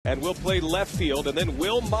and will play left field. And then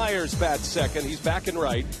Will Myers bats second. He's back in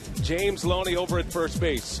right. James Loney over at first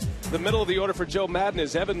base. The middle of the order for Joe Madden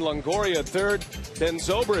is Evan Longoria at third. Ben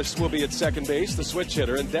Zobrist will be at second base, the switch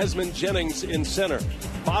hitter, and Desmond Jennings in center.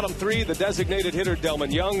 Bottom three, the designated hitter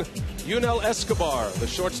Delman Young, Yunel Escobar, the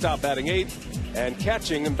shortstop, batting eighth, and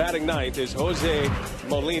catching and batting ninth is Jose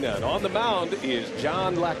Molina. And on the mound is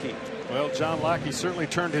John Lackey. Well, John Lackey certainly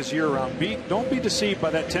turned his year around. Don't be deceived by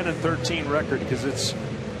that 10-13 record, because it's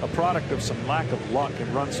a product of some lack of luck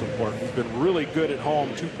and run support. He's been really good at home,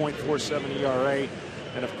 2.47 ERA.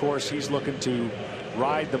 And, of course, he's looking to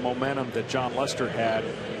ride the momentum that John Lester had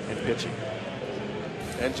in pitching.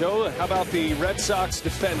 And, Joe, how about the Red Sox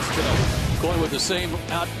defense tonight? Going with the same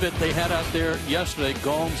outfit they had out there yesterday.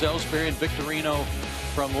 Gomes, Ellsbury, and Victorino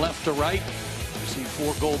from left to right. You see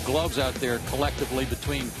 4 Gold Gloves out there collectively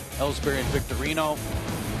between Ellsbury and Victorino.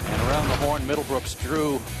 And around the horn, Middlebrooks,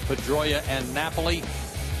 Drew, Pedroia, and Napoli.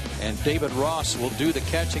 And David Ross will do the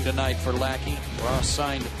catching tonight for Lackey. Ross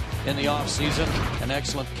signed in the offseason, an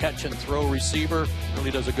excellent catch and throw receiver.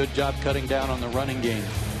 Really does a good job cutting down on the running game.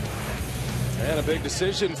 And a big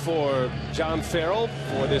decision for John Farrell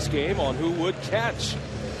for this game on who would catch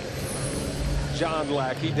John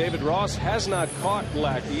Lackey. David Ross has not caught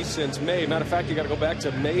Lackey since May. Matter of fact, you got to go back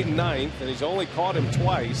to May 9th, and he's only caught him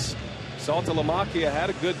twice. Saltalamacchia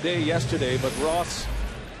had a good day yesterday, but Ross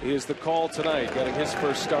is the call tonight, getting his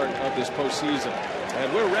first start of this postseason.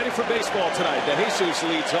 And we're ready for baseball tonight. DeJesus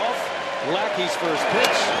leads off. Lackey's first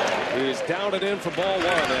pitch is down and in for ball one,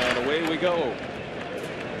 and away we go.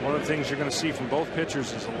 One of the things you're going to see from both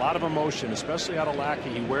pitchers is a lot of emotion, especially out of Lackey.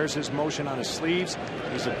 He wears his emotion on his sleeves.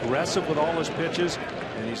 He's aggressive with all his pitches,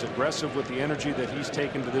 and he's aggressive with the energy that he's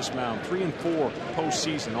taken to this mound. 3 and 4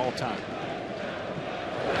 postseason all time.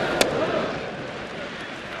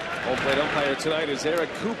 Home plate umpire tonight is Eric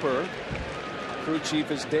Cooper. Crew chief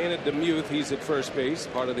is Dana DeMuth. He's at first base,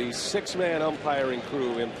 part of the 6-man umpiring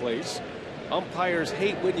crew in place. Umpires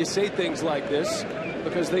hate when you say things like this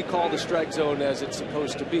because they call the strike zone as it's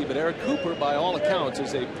supposed to be. But Eric Cooper, by all accounts,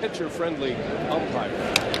 is a pitcher-friendly umpire.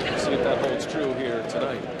 Let's see if that holds true here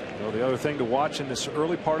tonight. Well, the other thing to watch in this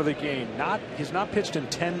early part of the game, he's not pitched in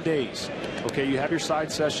 10 days. Okay, you have your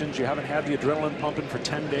side sessions. You haven't had the adrenaline pumping for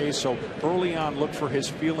 10 days. So early on, look for his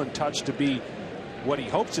feel and touch to be what he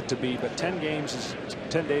hopes it to be. But 10 days is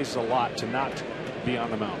a lot to not be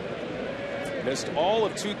on the mound. Missed all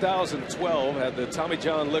of 2012, had the Tommy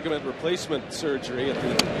John ligament replacement surgery at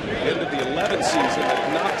the end of the 11th season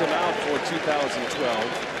that knocked him out for 2012,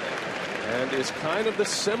 and is kind of the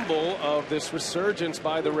symbol of this resurgence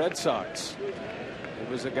by the Red Sox. He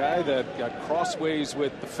was a guy that got crossways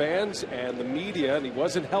with the fans and the media, and he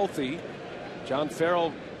wasn't healthy. John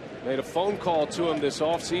Farrell made a phone call to him this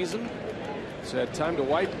offseason, said time to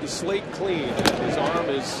wipe the slate clean. His arm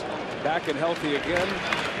is back and healthy again.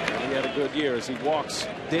 He had a good year as he walks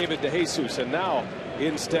David DeJesus, and now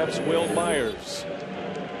in steps Will Myers.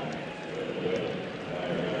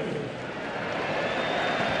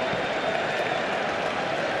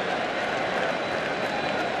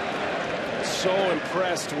 So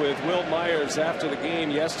impressed with Will Myers after the game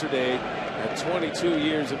yesterday at 22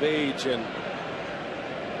 years of age, and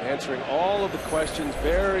answering all of the questions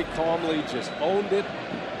very calmly, just owned it.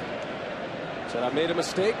 Said, I made a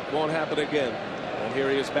mistake, won't happen again. And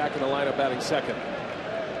here he is back in the lineup batting second.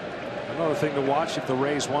 Another thing to watch if the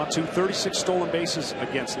Rays want to. 36 stolen bases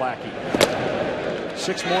against Lackey.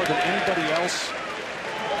 6 more than anybody else.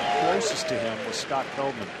 Closest to him was Scott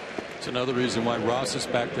Feldman. It's another reason why Ross is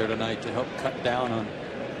back there tonight, to help cut down on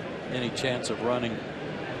any chance of running.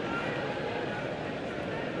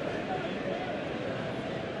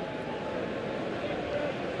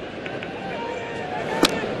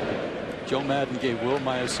 Joe Madden gave Will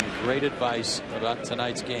Myers some great advice about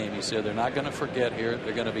tonight's game. He said they're not going to forget here.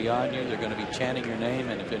 They're going to be on you. They're going to be chanting your name.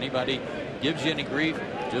 And if anybody gives you any grief,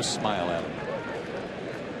 just smile at them.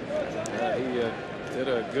 He did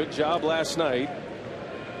a good job last night.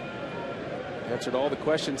 Answered all the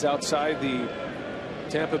questions outside the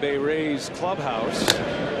Tampa Bay Rays clubhouse.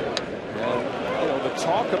 And, you know, the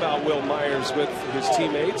talk about Will Myers with his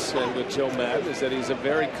teammates and with Joe Madden is that he's a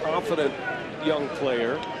very confident young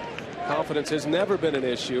player. Confidence has never been an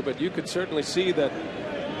issue, but you could certainly see that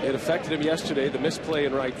it affected him yesterday, the misplay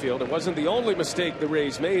in right field. It wasn't the only mistake the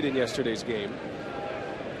Rays made in yesterday's game.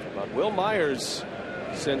 But Will Myers,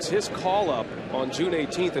 since his call-up on June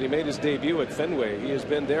 18th and he made his debut at Fenway, he has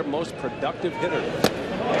been their most productive hitter.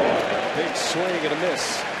 Big swing and a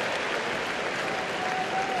miss.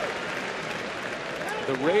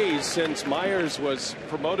 The Rays, since Myers was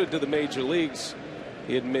promoted to the major leagues,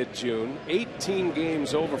 in mid-June. 18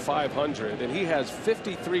 games over 500, and he has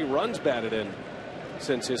 53 runs batted in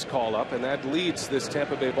since his call-up, and that leads this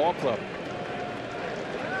Tampa Bay ball club.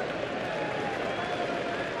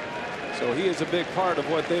 So he is a big part of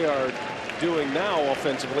what they are doing now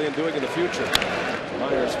offensively and doing in the future.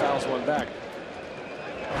 Myers fouls one back.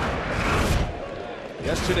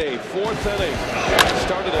 Yesterday, fourth inning,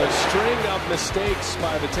 started a string of mistakes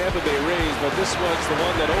by the Tampa Bay Rays, but this was the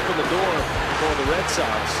one that opened the door for the Red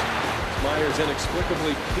Sox. Myers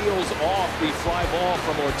inexplicably peels off the fly ball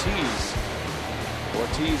from Ortiz.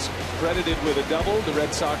 Ortiz credited with a double. The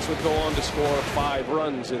Red Sox would go on to score 5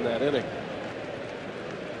 runs in that inning.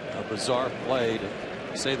 A bizarre play,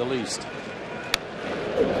 to say the least.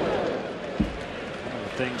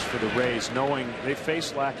 Things for the Rays, knowing they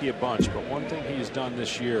faced Lackey a bunch, but one thing he's done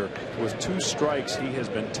this year, with 2 strikes, he has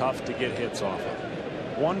been tough to get hits off of.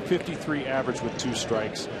 153 average with 2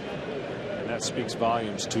 strikes, and that speaks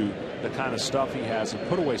volumes to the kind of stuff he has and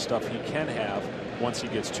put away stuff he can have once he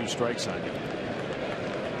gets 2 strikes on you.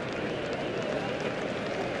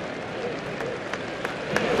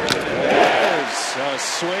 There's a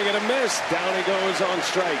swing and a miss. Down he goes on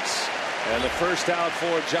strikes, and the first out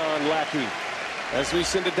for John Lackey. As we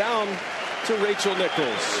send it down to Rachel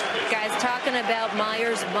Nichols. Guys, talking about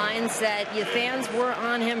Myers' mindset, you fans were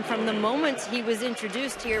on him from the moment he was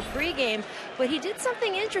introduced here pregame, but he did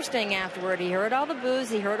something interesting afterward. He heard all the boos,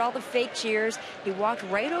 he heard all the fake cheers. He walked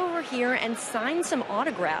right over here and signed some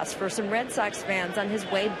autographs for some Red Sox fans on his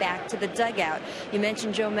way back to the dugout. You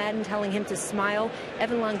mentioned Joe Madden telling him to smile.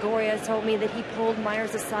 Evan Longoria told me that he pulled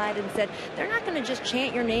Myers aside and said, they're not going to just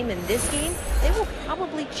chant your name in this game. They will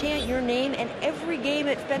probably chant your name in every game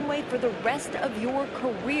at Fenway for the rest of your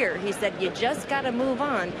career. He said, you just got to move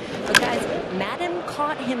on. But guys, Madden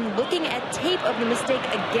caught him looking at tape of the mistake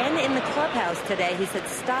again in the clubhouse today. He said,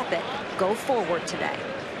 stop it, go forward today.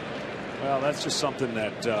 Well, that's just something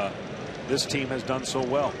that this team has done so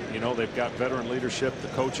well. You know, they've got veteran leadership. The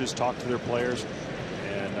coaches talk to their players,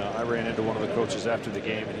 and I ran into one of the coaches after the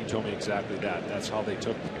game, and he told me exactly that. That's how they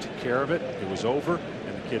took care of it. It was over,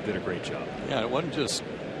 and the kid did a great job. Yeah, it wasn't just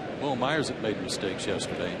Will Myers that made mistakes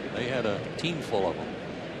yesterday. They had a team full of them.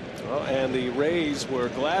 Well, and the Rays were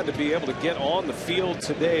glad to be able to get on the field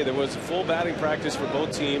today. There was a full batting practice for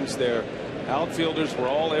both teams. Their outfielders were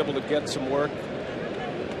all able to get some work.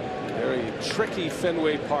 Very tricky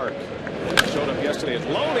Fenway Park. Showed up yesterday as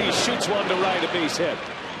Loney shoots one to right, a base hit.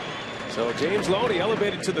 So James Loney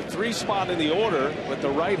elevated to the 3 spot in the order with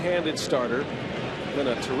the right-handed starter. Been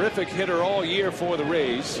a terrific hitter all year for the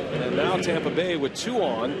Rays, and now Tampa Bay with 2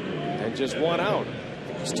 on and just 1 out.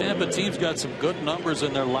 This Tampa team's got some good numbers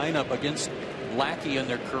in their lineup against Lackey in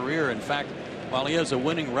their career. In fact, while he has a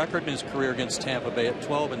winning record in his career against Tampa Bay at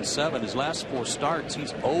 12-7, his last 4 starts,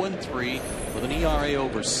 he's 0-3 with an ERA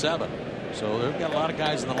over 7. So they've got a lot of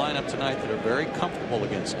guys in the lineup tonight that are very comfortable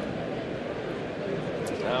against him.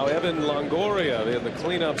 Now Evan Longoria in the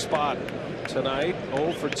cleanup spot tonight.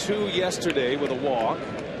 0 for 2 yesterday with a walk.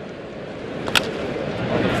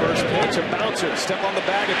 On the first pitch, a bouncer. Step on the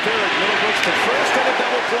bag at third. Middlebrooks to first and a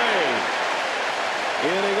double play.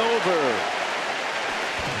 Inning over.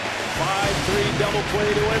 5-3 double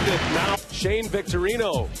play to end it. Now Shane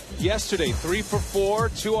Victorino yesterday 3 for 4,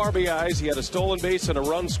 2 RBIs. He had a stolen base and a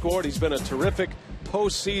run scored. He's been a terrific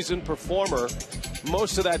postseason performer.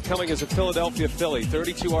 Most of that coming as a Philadelphia Philly.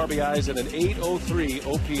 32 RBIs and an .803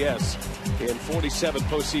 OPS in 47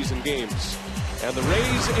 postseason games. And the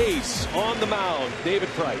Rays ace on the mound, David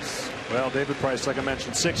Price. Well, David Price, like I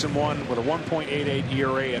mentioned, 6-1 with a 1.88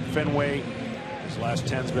 ERA at Fenway. His last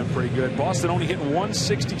 10's been pretty good. Boston only hitting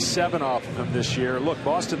 167 off of him this year. Look,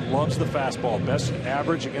 Boston loves the fastball. Best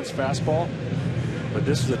average against fastball. But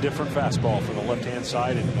this is a different fastball from the left-hand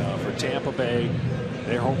side. And for Tampa Bay,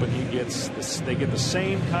 they're hoping he gets this, they get the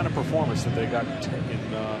same kind of performance that they got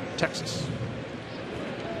in Texas.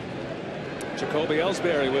 Jacoby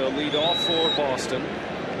Ellsbury will lead off for Boston.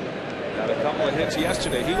 Got a couple of hits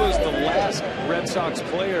yesterday. He was the last Red Sox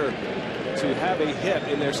player to have a hit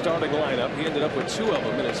in their starting lineup. He ended up with 2 of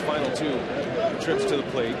them in his final 2 trips to the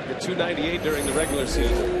plate. Hit .298 during the regular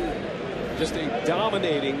season. Just a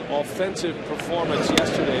dominating offensive performance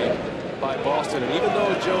yesterday by Boston. And even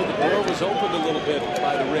though, Joe, the door was opened a little bit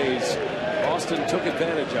by the Rays, Boston took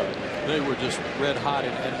advantage of it. They were just red hot,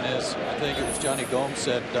 and as I think it was Johnny Gomes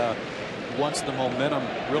said, once the momentum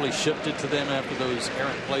really shifted to them after those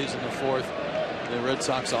errant plays in the 4th, the Red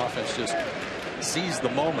Sox offense just seized the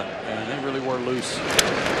moment, and they really were loose.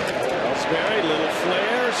 Ellsbury, little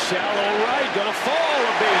flare, shallow right, gonna fall,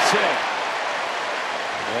 a base hit.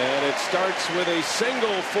 And it starts with a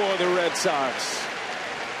single for the Red Sox.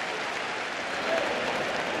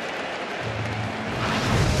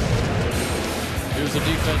 Here's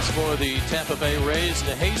the defense for the Tampa Bay Rays.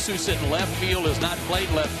 DeJesus in left field has not played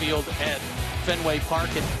left field at Fenway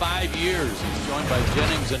Park in 5 years. He's joined by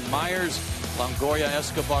Jennings and Myers, Longoria,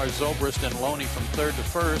 Escobar, Zobrist, and Loney from third to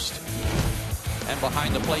first. And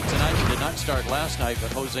behind the plate tonight, he did not start last night,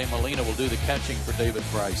 but Jose Molina will do the catching for David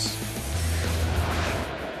Price.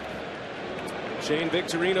 Shane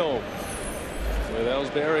Victorino with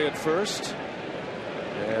Ellsbury at first,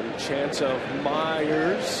 and chance of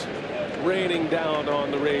Myers raining down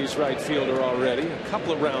on the Rays right fielder already. A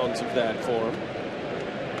couple of rounds of that for him.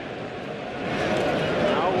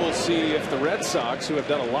 Now we'll see if the Red Sox, who have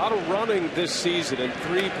done a lot of running this season, and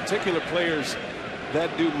 3 particular players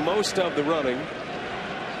that do most of the running.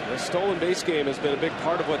 The stolen base game has been a big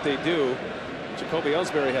part of what they do. Jacoby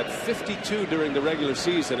Ellsbury had 52 during the regular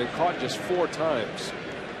season and caught just 4 times.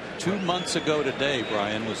 2 months ago today,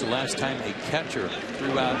 Brian, was the last time a catcher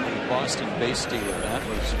threw out a Boston base stealer. That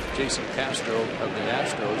was Jason Castro of the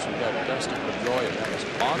Astros, who got Dustin Pedroia. That was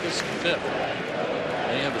August 5th.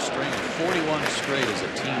 They have a string of 41 straight as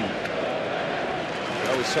a team.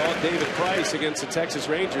 Well, we saw David Price against the Texas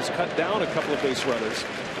Rangers cut down a couple of base runners.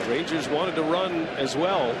 The Rangers wanted to run as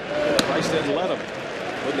well. Price didn't let them.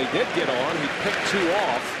 When they did get on, he picked 2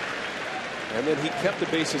 off. And then he kept the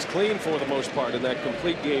bases clean for the most part in that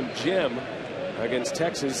complete game gem against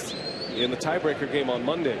Texas in the tiebreaker game on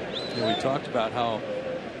Monday. Yeah, we talked about how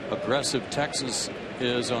aggressive Texas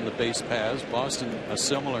is on the base paths. Boston, a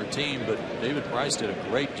similar team, but David Price did a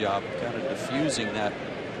great job of kind of diffusing that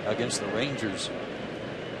against the Rangers.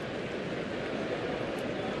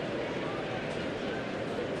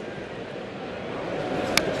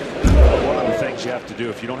 You have to do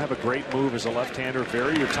if you don't have a great move as a left-hander,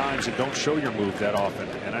 vary your times and don't show your move that often.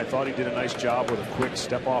 And I thought he did a nice job with a quick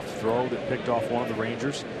step-off throw that picked off one of the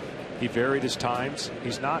Rangers. He varied his times.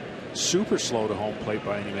 He's not super slow to home plate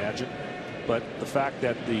by any margin, but the fact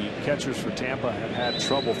that the catchers for Tampa have had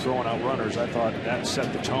trouble throwing out runners, I thought that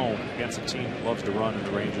set the tone against a team that loves to run, in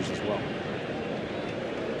the Rangers as well.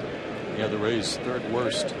 Yeah, the Rays 3rd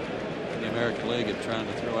worst in the American League at trying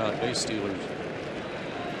to throw out base stealers.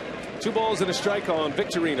 2 balls and a strike on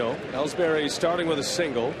Victorino. Ellsbury starting with a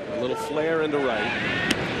single, a little flare into right,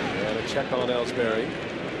 and a check on Ellsbury.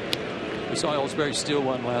 We saw Ellsbury steal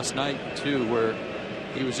one last night too, where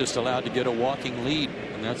he was just allowed to get a walking lead,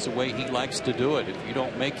 and that's the way he likes to do it. If you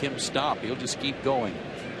don't make him stop, he'll just keep going.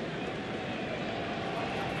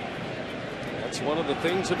 That's one of the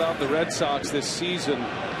things about the Red Sox this season.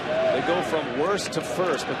 They go from worst to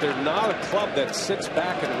first, but they're not a club that sits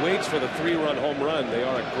back and waits for the 3-run home run. They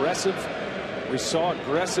are aggressive. We saw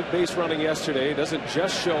aggressive base running yesterday. It doesn't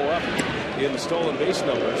just show up in the stolen base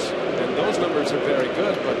numbers, and those numbers are very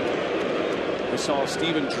good, but we saw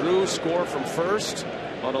Stephen Drew score from first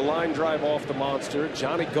on a line drive off the monster.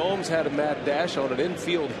 Johnny Gomes had a mad dash on an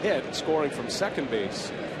infield hit, scoring from second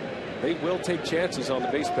base. They will take chances on the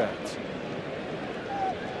base paths.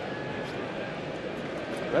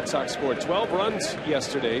 Red Sox scored 12 runs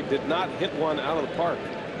yesterday, did not hit one out of the park.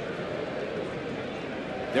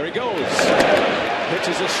 There he goes.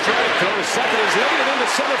 Pitches a strike, throw to second, is lifted into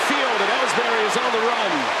center field, and Ellsbury is on the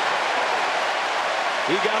run.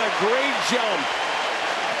 He got a great jump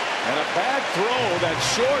and a bad throw that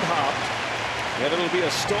short hopped, and it'll be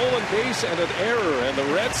a stolen base and an error, and the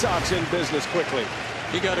Red Sox in business quickly.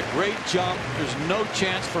 He got a great jump. There's no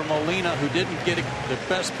chance for Molina, who didn't get the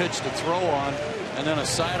best pitch to throw on, and then a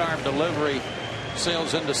sidearm delivery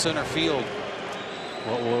sails into center field.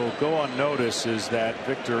 What will go unnoticed is that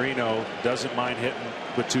Victorino doesn't mind hitting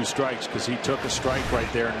with 2 strikes, because he took a strike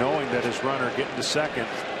right there, knowing that his runner getting to second,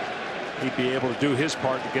 he'd be able to do his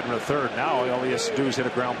part to get him to third. Now all he has to do is hit a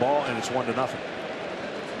ground ball, and it's 1-0.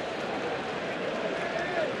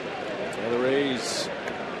 And the Rays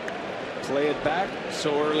play it back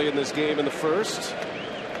so early in this game in the first.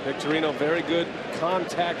 Victorino, very good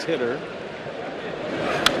contact hitter.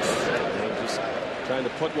 Just trying to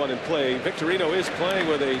put one in play. Victorino is playing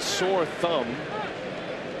with a sore thumb,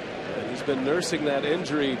 and he's been nursing that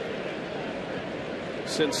injury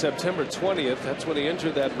since September 20th. That's when he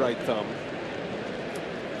injured that right thumb.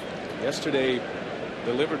 Yesterday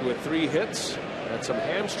delivered with 3 hits. Had some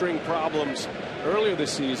hamstring problems earlier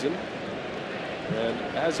this season, and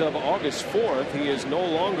as of August 4th, he is no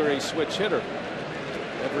longer a switch hitter.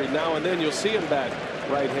 Every now and then you'll see him bat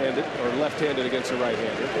right-handed or left-handed against a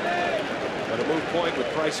right-hander. But a moot point with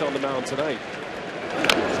Price on the mound tonight.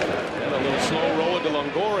 And a little slow roll into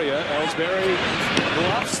Longoria. Ellsbury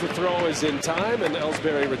bluffs. The throw is in time, and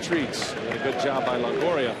Ellsbury retreats. And a good job by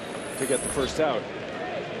Longoria to get the first out.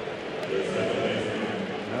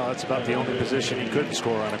 Well, that's about the only position he couldn't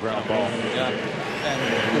score on a ground ball. Yeah,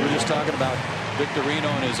 and we were just talking about Victorino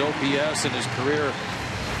and his OPS and his career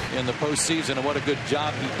in the postseason, and what a good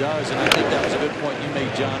job he does. And I think that was a good point you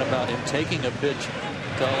made, John, about him taking a pitch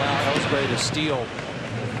to allow Ellsbury to steal.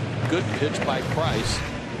 Good pitch by Price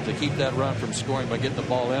to keep that run from scoring by getting the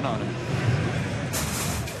ball in on him.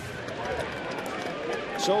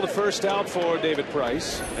 So the first out for David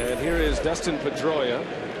Price, and here is Dustin Pedroia.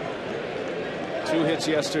 2 hits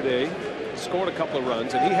yesterday, scored a couple of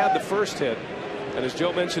runs, and he had the first hit. And as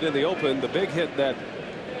Joe mentioned in the open, the big hit that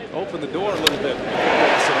opened the door a little bit.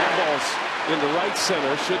 So that ball's in the right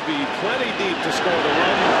center, should be plenty deep to score the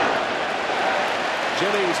run.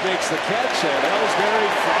 Jennings makes the catch, and Ellsbury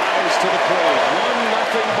flies to the plate.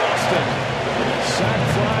 1-0 Boston. Sac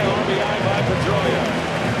fly RBI by Pedroia.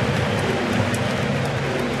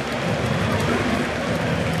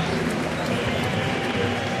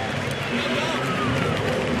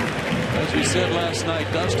 As we said last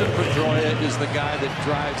night, Dustin Pedroia is the guy that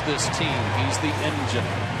drives this team. He's the engine.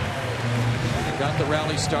 He got the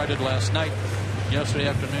rally started last night, yesterday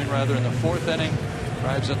afternoon rather, in the 4th inning.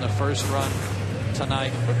 Drives in the first run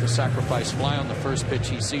tonight, but the sacrifice fly on the first pitch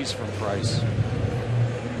he sees from Price.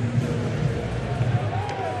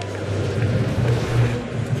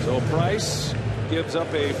 So Price gives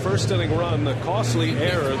up a first inning run, a costly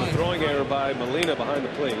error, the throwing error by Molina behind the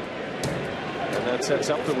plate. And that sets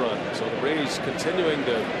up the run. So the Rays continuing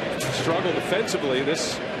to struggle defensively.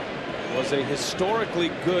 This was a historically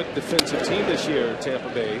good defensive team this year, Tampa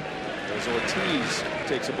Bay, as Ortiz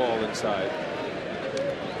takes a ball inside.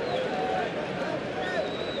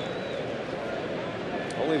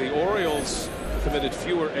 Only the Orioles committed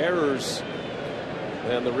fewer errors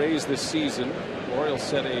than the Rays this season. The Orioles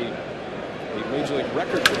set a major league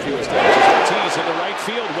record for fewest errors. Ortiz in the right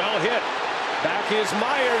field, well hit. Back is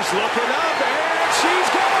Myers looking up, and she's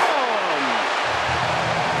gone.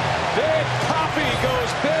 Big Poppy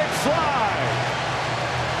goes big fly.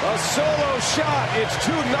 A solo shot. It's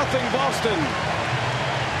 2-0 Boston.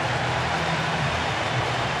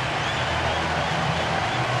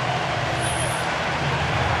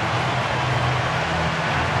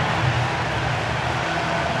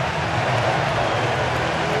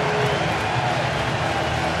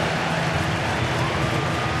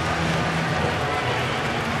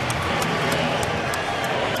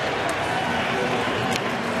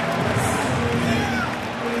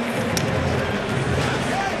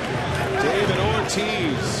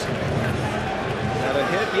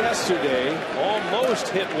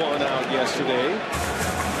 Hit one out yesterday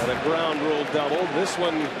and a ground rule double. This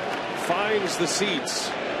one finds the seats,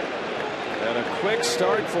 and a quick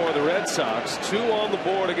start for the Red Sox. 2 on the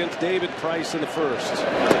board against David Price in the first,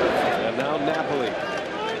 and now Napoli.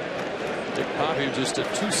 Dick Poppy just a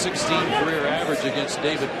 .216 career average against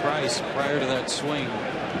David Price prior to that swing.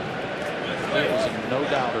 It was a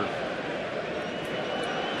no-doubter.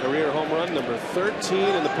 Career home run number 13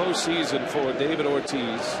 in the postseason for David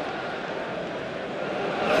Ortiz.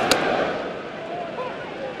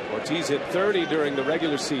 Ortiz hit 30 during the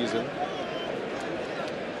regular season,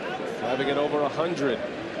 having it over 100.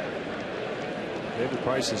 David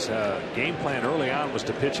Price's game plan early on was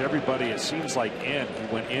to pitch everybody, it seems like, in.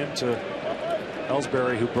 He went into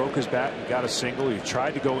Ellsbury, who broke his bat and got a single. He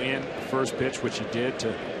tried to go in the first pitch, which he did,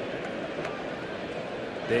 to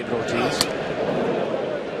David Ortiz.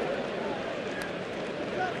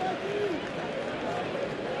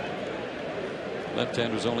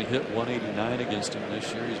 Left-handers only hit 189 against him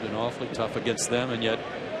this year. He's been awfully tough against them, and yet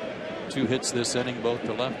 2 hits this inning, both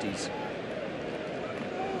to lefties.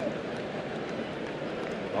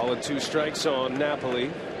 All in 2 strikes on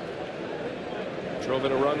Napoli. Drove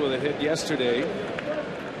in a run with a hit yesterday.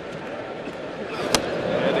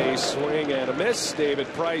 And a swing and a miss. David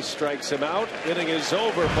Price strikes him out. Inning is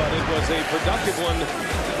over, but it was a productive one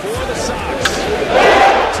for the Sox.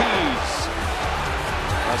 Ortiz.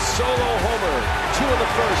 A solo homer. 2 in the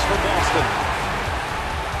first for Boston.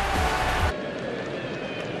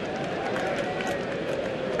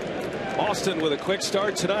 Boston with a quick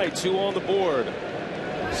start tonight. 2 on the board.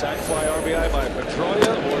 Sac fly RBI by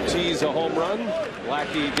Pedroia. Ortiz a home run.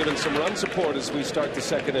 Lackey giving some run support as we start the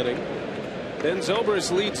second inning. Then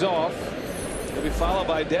Zobrist leads off. He'll be followed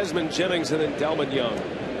by Desmond Jennings and then Delman Young.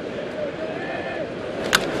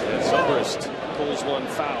 And Zobrist pulls one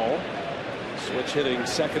foul. Switch hitting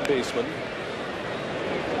second baseman.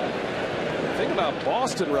 The thing about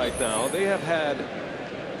Boston right now, they have had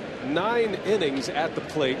 9 innings at the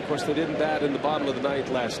plate. Of course, they didn't bat in the bottom of the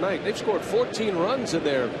 9th last night. They've scored 14 runs in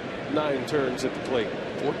their 9 turns at the plate.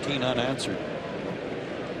 14 unanswered.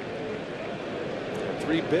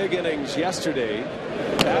 3 big innings yesterday.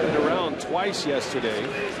 Batted around twice yesterday.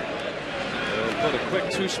 And put a quick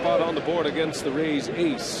 2-spot on the board against the Rays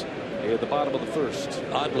ace at the bottom of the first.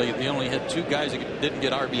 Oddly, they only had 2 guys that didn't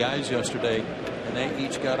get RBIs yesterday, and they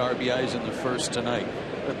each got RBIs in the first tonight.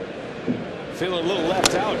 Feeling a little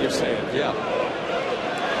left out, you're saying? Yeah.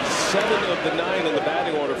 7 of the 9 in the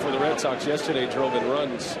batting order for the Red Sox yesterday drove in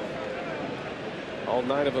runs. All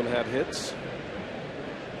 9 of them had hits.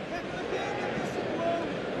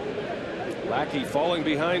 Lackey falling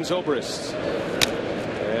behind Zobrist.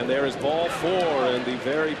 And there is ball 4, and the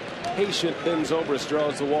very patient Ben Zobrist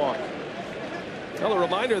draws the walk. Well, a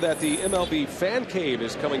reminder that the MLB Fan Cave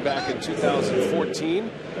is coming back in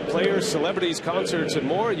 2014. Players, celebrities, concerts, and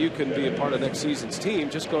more. You can be a part of next season's team.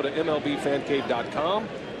 Just go to MLBFancave.com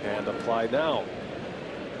and apply now.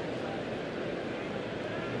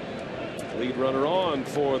 Lead runner on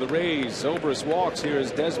for the Rays. Zobrist walks. Here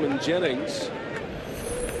is Desmond Jennings.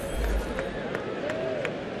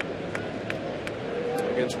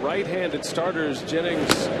 Against right-handed starters,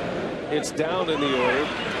 Jennings hits down in the order.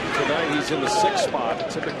 Tonight he's in the 6th spot.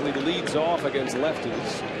 Typically leads off against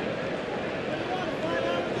lefties.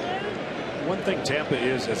 One thing Tampa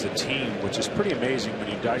is as a team, which is pretty amazing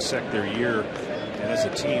when you dissect their year, and as a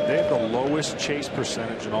team, they have the lowest chase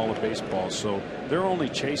percentage in all of baseball. So they're only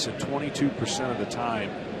chasing 22% of the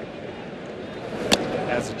time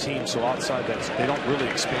as a team. So outside that, they don't really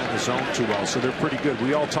expand the zone too well. So they're pretty good.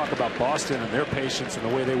 We all talk about Boston and their patience and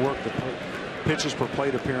the way they work the pitches per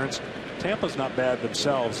plate appearance. Tampa's not bad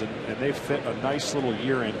themselves, and they've fit a nice little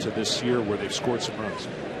year into this year where they've scored some runs.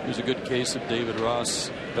 Here's a good case of David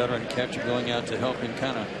Ross, veteran catcher, going out to help him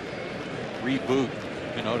kind of reboot,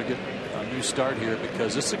 you know, to get a new start here,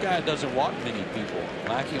 because this is a guy that doesn't walk many people.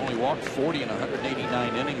 Lackey only walked 40 in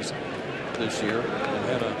 189 innings this year and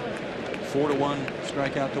had a 4-to-1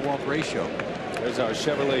 strikeout to walk ratio. There's our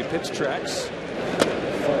Chevrolet pitch tracks,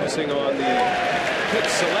 focusing on the pitch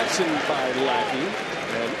selection by Lackey.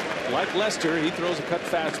 And like Lester, he throws a cut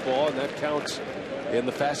fastball, and that counts in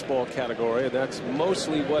the fastball category. And that's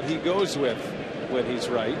mostly what he goes with when he's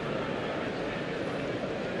right.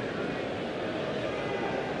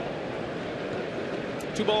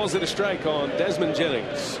 Two balls and a strike on Desmond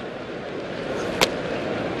Jennings.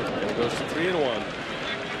 And it goes to 3-1.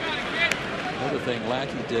 Another thing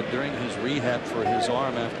Lackey did during his rehab for his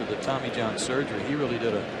arm after the Tommy John surgery, he really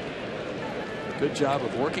did a good job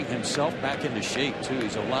of working himself back into shape too.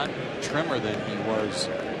 He's a lot trimmer than he was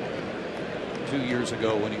 2 years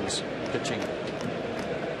ago when he was pitching.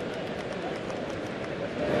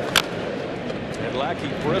 And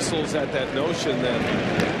Lackey bristles at that notion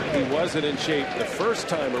that he wasn't in shape the first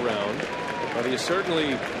time around, but he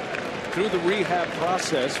certainly, through the rehab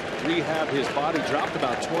process, his body dropped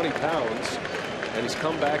about 20 pounds, and he's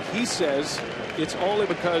come back. He says it's only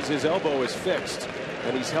because his elbow is fixed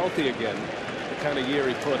and he's healthy again, the kind of year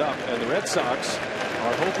he put up. And the Red Sox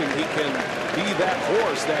are hoping he can be that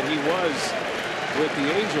horse that he was with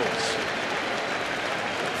the Angels.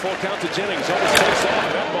 Full count to Jennings. Almost takes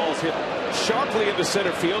off. That ball's hit sharply into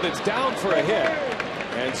center field. It's down for a hit.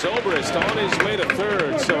 And Zobrist on his way to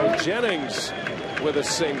third. So Jennings with a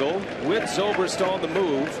single, with Zobrist on the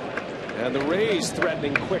move, and the Rays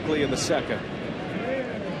threatening quickly in the second.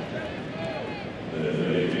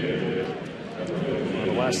 Well,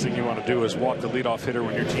 the last thing you want to do is walk the leadoff hitter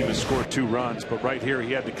when your team has scored 2 runs. But right here,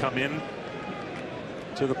 he had to come in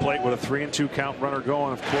to the plate with a 3-2 count, runner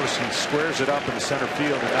going. Of course, he squares it up in the center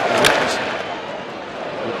field, and now the Rays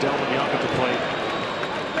with Delman Young at the plate,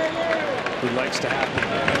 who likes to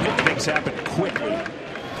make things happen quickly.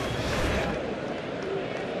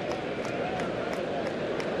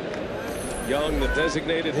 Young, the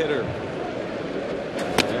designated hitter,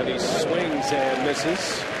 and he swings and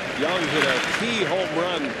misses. Young hit a key home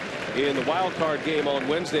run in the wild card game on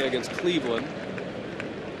Wednesday against Cleveland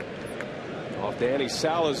off Danny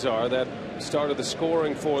Salazar. That started the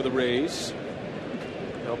scoring for the Rays,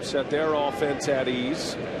 helped set their offense at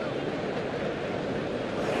ease.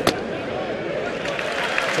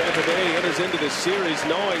 Tampa Bay enters into this series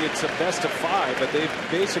knowing it's a best of 5, but they've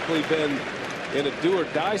basically been in a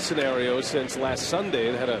do-or-die scenario since last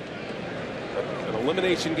Sunday. They had an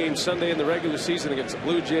elimination game Sunday in the regular season against the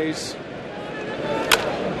Blue Jays.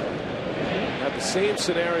 Had the same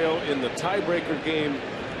scenario in the tiebreaker game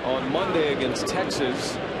on Monday against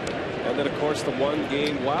Texas, and then of course the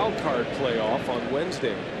 1-game wild card playoff on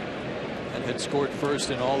Wednesday. And had scored first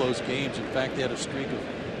in all those games. In fact, they had a streak of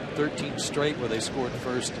 13 straight where they scored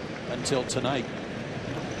first until tonight.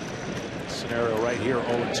 Scenario right here,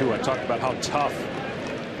 0-2. I talked about how tough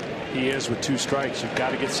he is with 2 strikes. You've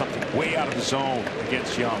got to get something way out of the zone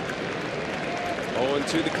against Young.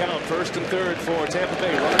 0-2 the count, first and third for Tampa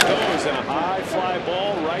Bay. Runner goes, and a high fly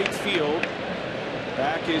ball right field.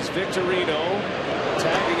 Back is Victorino.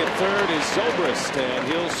 Tagging at third is Zobrist, and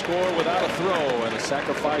he'll score without a throw, and a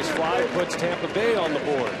sacrifice fly puts Tampa Bay on the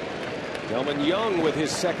board. Delman Young with his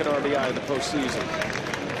second RBI in the postseason.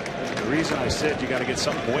 The reason I said you got to get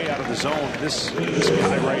something way out of the zone, this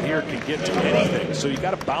guy right here can get to anything. So you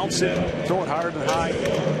got to bounce it, throw it hard and high.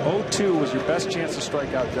 0-2 was your best chance to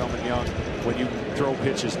strike out Delman Young when you throw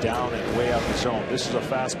pitches down and way out of the zone. This is a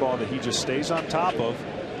fastball that he just stays on top of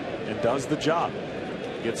and does the job.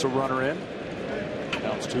 Gets a runner in.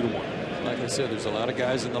 Now it's 2-1. Like I said, there's a lot of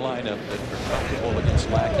guys in the lineup that are comfortable against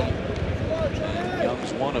Lackey. And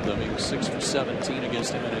Young's one of them. He was 6 for 17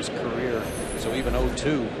 against him in his career. So even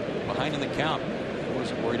 0-2 behind in the count. He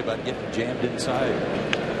wasn't worried about getting jammed inside.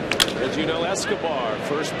 As you know, Escobar,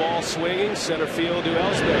 first ball swinging, center field to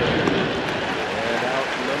Ellsbury. And out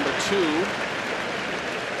number 2.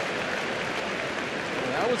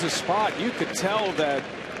 Well, that was a spot you could tell that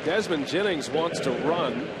Desmond Jennings wants to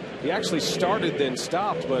run. He actually started then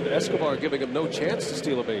stopped, but Escobar giving him no chance to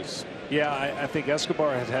steal a base. Yeah, I think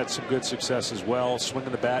Escobar has had some good success as well,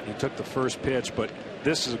 swinging the bat. He took the first pitch, but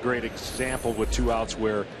this is a great example with 2 outs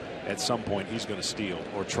where at some point he's going to steal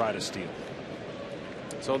or try to steal.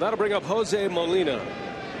 So that'll bring up Jose Molina.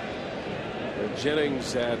 And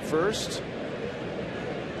Jennings at first.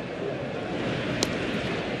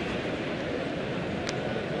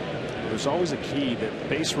 There's always a key that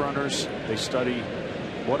base runners, they study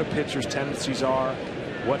what a pitcher's tendencies are,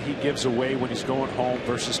 what he gives away when he's going home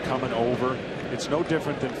versus coming over. It's no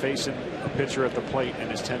different than facing a pitcher at the plate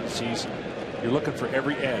and his tendencies. You're looking for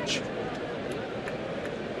every edge.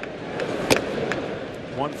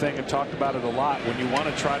 One thing, I've talked about it a lot, when you want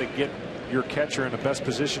to try to get your catcher in the best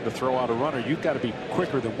position to throw out a runner, you've got to be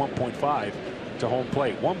quicker than 1.5 to home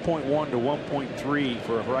plate. 1.1 to 1.3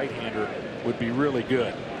 for a right-hander would be really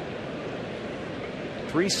good.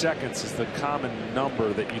 3 seconds is the common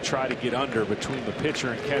number that you try to get under between the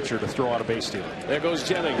pitcher and catcher to throw out a base stealer. There goes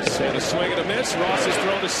Jennings, and a swing and a miss. Ross's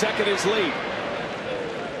throw to second is late.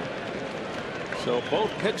 So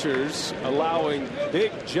both pitchers allowing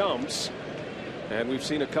big jumps, and we've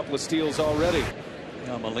seen a couple of steals already. You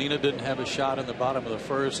know, Molina didn't have a shot in the bottom of the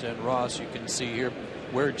first, and Ross, you can see here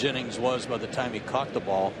where Jennings was by the time he caught the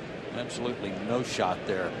ball. Absolutely no shot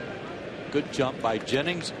there. Good jump by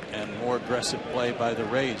Jennings and more aggressive play by the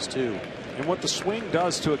Rays too. And what the swing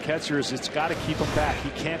does to a catcher is it's got to keep him back. He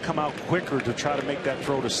can't come out quicker to try to make that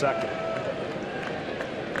throw to second.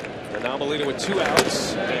 And now Molina with 2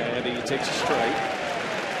 outs, and he takes a strike.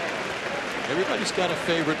 Everybody's got a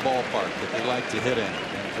favorite ballpark that they like to hit in.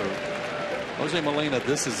 And for Jose Molina,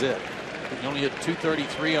 this is it. He only hit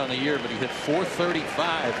 233 on the year, but he hit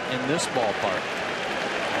 435 in this ballpark.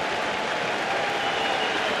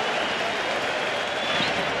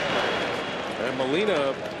 And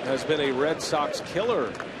Molina has been a Red Sox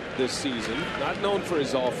killer this season. Not known for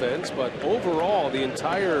his offense, but overall the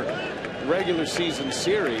entire regular season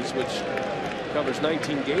series, which covers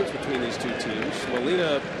 19 games between these two teams,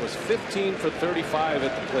 Molina was 15 for 35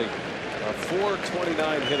 at the plate. A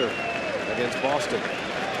 .429 hitter against Boston.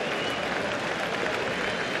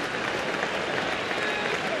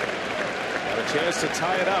 Got a chance to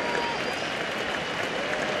tie it up.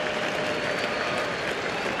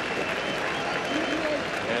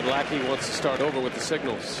 And Lackey wants to start over with the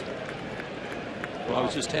signals. Well, I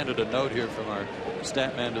was just handed a note here from our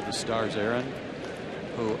stat man to the Stars, Aaron,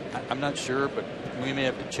 who I'm not sure, but we may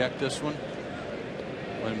have to check this one.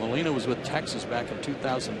 When Molina was with Texas back in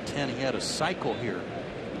 2010, he had a cycle here.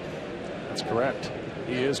 That's correct.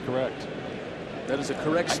 He is correct. That is a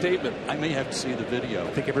correct statement. I may have to see the video.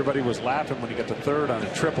 I think everybody was laughing when he got to third on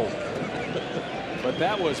a triple. But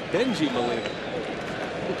that was Benji Molina.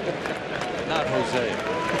 Not Jose.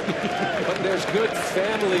 But there's good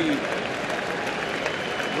family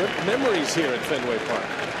memories here at Fenway Park.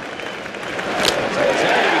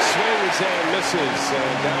 He swings and misses,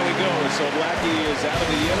 and down he goes. So Lackey is out of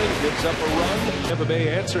the inning, gives up a run. Tampa Bay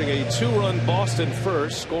answering a 2-run Boston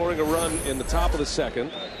first, scoring a run in the top of the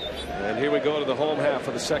second. And here we go to the home half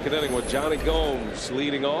of the second inning with Johnny Gomes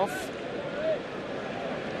leading off.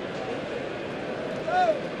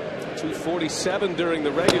 247 during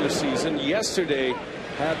the regular season. Yesterday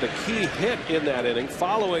had the key hit in that inning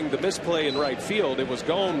following the misplay in right field. It was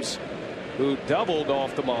Gomes who doubled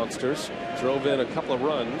off the Monsters, drove in a couple of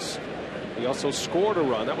runs. He also scored a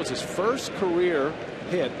run. That was his first career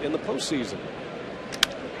hit in the postseason.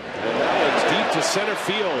 And that one's deep to center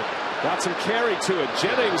field. Got some carry to it.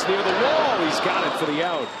 Jennings near the wall. He's got it for the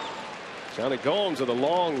out. Johnny Gomes with a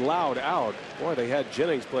long, loud out. Boy, they had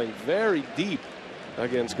Jennings playing very deep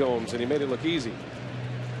against Gomes, and he made it look easy.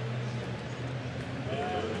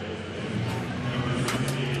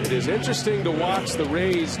 It is interesting to watch the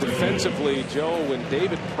Rays defensively, Joe, when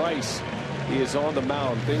David Price is on the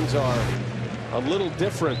mound. Things are a little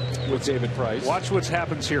different with David Price. Watch what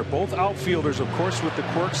happens here. Both outfielders, of course, with the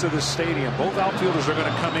quirks of this stadium, both outfielders are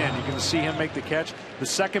going to come in. You can see him make the catch. The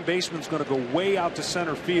second baseman's going to go way out to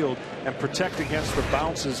center field and protect against the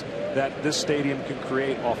bounces that this stadium can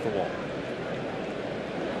create off the wall.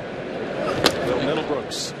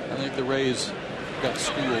 Middlebrooks. I think the Rays got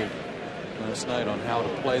schooled last night on how to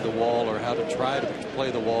play the wall, or how to try to play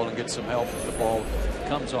the wall and get some help if the ball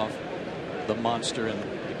comes off the monster in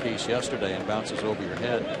the case yesterday and bounces over your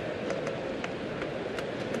head.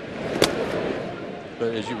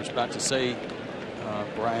 But as you were about to say,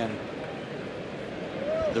 Brian,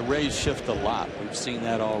 the Rays shift a lot. We've seen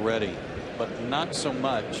that already, but not so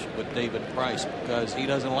much with David Price, because he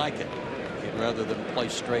doesn't like it. He'd rather than play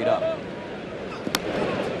straight up.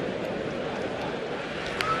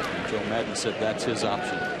 Joe Madden said that's his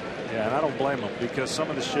option. Yeah, and I don't blame him, because some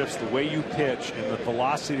of the shifts, the way you pitch and the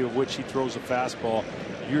velocity of which he throws a fastball,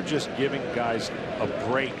 you're just giving guys a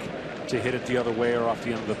break to hit it the other way or off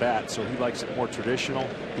the end of the bat. So he likes it more traditional.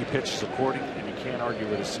 He pitches according, and you can't argue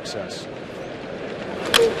with his success.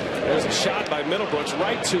 There's a shot by Middlebrooks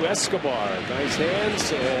right to Escobar. Nice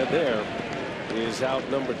hands, and there is out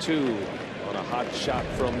number 2 on a hot shot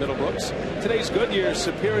from Middlebrooks. Today's Goodyear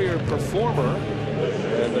Superior Performer,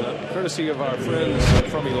 and courtesy of our friends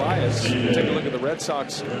from Elias. Take a look at the Red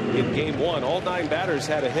Sox in Game 1. All 9 batters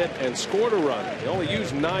had a hit and scored a run. They only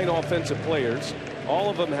used 9 offensive players. All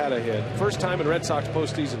of them had a hit. First time in Red Sox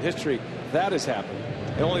postseason history that has happened,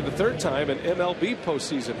 and only the 3rd time in MLB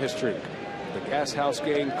postseason history. The Gas House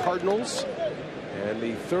Gang Cardinals and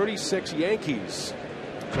the 36 Yankees.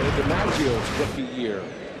 Joe DiMaggio's rookie year.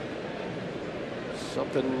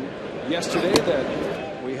 Something yesterday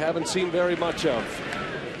that we haven't seen very much of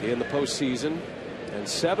in the postseason, and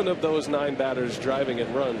 7 of those 9 batters driving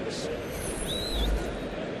in runs.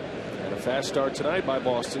 And a fast start tonight by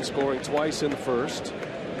Boston, scoring twice in the first.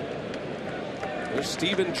 There's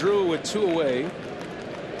Stephen Drew with 2 away.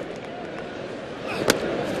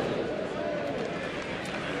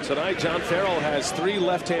 Tonight, John Farrell has 3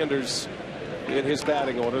 left-handers in his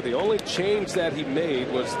batting order. The only change that he made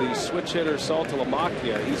was the switch hitter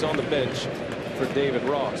Saltalamacchia. He's on the bench for David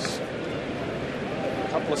Ross. A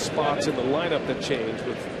couple of spots in the lineup that changed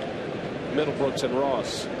with Middlebrooks and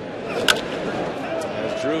Ross.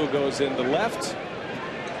 As Drew goes into left,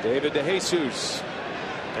 David DeJesus.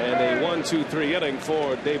 And a 1-2-3 inning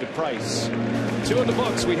for David Price. 2 in the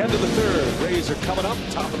books. We head to the 3rd. Rays are coming up,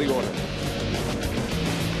 top of the order.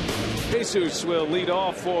 Jesus will lead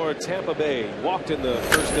off for Tampa Bay. Walked in the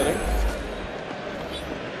first inning.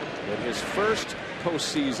 In his first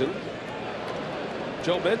postseason.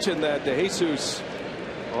 Joe mentioned that DeJesus,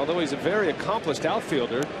 although he's a very accomplished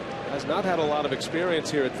outfielder, has not had a lot of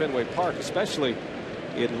experience here at Fenway Park, especially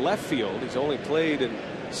in left field. He's only played in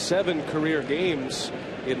 7 career games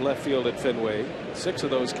in left field at Fenway. 6 of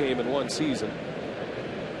those came in 1 season.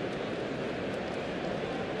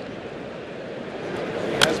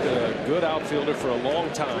 Good outfielder for a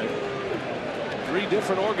long time. 3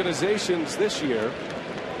 different organizations this year.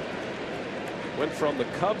 Went from the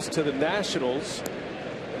Cubs to the Nationals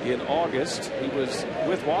in August. He was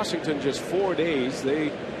with Washington just 4 days.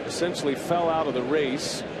 They essentially fell out of the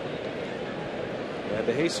race. And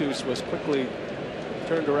DeJesus was quickly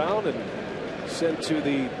turned around and sent to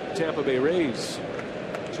the Tampa Bay Rays.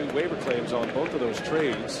 2 waiver claims on both of those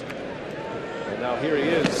trades. And now here he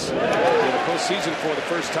is in the postseason for the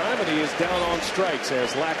first time, and he is down on strikes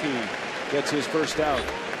as Lackey gets his first out.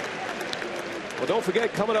 Well, don't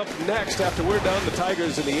forget, coming up next after we're done, the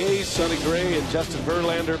Tigers and the A's, Sonny Gray and Justin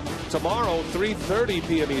Verlander. Tomorrow, 3:30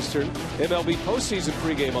 p.m. Eastern, MLB postseason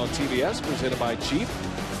pregame on TBS, presented by Jeep.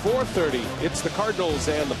 4:30, it's the Cardinals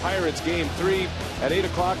and the Pirates Game 3. At 8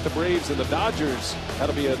 o'clock, the Braves and the Dodgers.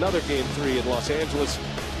 That'll be another Game 3 in Los Angeles.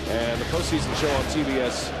 And the postseason show on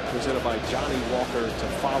TBS, presented by Johnny Walker, to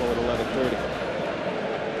follow at 11:30.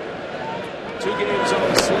 2 games on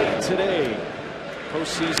the slate today.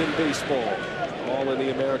 Postseason baseball, all in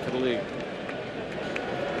the American League.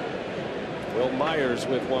 Will Myers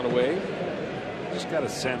with 1 away. Just got a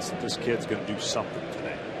sense that this kid's going to do something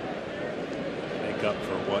today. Make up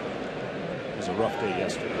for what was a rough day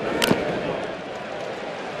yesterday.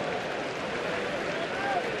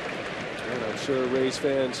 And I'm sure Rays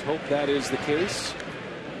fans hope that is the case.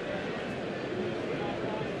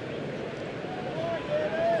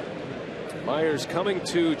 Myers coming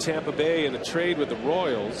to Tampa Bay in a trade with the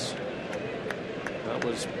Royals. That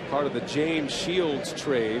was part of the James Shields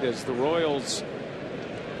trade, as the Royals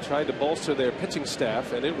tried to bolster their pitching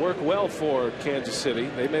staff, and it worked well for Kansas City.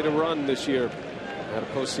 They made a run this year at a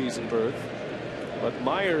postseason berth. But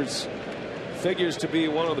Myers figures to be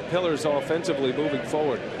one of the pillars offensively moving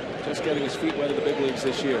forward. Just getting his feet wet in the big leagues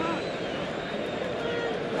this year.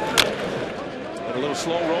 And a little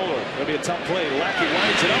slow roller. Maybe a tough play. Lackey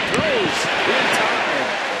winds it up, throws in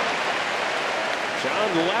time.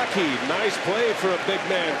 John Lackey, nice play for a big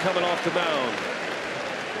man coming off the mound.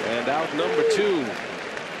 And out number 2.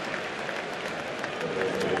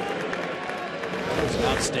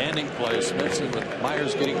 Outstanding play, especially with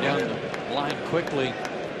Myers getting down the line quickly.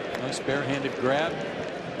 Nice barehanded grab.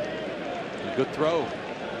 A good throw.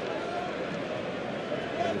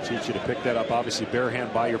 It'll teach you to pick that up, obviously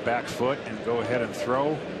barehand by your back foot and go ahead and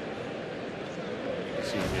throw.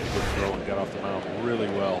 See, he made a good throw and got off the mound really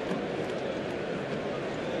well.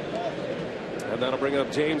 And that'll bring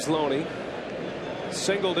up James Loney.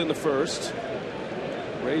 Singled in the first.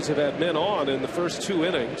 Rays have had men on in the first 2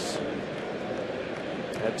 innings.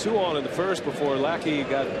 Had 2 on in the first before Lackey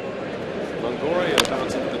got Longoria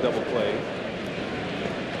bouncing to the double play.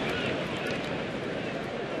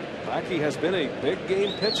 Lackey has been a big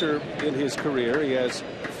game pitcher in his career. He has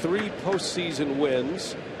 3 postseason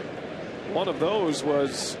wins. One of those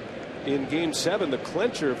was in Game 7, the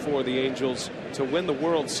clincher for the Angels to win the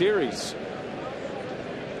World Series.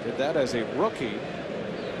 Did that as a rookie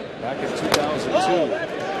back in 2002.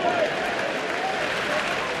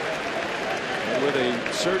 And with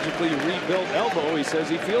a surgically rebuilt elbow, he says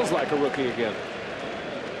he feels like a rookie again.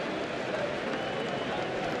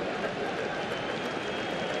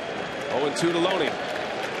 Oh, and 2 to Loney.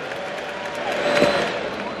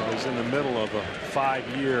 He's in the middle of a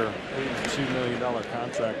 5-year, $82 million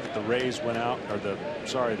contract that the Rays went out, or the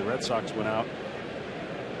Red Sox went out.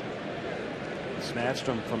 Snatched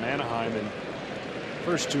him from Anaheim, and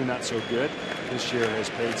first 2 not so good. This year has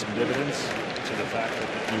paid some dividends to the fact that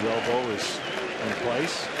the new elbow is in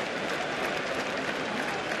place.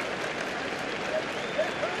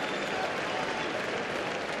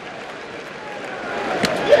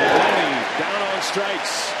 Down on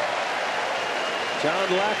strikes. John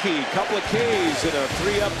Lackey, couple of Ks in a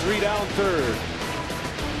 3-up, 3-down third.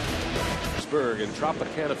 Pittsburgh and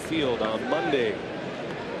Tropicana Field on Monday.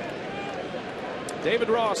 David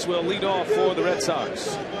Ross will lead off for the Red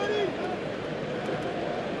Sox.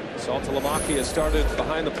 Saltalamacchia started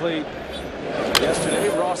behind the plate yesterday.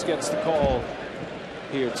 Ross gets the call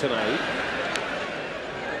here tonight.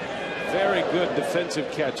 Very good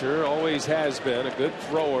defensive catcher, always has been a good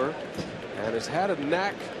thrower, and has had a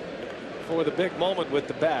knack for the big moment with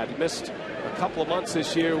the bat. He missed a couple of months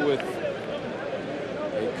this year with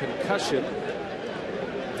a concussion.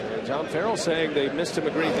 And John Farrell saying they missed him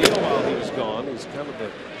a great deal while he was gone. He's kind of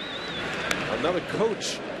another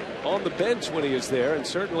coach on the bench when he is there, and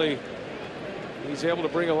certainly he's able to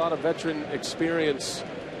bring a lot of veteran experience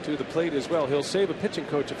to the plate as well. He'll save a pitching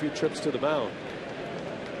coach a few trips to the mound.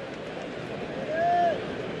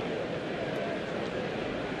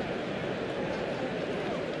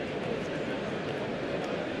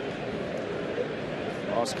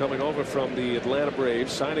 Ross coming over from the Atlanta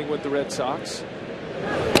Braves, signing with the Red Sox.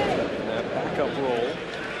 And that backup role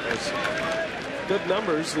has good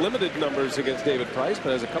numbers, limited numbers against David Price,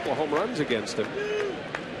 but has a couple of home runs against him.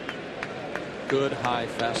 Good high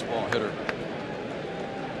fastball hitter.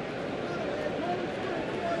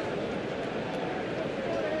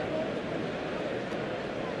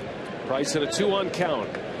 Price in a 2-1 count.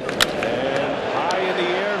 And high in the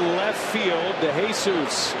air, left field to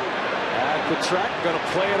Jesus. At the track, going to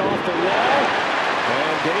play it off the wall.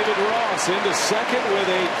 And David Ross into second with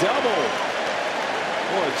a double.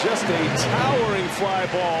 Boy, just a towering fly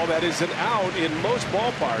ball that is an out in most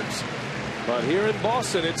ballparks. But here in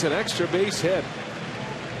Boston, it's an extra base hit.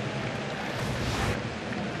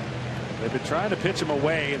 They've been trying to pitch him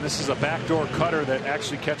away, and this is a backdoor cutter that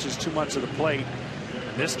actually catches too much of the plate.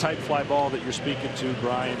 And this type fly ball that you're speaking to,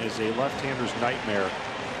 Brian, is a left-hander's nightmare.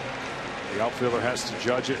 The outfielder has to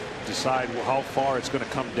judge it, decide how far it's going to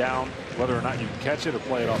come down, whether or not you can catch it or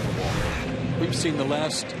play it off the wall. We've seen the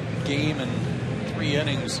last game and 3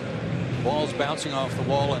 innings, balls bouncing off the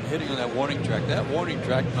wall and hitting on that warning track. That warning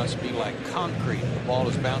track must be like concrete. The ball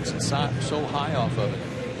is bouncing so high off of it.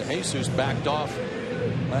 De Jesus backed off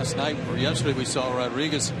last night, or yesterday we saw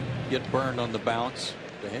Rodriguez get burned on the bounce.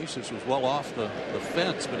 De Jesus was well off the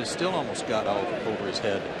fence, but it still almost got over his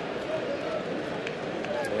head.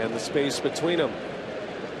 And the space between them.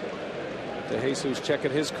 De Jesus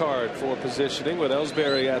checking his card for positioning with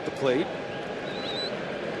Ellsbury at the plate.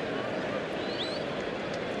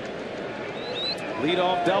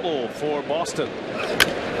 Leadoff double for Boston.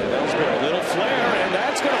 And Ellsbury, little flare, and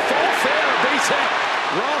that's going to fall fair. Base hit.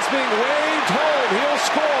 Ross being waved home. He'll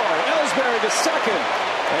score. Ellsbury to second.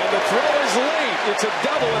 And the throw is late. It's a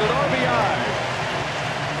double and an RBI.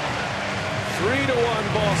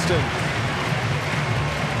 3-1 Boston.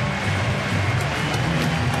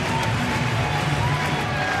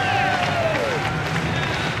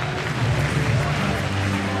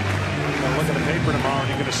 Look at the paper tomorrow, and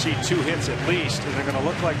you're going to see 2 hits at least, and they're going to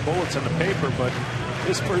look like bullets on the paper. But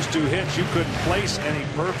his first 2 hits, you couldn't place any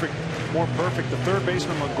more perfect. The third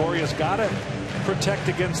baseman Longoria's got to protect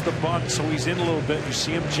against the bunt, so he's in a little bit. You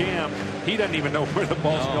see him jam. He doesn't even know where the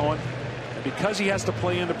ball's going, and because he has to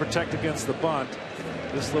play in to protect against the bunt,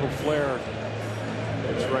 this little flare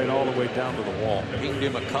is right all the way down to the wall. Pinged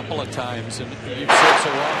him a couple of times, and you've said so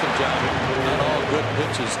often, John, not all good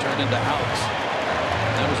pitches turn into outs.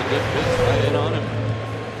 That was a good pitch right in on him.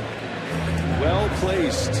 Well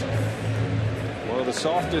placed. One of the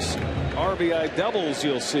softest RBI doubles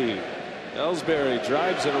you'll see. Ellsbury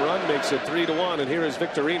drives in a run, makes it 3-1, and here is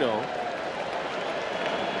Victorino.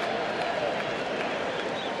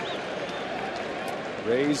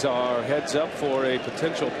 Rays are heads up for a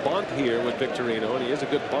potential bunt here with Victorino, and he is a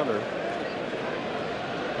good bunter.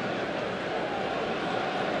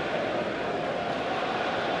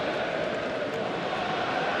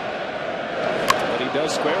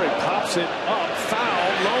 Does square and pops it up.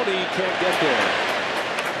 Foul. Loney can't get there.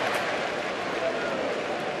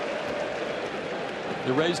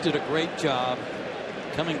 The Rays did a great job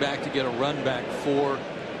coming back to get a run back for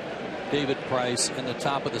David Price in the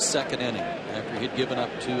top of the second inning after he'd given up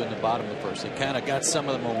 2 in the bottom of the first. They kind of got some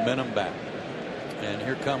of the momentum back. And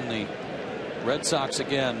here come the Red Sox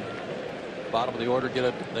again. Bottom of the order,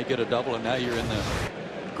 they get a double, and now you're in the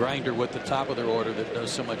grinder with the top of their order that does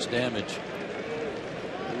so much damage.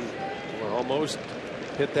 Almost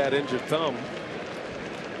hit that injured thumb.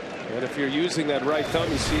 And if you're using that right thumb,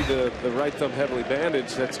 you see the right thumb heavily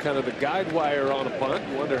bandaged. That's kind of the guide wire on a bunt.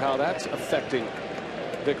 You wonder how that's affecting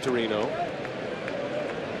Victorino.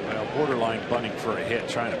 Well, borderline bunting for a hit,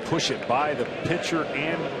 trying to push it by the pitcher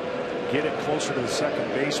and get it closer to the second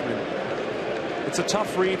baseman. It's a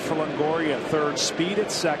tough read for Longoria at third, speed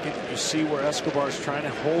at second. You see where Escobar's trying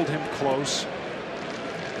to hold him close.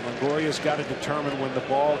 Longoria's got to determine when the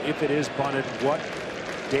ball, if it is bunted, what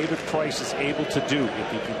David Price is able to do.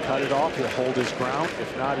 If he can cut it off, he'll hold his ground.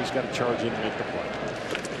 If not, he's got to charge in and make the play.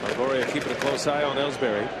 Longoria keeping a close eye on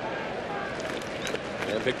Ellsbury.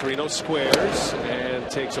 And Victorino squares and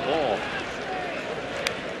takes a ball.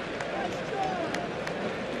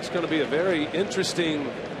 It's going to be a very interesting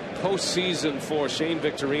postseason for Shane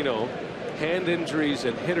Victorino. Hand injuries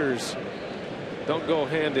and hitters don't go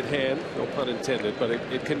hand in hand, no pun intended, but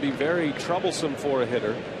it can be very troublesome for a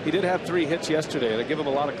hitter. He did have 3 hits yesterday, and I give him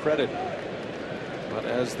a lot of credit. But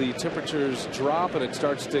as the temperatures drop and it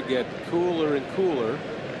starts to get cooler and cooler,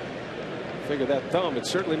 figure that thumb, it's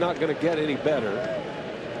certainly not going to get any better.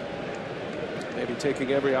 Maybe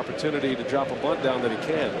taking every opportunity to drop a bunt down that he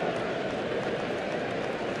can.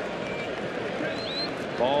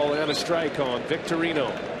 Ball and a strike on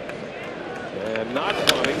Victorino. And not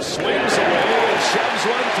bunting, swings away and shoves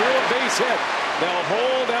one through a base hit. They'll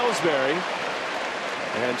hold Ellsbury.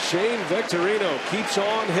 And Shane Victorino keeps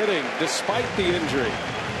on hitting despite the injury.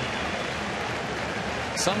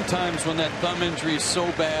 Sometimes when that thumb injury is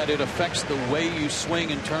so bad, it affects the way you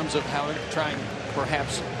swing in terms of how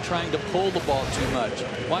perhaps trying to pull the ball too much.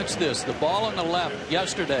 Watch this. The ball on the left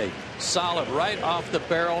yesterday, solid right off the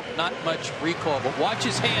barrel, not much recoil. But watch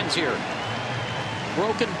his hands here.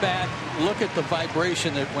 Broken bat. Look at the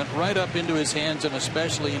vibration that went right up into his hands and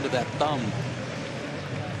especially into that thumb.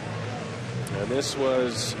 And this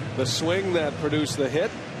was the swing that produced the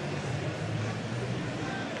hit.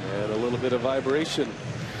 And a little bit of vibration.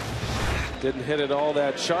 Didn't hit it all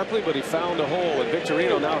that sharply, but he found a hole. And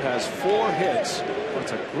Victorino now has 4 hits.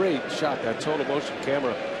 That's a great shot, that total motion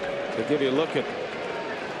camera, to give you a look at.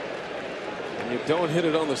 And you don't hit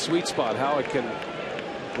it on the sweet spot, how it can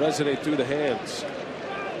resonate through the hands.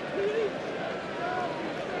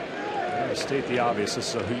 To state the obvious,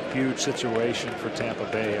 this is a huge situation for Tampa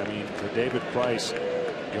Bay. I mean, for David Price,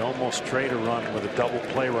 you almost trade a run with a double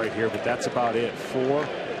play right here, but that's about it. 4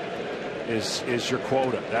 is your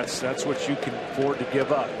quota. That's what you can afford to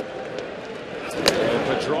give up. And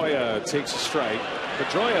Pedroia takes a strike.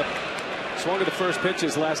 Pedroia swung at the first pitch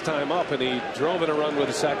his last time up, and he drove in a run with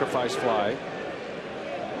a sacrifice fly.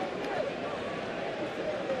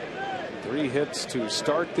 3 hits to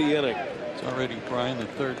start the inning. It's already, Brian, the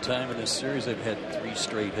 3rd time in this series they've had 3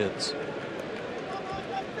 straight hits.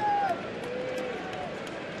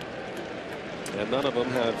 And none of them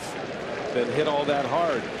have been hit all that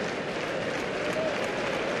hard.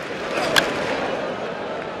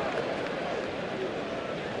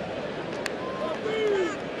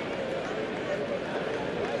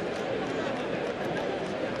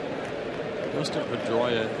 Dustin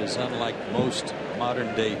Pedroia is unlike most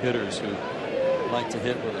modern day hitters who like to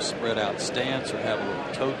hit with a spread out stance or have a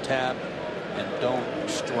little toe tap and don't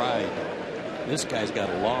stride. This guy's got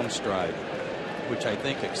a long stride, which I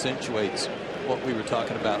think accentuates what we were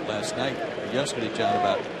talking about last night or yesterday, John,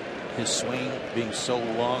 about his swing being so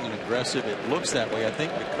long and aggressive. It looks that way, I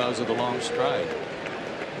think, because of the long stride.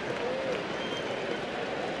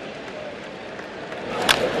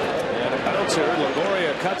 And a bouncer.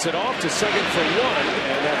 Longoria cuts it off to second for one,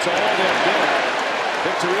 and that's all they'll get.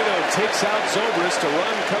 Victorino takes out Zobrist. A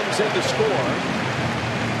run comes in to score.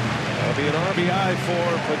 That'll be an RBI for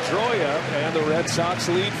Pedroia, and the Red Sox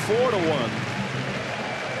lead 4-1.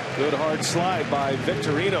 Good hard slide by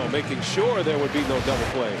Victorino, making sure there would be no double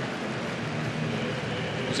play.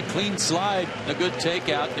 It was a clean slide, a good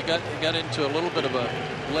takeout. They got into a little bit of a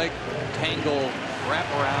leg tangle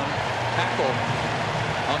wraparound tackle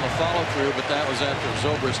on the follow through, but that was after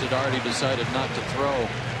Zobrist had already decided not to throw.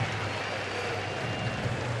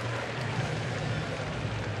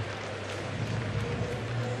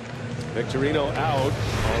 Victorino out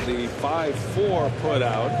on the 5-4 put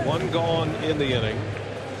out. One gone in the inning.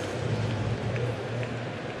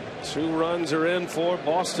 2 runs are in for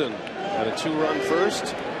Boston. Had a 2-run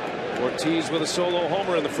first. Ortiz with a solo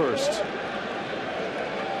homer in the first.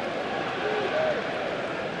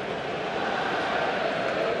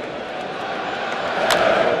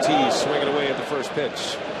 Ortiz swinging away at the first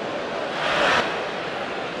pitch.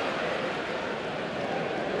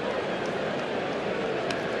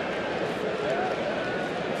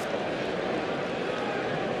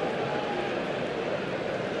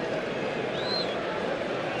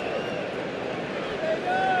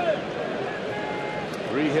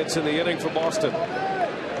 Hits in the inning for Boston.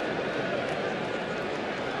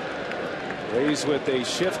 Rays with a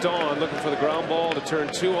shift on, looking for the ground ball to turn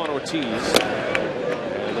 2 on Ortiz.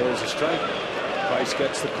 And there's a strike. Price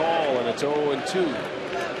gets the call, and it's 0-2.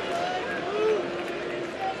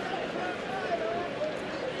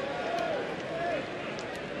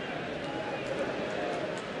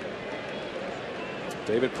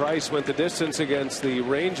 David Price went the distance against the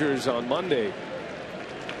Rangers on Monday.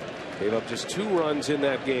 Gave up just 2 runs in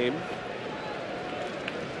that game.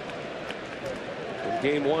 In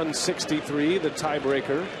game 1, 63, the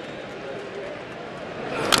tiebreaker.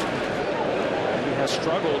 He has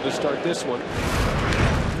struggled to start this one.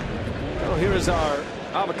 Well, here is our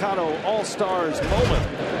Avocado All-Stars moment.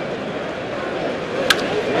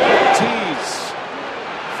 Ortiz,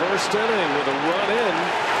 first inning with a run in,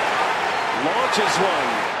 launches one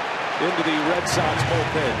into the Red Sox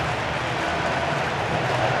bullpen.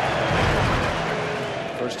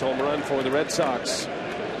 First home run for the Red Sox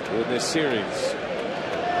in this series.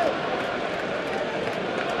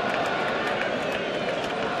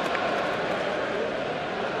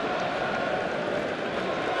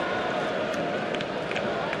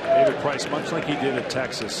 David Price, much like he did at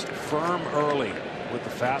Texas, firm early with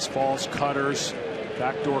the fastballs, cutters,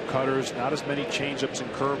 backdoor cutters, not as many changeups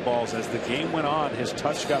and curveballs. As the game went on, his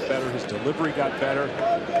touch got better, his delivery got better.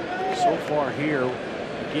 So far here,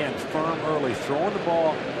 again, firm early, throwing the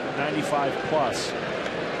ball 95 plus.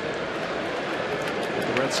 But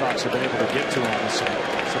the Red Sox have been able to get to him with some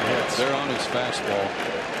hits. They're on his fastball.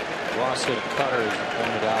 Ross hit a cutter, as you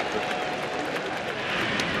pointed out, but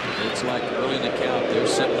it's like early in the count, they're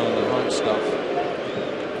sitting on the run stuff.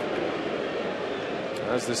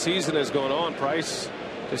 As the season has gone on, Price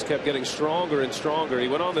just kept getting stronger and stronger. He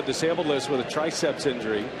went on the disabled list with a triceps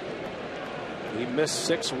injury. He missed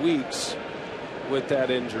 6 weeks with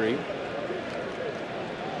that injury.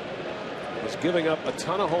 Was giving up a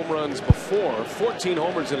ton of home runs before. 14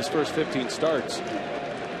 homers in his first 15 starts,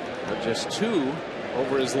 and just 2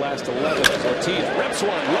 over his last 11. Ortiz rips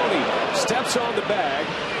one. Loney steps on the bag,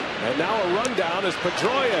 and now a rundown as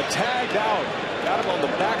Pedroia tagged out. Got him on the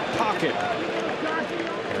back pocket,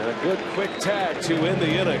 and a good quick tag to end the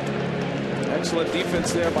inning. Excellent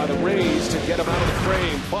defense there by the Rays to get him out of the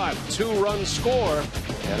frame, but 2-run score,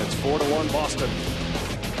 and it's 4-1 Boston.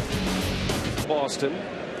 Boston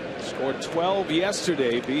scored 12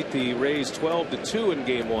 yesterday, beat the Rays 12-2 in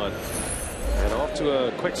game 1, and off to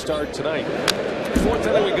a quick start tonight. 4th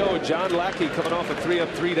inning we go. John Lackey coming off a 3-up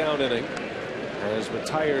 3-down inning, has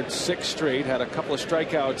retired 6 straight, had a couple of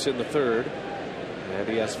strikeouts in the 3rd, and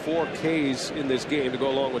he has 4 Ks in this game to go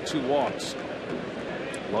along with 2 walks.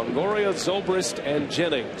 Longoria, Zobrist, and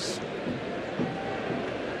Jennings.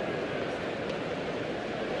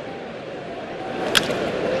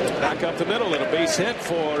 Strike up the middle and a base hit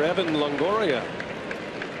for Evan Longoria.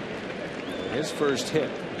 His first hit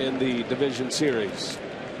in the division series.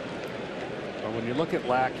 Well, when you look at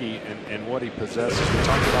Lackey and what he possesses, we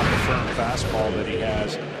talked about the firm fastball that he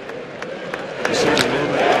has. You see the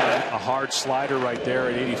movement on a hard slider right there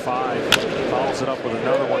at 85. Follows it up with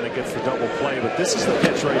another one that gets the double play. But this is the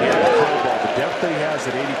pitch right here, the curveball. The depth that he has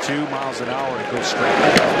at 82 miles an hour, and it goes straight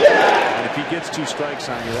down. And if he gets 2 strikes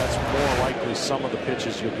on you, that's more likely some of the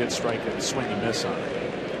pitches you'll get strike and swing and miss on.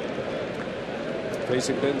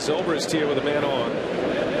 Facing Ben Zobrist here with a man on.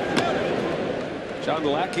 John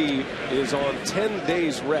Lackey is on 10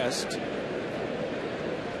 days rest.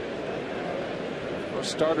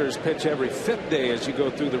 Most starters pitch every 5th day as you go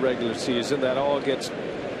through the regular season. That all gets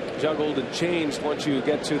juggled and changed once you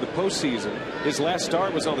get to the postseason. His last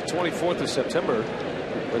start was on the 24th of September.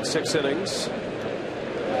 Went 6 innings.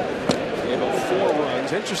 Gave up 4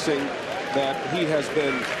 runs. Interesting that he has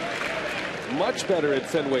been much better at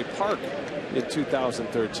Fenway Park in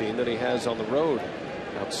 2013 than he has on the road.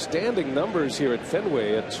 Outstanding numbers here at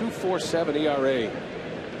Fenway, a 2.47 ERA.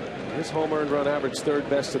 His home earned run average 3rd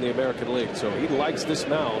best in the American League, so he likes this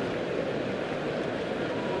mound.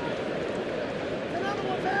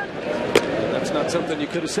 And that's not something you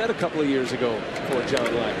could have said a couple of years ago for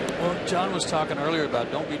John Lackey. Well, John was talking earlier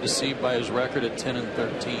about don't be deceived by his record at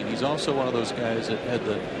 10-13. He's also one of those guys that had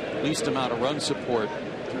the least amount of run support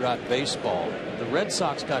throughout baseball. The Red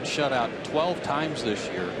Sox got shut out 12 times this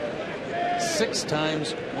year, 6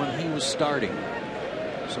 times when he was starting.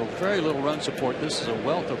 So very little run support. This is a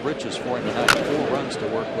wealth of riches for him to have 4 runs to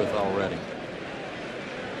work with already.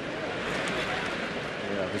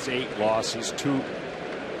 Yeah, his 8 losses, 2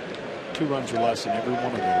 runs or less in every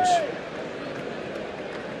one of those.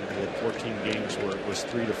 And he had 14 games where it was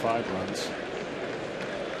 3 to 5 runs.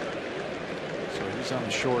 So he's on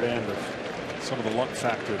the short end of some of the luck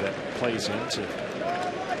factor that plays into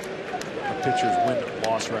a pitcher's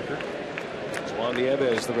win-loss record. Juan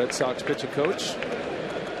Nieves, the Red Sox pitcher coach.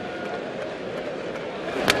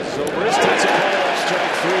 Zobrist takes a call on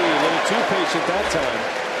strike 3. A little too patient that time.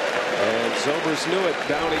 And Zobrist knew it.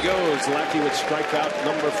 Down he goes. Lackey with strikeout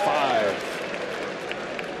number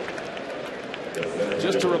 5.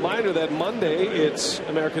 Just a reminder that Monday it's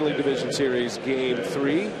American League Division Series Game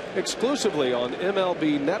 3 exclusively on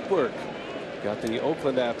MLB Network. Got the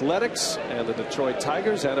Oakland Athletics and the Detroit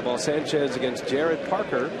Tigers. Anibal Sanchez against Jared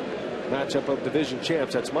Parker. Matchup of division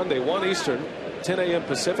champs. That's Monday, 1 Eastern, 10 a.m.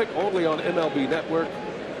 Pacific, only on MLB Network.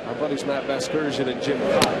 Our buddies Matt Vasgersian and Jim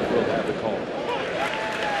Cobb will have the call.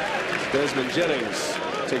 Desmond Jennings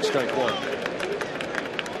takes strike 1.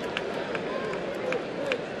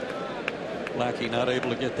 Lackey not able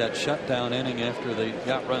to get that shutdown inning after they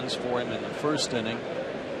got runs for him in the 1st inning.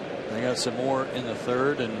 They got some more in the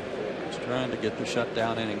 3rd, and he's trying to get the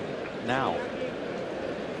shutdown inning now.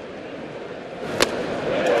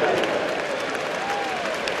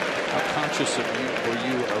 How conscious were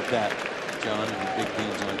you of that, John, in big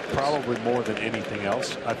games like this? Probably more than anything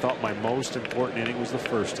else. I thought my most important inning was the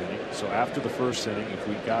 1st inning. So after the 1st inning, if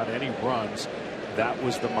we got any runs, that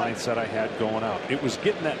was the mindset I had going out. It was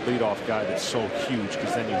getting that leadoff guy that's so huge,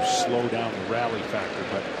 because then you slow down the rally factor.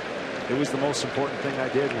 But it was the most important thing I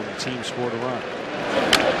did when the team scored a run.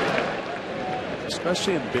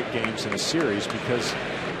 Especially in big games in a series, because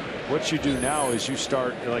what you do now is you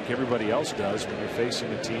start, like everybody else does, when you're facing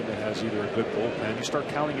a team that has either a good bullpen, you start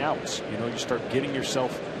counting outs. You know, you start getting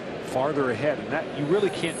yourself farther ahead, and that you really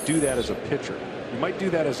can't do that as a pitcher. You might do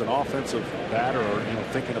that as an offensive batter, or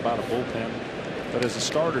thinking about a bullpen, but as a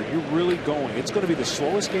starter, you're really going. It's going to be the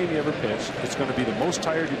slowest game you ever pitched. It's going to be the most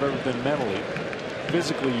tired you've ever been mentally.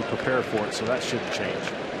 Physically, you prepare for it, so that shouldn't change.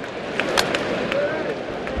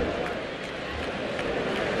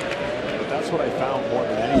 That's what I found more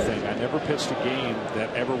than anything. I never pitched a game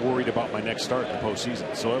that ever worried about my next start in the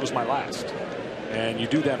postseason. So it was my last. And you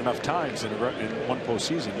do that enough times in one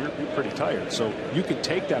postseason, you're pretty tired. So you can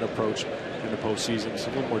take that approach in the postseason. It's a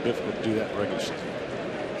little more difficult to do that in regular season.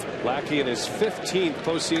 Lackey in his 15th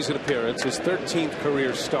postseason appearance, his 13th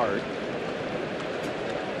career start.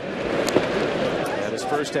 And his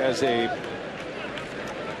first as a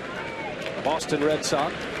Boston Red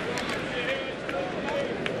Sox.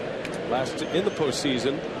 Last in the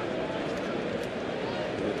postseason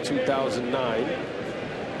in 2009.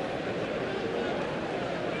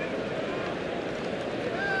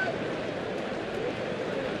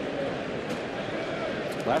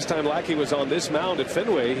 Last time Lackey was on this mound at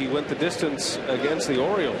Fenway, he went the distance against the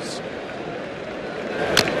Orioles.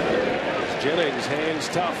 Jennings hangs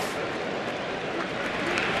tough.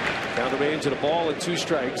 Down the range of the ball and 2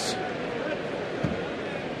 strikes.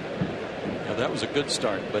 that was a good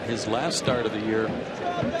start, but his last start of the year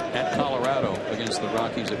at Colorado against the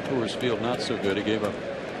Rockies at Coors Field, not so good. He gave up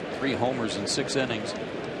 3 homers in 6 innings.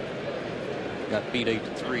 Got beat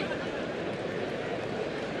 8-3.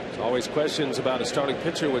 There's always questions about a starting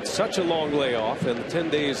pitcher with such a long layoff and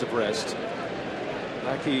 10 days of rest.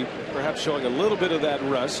 Lackey perhaps showing a little bit of that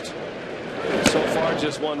rust. So far,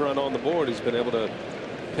 just 1 run on the board. He's been able to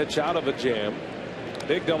pitch out of a jam.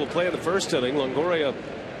 Big double play in the first inning. Longoria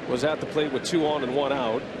was at the plate with 2 on and 1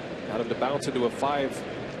 out. Got him to bounce into a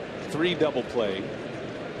 5-3 double play.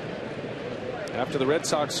 After the Red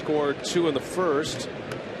Sox scored 2 in the first,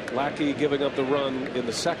 Lackey giving up the run in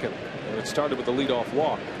the second. And it started with the leadoff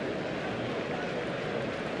walk.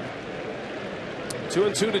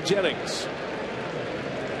 2-2 to Jennings.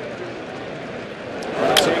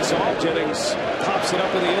 Takes off. Jennings pops it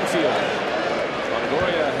up in the infield.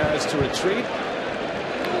 Longoria has to retreat.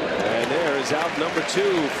 And there is out number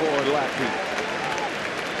 2 for Lackey.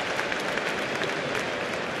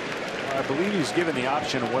 I believe he's given the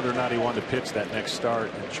option of whether or not he wanted to pitch that next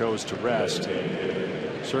start and chose to rest.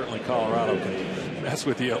 Certainly Colorado can mess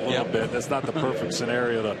with you a little bit. That's not the perfect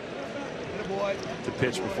scenario to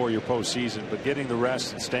pitch before your postseason, but getting the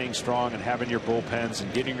rest and staying strong and having your bullpens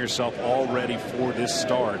and getting yourself all ready for this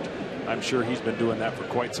start, I'm sure he's been doing that for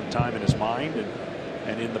quite some time in his mind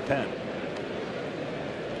and in the pen.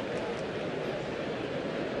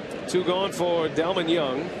 2 gone for Delman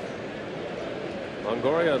Young.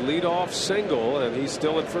 Longoria leadoff single, and he's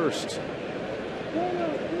still at first.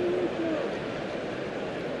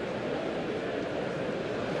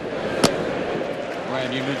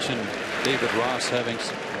 Ryan, you mentioned David Ross having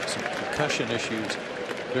some concussion issues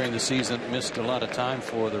during the season, missed a lot of time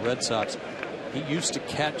for the Red Sox. He used to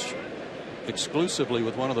catch exclusively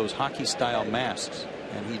with one of those hockey style masks,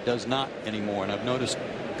 and he does not anymore. And I've noticed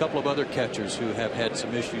a couple of other catchers who have had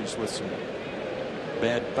some issues with some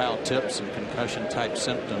bad foul tips and concussion type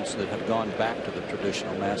symptoms that have gone back to the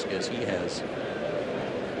traditional mask as he has.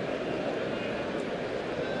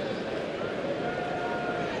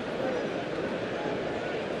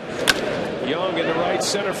 Young in the right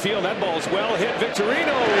center field. That ball's well hit.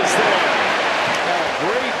 Victorino is there. A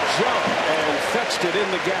great jump and fetched it in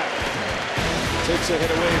the gap. Takes a hit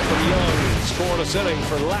away from Young. Scoreless inning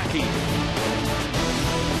for Lackey.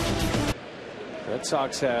 Red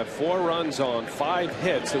Sox have 4 runs on 5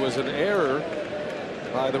 hits. There was an error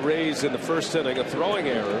by the Rays in the first inning, a throwing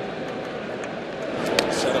error.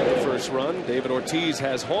 Set up the first run. David Ortiz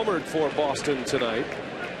has homered for Boston tonight.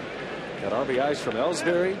 Got RBIs from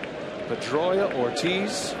Ellsbury, Pedroia,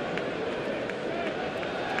 Ortiz.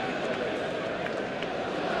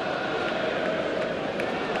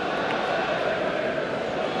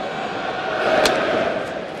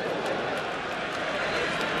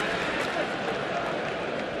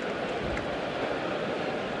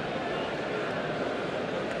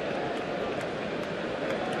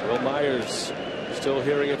 Myers still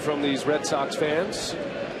hearing it from these Red Sox fans.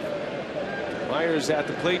 Myers at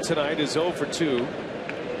the plate tonight is 0 for 2.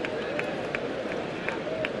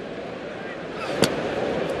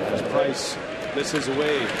 As Price misses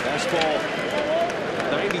away.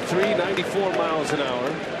 Fastball 93, 94 miles an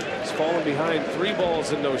hour. He's fallen behind 3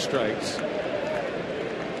 balls and no strikes.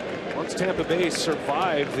 Once Tampa Bay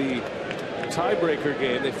survived the tiebreaker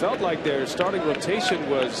game, they felt like their starting rotation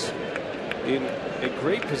was in a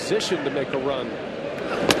great position to make a run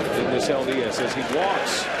in this LDS as he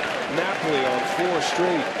walks Napoli on 4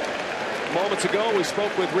 straight. Moments ago, we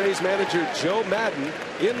spoke with Rays manager Joe Madden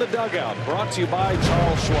in the dugout. Brought to you by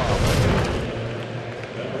Charles Schwab.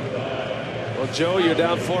 Well, Joe, you're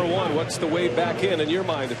down 4-1. What's the way back in your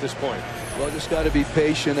mind at this point? Well, just got to be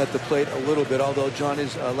patient at the plate a little bit. Although John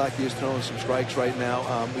is Lackey is throwing some strikes right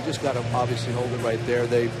now, we just got to obviously hold it right there.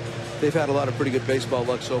 They've had a lot of pretty good baseball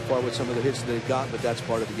luck so far with some of the hits that they've gotten, but that's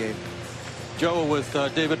part of the game. Joe, with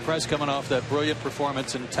David Price coming off that brilliant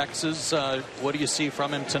performance in Texas, what do you see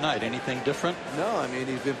from him tonight? Anything different? No, I mean,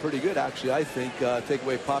 he's been pretty good, actually. I think take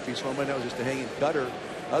away Poppy's home run, that was just a hanging cutter.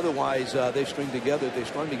 Otherwise, they strung together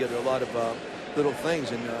a lot of little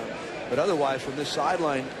things. But otherwise, from this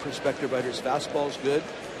sideline perspective, right here, his fastball's good.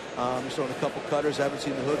 He's throwing a couple cutters. I haven't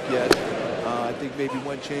seen the hook yet. I think maybe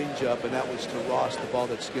one changeup, and that was to Ross, the ball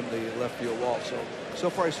that skimmed the left field wall. So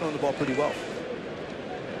far, he's throwing the ball pretty well.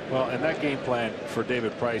 Well, and that game plan for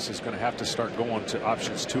David Price is going to have to start going to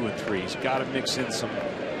options 2 and 3. He's got to mix in some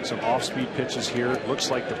off-speed pitches here. It looks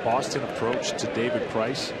like the Boston approach to David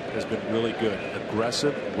Price has been really good.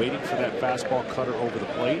 Aggressive, waiting for that fastball cutter over the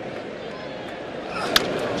plate.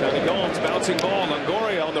 Johnny Gomes, bouncing ball.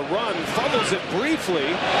 Longoria on the run, fumbles it briefly,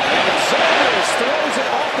 and Sanders throws it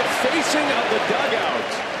off the facing of the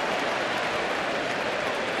dugout.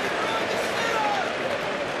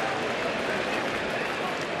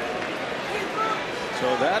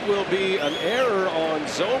 that will be an error on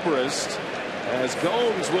Zobrist, as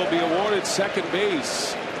Gomes will be awarded second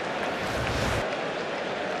base.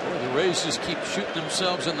 The Rays just keep shooting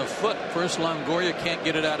themselves in the foot. First Longoria can't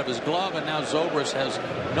get it out of his glove, and now Zobrist has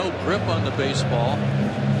no grip on the baseball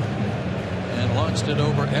and launched it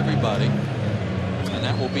over everybody, and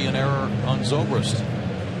that will be an error on Zobrist.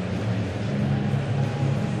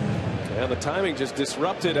 And the timing just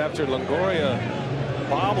disrupted after Longoria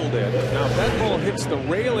bobbled it. Now if that ball hits the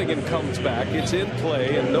railing and comes back, it's in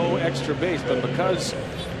play and no extra base, but because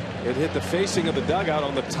it hit the facing of the dugout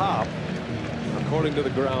on the top, according to the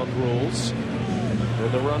ground rules,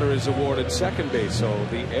 the runner is awarded second base. So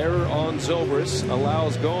the error on Zobrist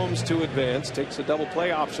allows Gomes to advance, takes a double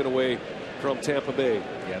play option away from Tampa Bay.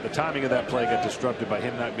 Yeah, the timing of that play got disrupted by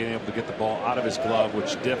him not being able to get the ball out of his glove,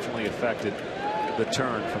 which definitely affected the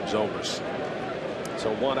turn from Zobrist.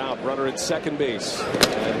 So one out, runner at second base,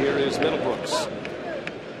 and here is Middlebrooks.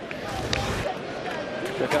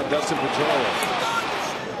 Check out Dustin Pedroia.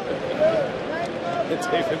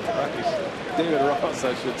 David Price. David Ross,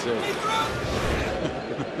 I should say.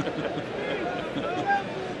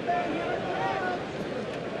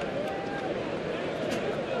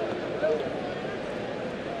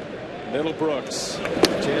 Middlebrooks,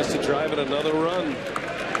 chance to drive in another run.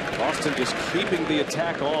 Boston just keeping the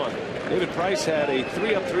attack on. David Price had a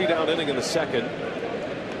 3-up, 3-down inning in the second,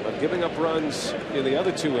 but giving up runs in the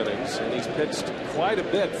other 2 innings, and he's pitched quite a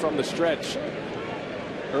bit from the stretch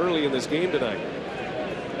early in this game tonight.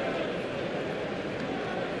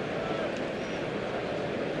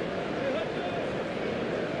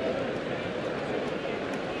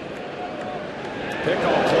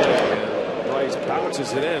 Pickoff play, and Price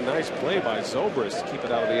bounces it in. Nice play by Zobrist to keep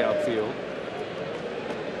it out of the outfield.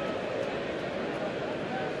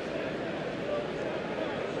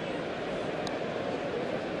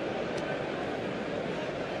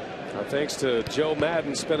 Thanks to Joe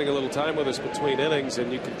Madden spending a little time with us between innings,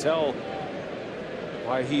 and you can tell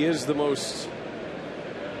why he is the most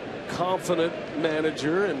confident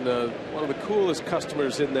manager and one of the coolest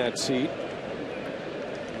customers in that seat.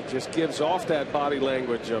 He just gives off that body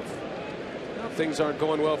language of, you know, things aren't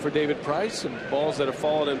going well for David Price and balls that have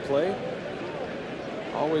fallen in play.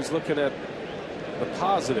 Always looking at the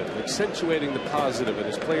positive, accentuating the positive, and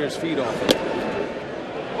his players feed off it.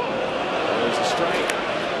 There's a strike.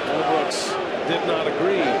 Brooks did not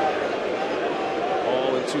agree.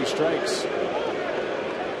 All in 2 strikes.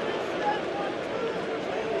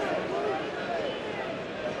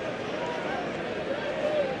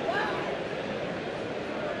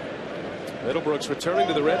 Middlebrooks returning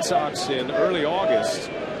to the Red Sox in early August.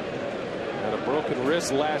 Had a broken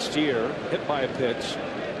wrist last year, hit by a pitch,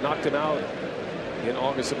 knocked him out in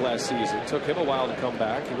August of last season. It took him a while to come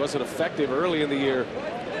back. He wasn't effective early in the year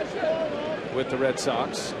with the Red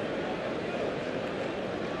Sox.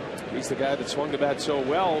 He's the guy that swung the bat so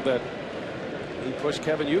well that he pushed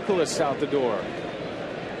Kevin Youkilis out the door.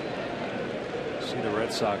 See the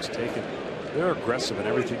Red Sox taking, they're aggressive in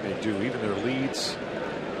everything they do, even their leads.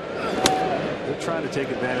 They're trying to take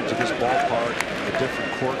advantage of this ballpark and the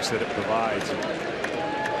different quirks that it provides.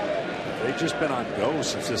 They've just been on go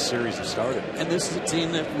since this series has started. And this is a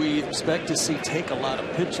team that we expect to see take a lot of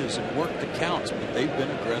pitches and work the counts, but they've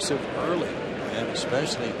been aggressive early, and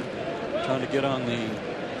especially trying to get on the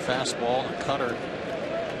fastball and cutter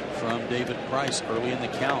from David Price early in the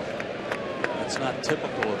count. That's not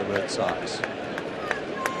typical of the Red Sox.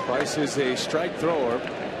 Price is a strike thrower,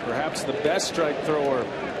 perhaps the best strike thrower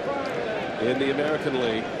in the American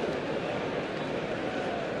League.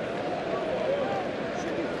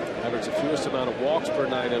 Average the fewest amount of walks per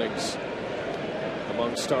 9 innings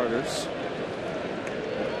among starters.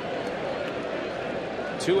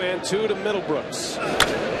 2-2 to Middlebrooks.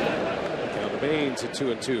 Count the Baines at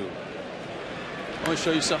 2-2. I want to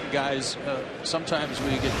show you something, guys. Sometimes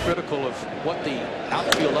we get critical of what the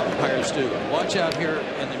outfield umpires do. Watch out here,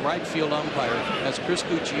 and the right field umpire, that's Chris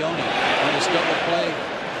Guccione on his double play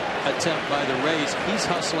attempt by the Rays. He's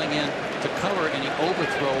hustling in to cover any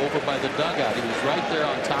overthrow over by the dugout. He was right there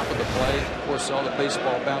on top of the play. Of course, saw the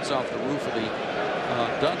baseball bounce off the roof of the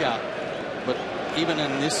dugout. But even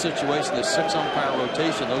in this situation, the 6 umpire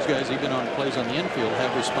rotation, those guys, even on plays on the infield,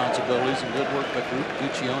 have responsibilities, and good work by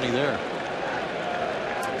Guccione there.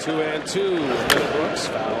 2-2. Middlebrooks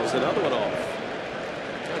fouls another one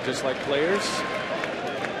off. Just like players,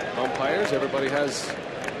 umpires, everybody has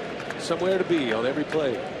somewhere to be on every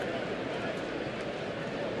play.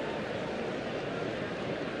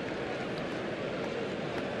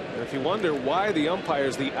 And if you wonder why the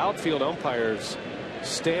umpires, the outfield umpires,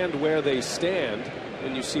 stand where they stand,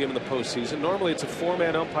 when you see him in the postseason. Normally it's a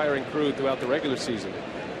 4-man umpiring crew throughout the regular season.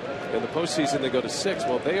 In the postseason they go to 6.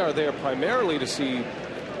 Well, they are there primarily to see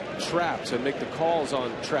traps and make the calls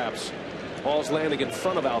on traps. Balls landing in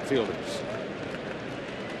front of outfielders.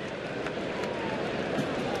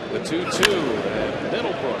 The 2-2, and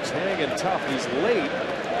Middlebrooks hanging tough. He's late,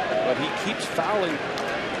 but he keeps fouling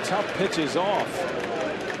tough pitches off.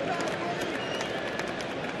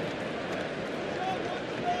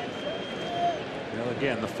 Well,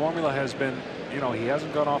 again, the formula has been, you know, he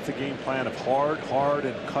hasn't gone off the game plan of hard,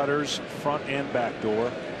 and cutters, front and back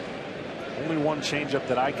door. Only one changeup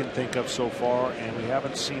that I can think of so far, and we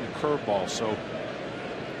haven't seen a curveball. So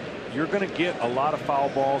you're going to get a lot of foul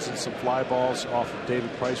balls and some fly balls off of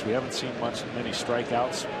David Price. We haven't seen many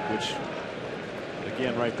strikeouts, which,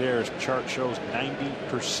 again, right there, his chart shows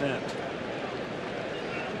 90%.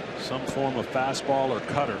 Some form of fastball or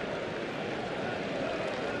cutter.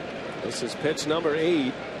 This is pitch number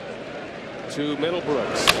 8 to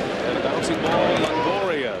Middlebrooks. And a bouncing ball.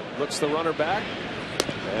 Longoria looks the runner back.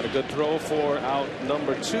 And a good throw for out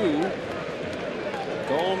number 2.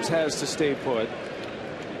 Gomes has to stay put.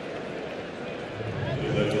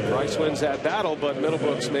 Price wins that battle, but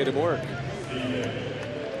Middlebrooks made him work.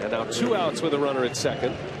 And now 2 outs with a runner at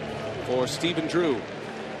second for Stephen Drew.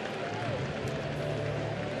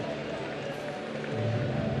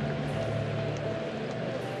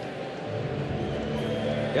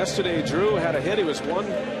 Yesterday, Drew had a hit. He was 1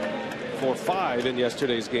 for 5 in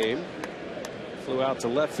yesterday's game. Flew out to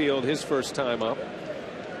left field his first time up.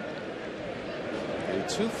 A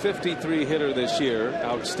 .253 hitter this year.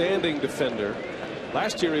 Outstanding defender.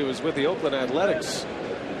 Last year he was with the Oakland Athletics.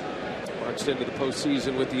 Marched into the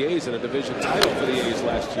postseason with the A's in a division title for the A's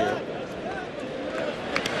last year.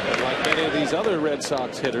 And like many of these other Red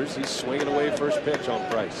Sox hitters, he's swinging away first pitch on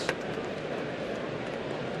Price.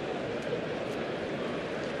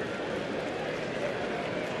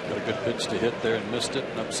 Got a good pitch to hit there and missed it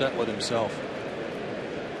and upset with himself.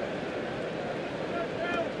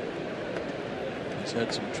 He's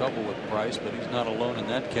had some trouble with Price, but he's not alone in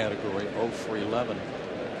that category. 0 for 11.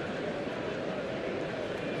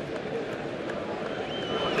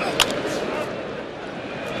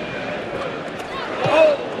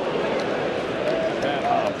 Bad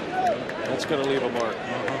hop. That's going to leave a mark.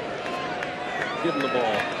 Give him the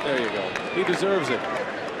ball. There you go. He deserves it.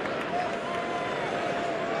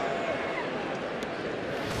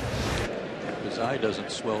 His eye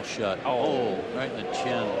doesn't swell shut. Oh, right in the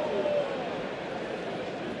chin.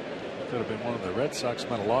 Could have been one of the Red Sox.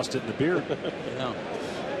 Might have lost it in the beard. Yeah.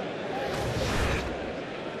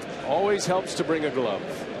 Always helps to bring a glove.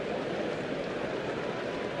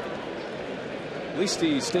 At least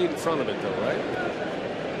he stayed in front of it, though, right?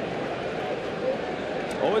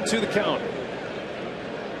 0-2 the count.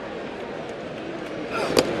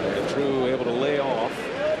 And Drew able to lay off.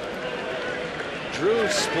 Drew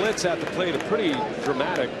splits at the plate, a pretty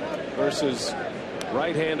dramatic versus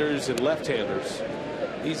right-handers and left-handers.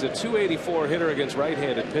 He's a .284 hitter against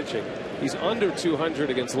right-handed pitching. He's under .200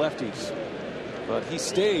 against lefties. But he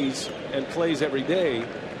stays and plays every day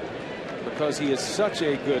because he is such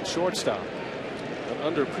a good shortstop.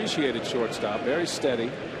 An underappreciated shortstop, very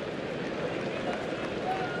steady.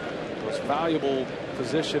 Most valuable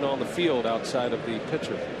position on the field outside of the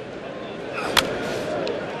pitcher.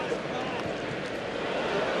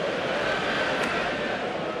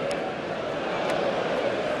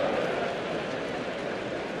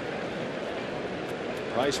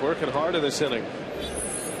 Price working hard in this inning.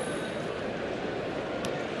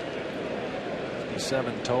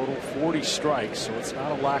 57 total, 40 strikes, so it's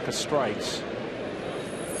not a lack of strikes.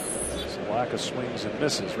 It's a lack of swings and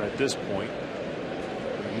misses right at this point.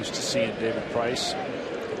 We're used to seeing David Price. A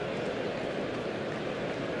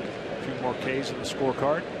few more Ks in the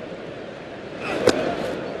scorecard.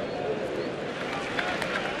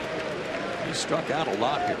 He struck out a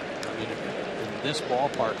lot here. I mean, in this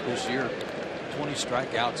ballpark this year, 20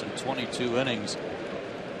 strikeouts in 22 innings.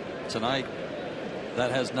 Tonight, that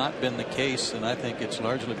has not been the case, and I think it's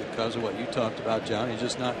largely because of what you talked about, John. He's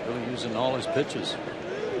just not really using all his pitches.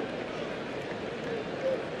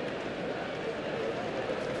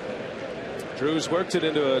 Drew's worked it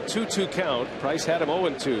into a 2-2 count. Price had him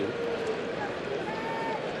 0-2.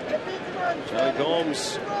 Johnny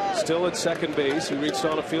Gomes still at second base. He reached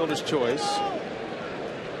on a fielder's choice.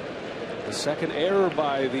 The second error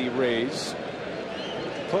by the Rays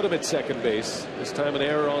put him at second base. This time an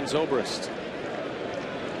error on Zobrist.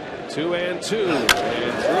 2-2. And Drew in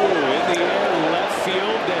the air, left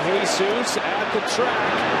field to Jesus at the track.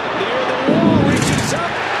 Near the wall, reaches up,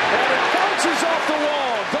 and it bounces off the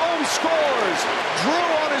wall. Gomes scores. Drew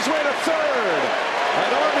on his way to third.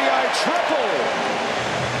 An RBI triple.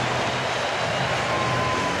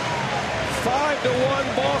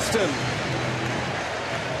 5-1 Boston.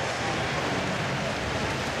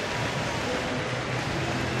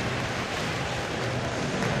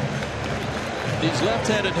 These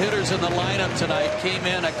left-handed hitters in the lineup tonight came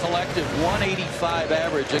in a collective 185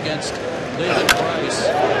 average against David Price.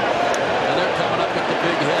 And they're coming up with the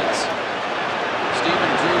big hits.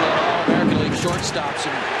 Stephen Drew led all American League shortstops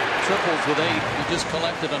and triples with 8. He just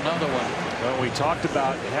collected another one. Well, we talked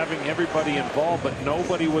about having everybody involved, but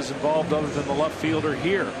nobody was involved other than the left fielder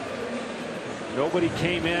here. Nobody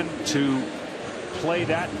came in to play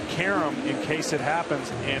that carom in case it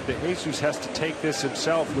happens, and De Jesus has to take this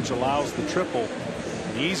himself, which allows the triple,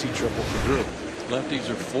 an easy triple for Drew. Lefties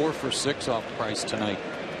are 4 for 6 off Price tonight.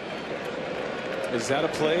 Is that a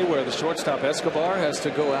play where the shortstop Escobar has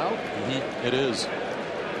to go out? It is.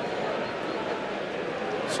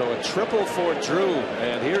 So a triple for Drew,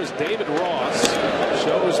 and here's David Ross.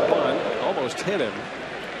 Shows bunt, almost hit him.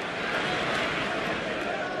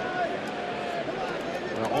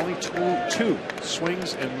 Only two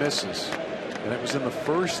swings and misses, and it was in the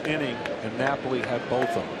first inning, and Napoli had both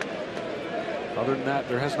of them. Other than that,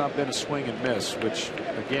 there has not been a swing and miss, which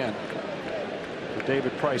again, for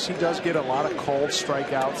David Price, he does get a lot of called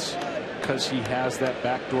strikeouts because he has that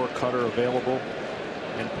backdoor cutter available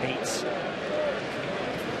and paints.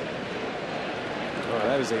 Oh,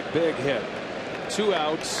 that is a big hit. 2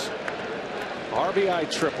 outs. RBI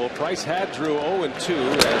triple. Price had Drew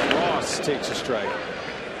 0-2 as Ross takes a strike.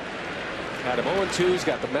 Had him 0-2. He's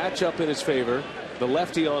got the matchup in his favor. The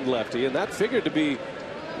lefty on lefty. And that figured to be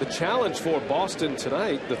the challenge for Boston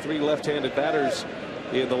tonight. The 3 left-handed batters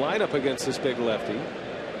in the lineup against this big lefty.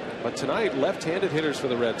 But tonight, left-handed hitters for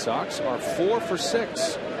the Red Sox are 4 for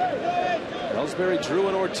 6. Ellsbury, Drew,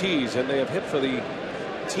 and Ortiz. And they have hit for the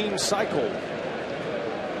team cycle.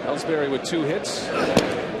 Ellsbury with 2 hits.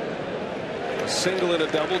 A single and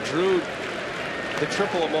a double. Drew the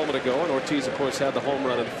triple a moment ago, and Ortiz, of course, had the home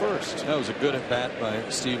run in the first. That was a good at bat by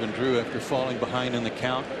Stephen Drew after falling behind in the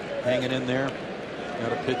count, hanging in there.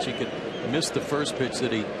 Got a pitch he could miss the first pitch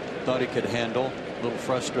that he thought he could handle. A little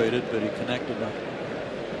frustrated, but he connected the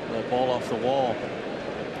ball off the wall.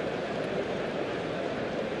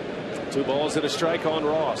 2 balls and a strike on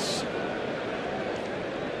Ross.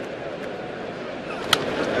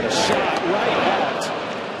 And a shot right at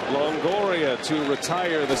Longoria to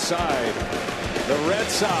retire the side. The Red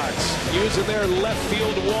Sox using their left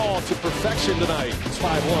field wall to perfection tonight. It's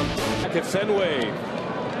 5-1 back at Fenway.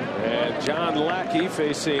 And John Lackey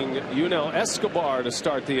facing Yunel Escobar to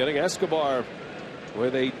start the inning. Escobar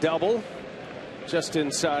with a double just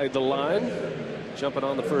inside the line. Jumping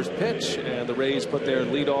on the first pitch, and the Rays put their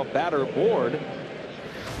leadoff batter aboard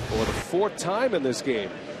for the 4th time in this game.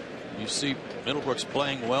 You see Middlebrooks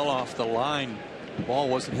playing well off the line. The ball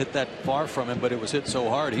wasn't hit that far from him, but it was hit so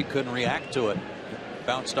hard he couldn't react to it. It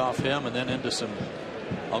bounced off him and then into some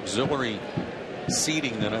auxiliary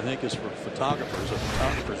seating that I think is for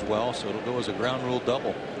photographers well, so it'll go as a ground rule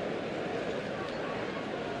double.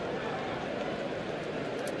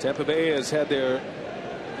 Tampa Bay has had their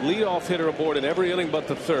leadoff hitter aboard in every inning but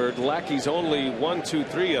the 3rd. Lackey's only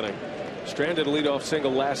 1-2-3 inning. Stranded a leadoff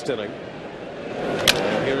single last inning.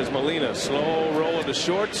 And here is Molina. Slow roll to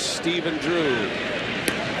short. Stephen Drew.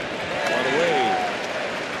 One away.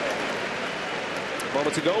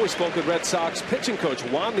 Moments ago, we spoke with Red Sox pitching coach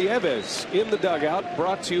Juan Nieves in the dugout,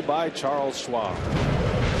 brought to you by Charles Schwab.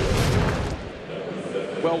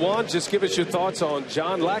 Well, Juan, just give us your thoughts on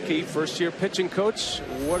John Lackey, first-year pitching coach.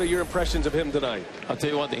 What are your impressions of him tonight? I'll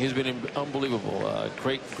tell you one thing. He's been unbelievable.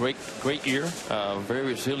 Great year. Very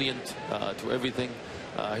resilient to everything.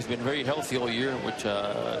 He's been very healthy all year, which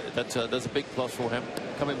that's a big plus for him.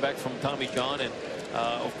 Coming back from Tommy John, and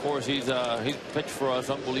of course he's pitched for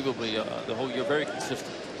us unbelievably the whole year. Very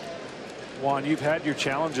consistent. Juan, you've had your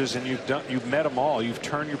challenges and you've met them all. You've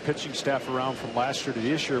turned your pitching staff around from last year to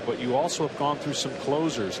this year, but you also have gone through some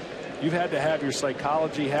closers. You've had to have your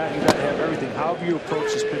psychology hat. You've had to have everything. How have you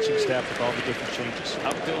approached this pitching staff with all the different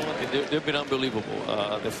changes? They've been unbelievable.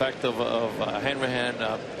 The fact of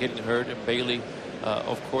Hanrahan getting hurt and Bailey,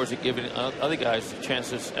 of course, giving other guys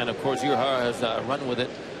chances, and of course Urahara has run with it.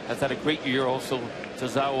 Has had a great year also.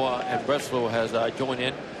 Tazawa and Breslow has joined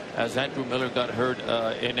in as Andrew Miller got hurt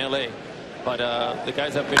in LA. But the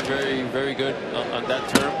guys have been very, very good on that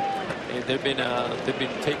term. They've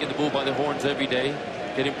been taking the bull by the horns every day,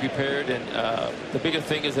 getting prepared, and the biggest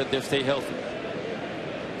thing is that they stay healthy.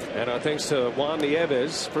 And thanks to Juan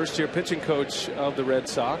Nieves, first-year pitching coach of the Red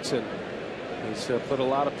Sox, and he's put a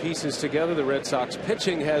lot of pieces together. The Red Sox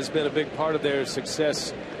pitching has been a big part of their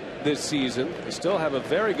success this season. They still have a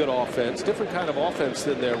very good offense, different kind of offense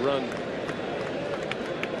than their run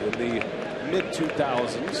in the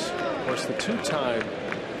mid-2000s. Of course, the two-time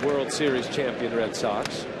World Series champion Red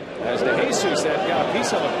Sox. As DeJesus that got a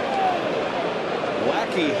piece of him.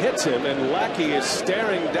 Lackey hits him, and Lackey is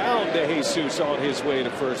staring down DeJesus on his way to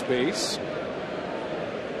first base.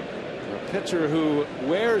 A pitcher who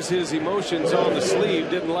wears his emotions on the sleeve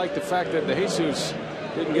didn't like the fact that DeJesus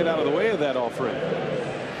didn't get out of the way of that offering.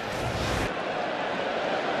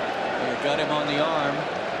 He got him on the arm.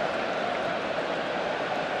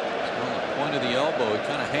 It's on the point of the elbow. He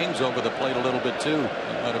kind of hangs over the plate a little bit too.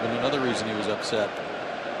 That might have been another reason he was upset.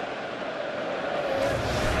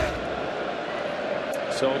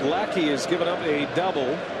 So Lackey has given up a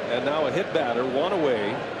double and now a hit batter, one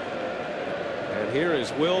away. And here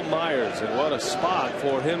is Will Myers, and what a spot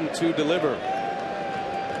for him to deliver.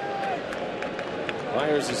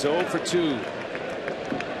 Myers is 0 for 2.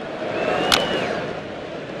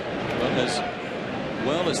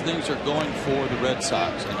 Well as things are going for the Red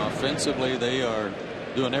Sox, and offensively they are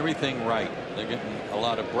doing everything right. They're getting a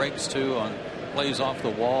lot of breaks too on plays off the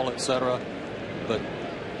wall, etc. But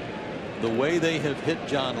the way they have hit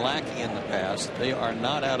John Lackey in the past, they are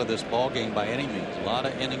not out of this ball game by any means. A lot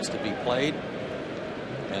of innings to be played,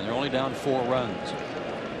 and they're only down 4 runs.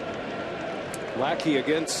 Lackey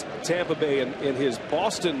against Tampa Bay in his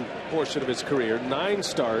Boston portion of his career, 9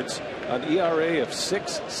 starts, an ERA of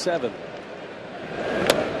 6.7.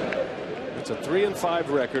 It's a 3-5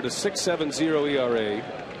 record, a 6.70 ERA.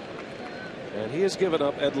 And he has given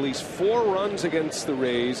up at least 4 runs against the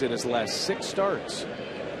Rays in his last 6 starts.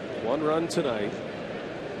 1 run tonight.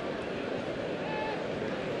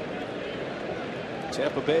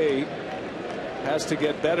 Tampa Bay has to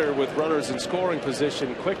get better with runners in scoring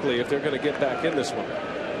position quickly if they're going to get back in this one.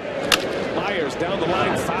 Myers down the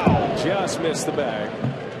line, foul, just missed the bag.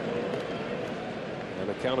 And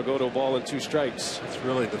the count will go to a ball and 2 strikes. It's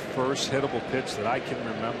really the first hittable pitch that I can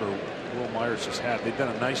remember Will Myers has had. They've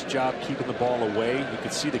done a nice job keeping the ball away. You can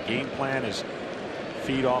see the game plan is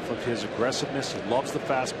feed off of his aggressiveness. He loves the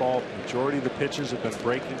fastball. Majority of the pitches have been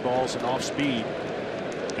breaking balls and off speed,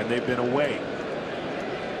 and they've been away.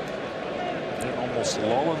 They're almost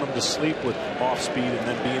lulling them to sleep with off speed and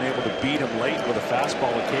then being able to beat him late with a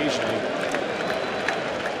fastball occasionally.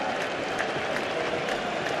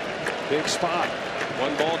 Big spot.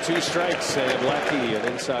 1 ball, 2 strikes, and Lackey, an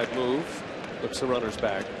inside move, looks the runners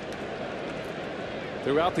back.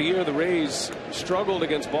 Throughout the year, the Rays struggled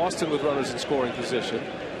against Boston with runners in scoring position,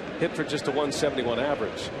 hit for just a 171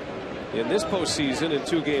 average. In this postseason, in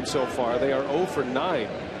 2 games so far, they are 0 for 9.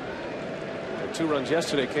 And 2 runs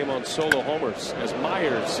yesterday came on solo homers as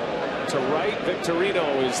Myers to right.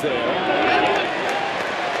 Victorino is there.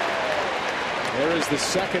 There is the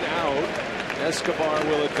second out. Escobar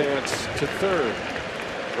will advance to third.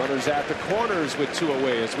 Runners at the corners with 2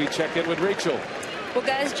 away as we check in with Rachel. Well,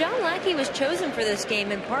 guys, John Lackey was chosen for this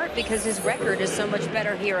game in part because his record is so much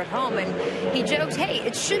better here at home. And he jokes, hey,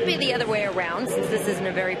 it should be the other way around since this isn't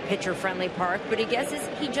a very pitcher-friendly park. But he guesses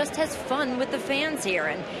he just has fun with the fans here.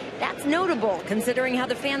 And that's notable considering how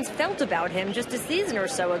the fans felt about him just a season or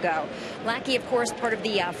so ago. Lackey, of course, part of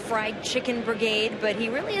the fried chicken brigade, but he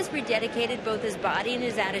really has rededicated both his body and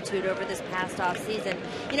his attitude over this past offseason.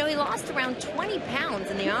 You know, he lost around 20 pounds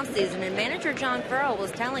in the offseason, and manager John Farrell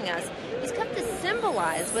was telling us he's come to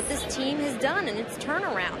symbolize what this team has done in its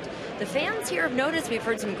turnaround. The fans here have noticed we've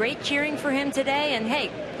heard some great cheering for him today, and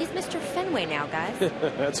hey, he's Mr. Fenway now, guys.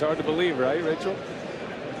 That's hard to believe, right, Rachel?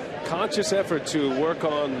 Conscious effort to work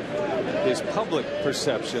on his public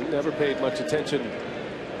perception. Never paid much attention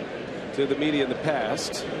to the media in the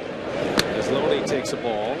past. As Loney takes a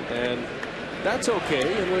ball, and that's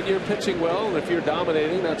okay. And when you're pitching well, and if you're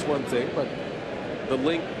dominating, that's one thing. But the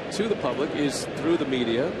link to the public is through the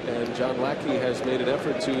media, and John Lackey has made an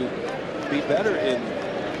effort to be better in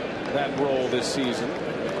that role this season.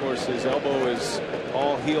 And of course, his elbow is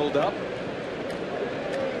all healed up.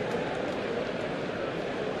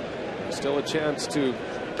 Still a chance to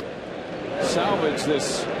salvage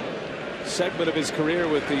this segment of his career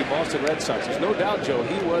with the Boston Red Sox. There's no doubt, Joe,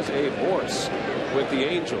 he was a horse with the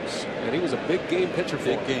Angels, and he was a big game pitcher for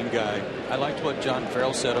him. Big game guy. I liked what John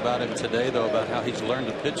Farrell said about him today, though, about how he's learned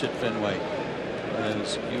to pitch at Fenway.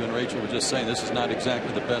 As you and Rachel were just saying, this is not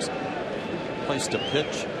exactly the best place to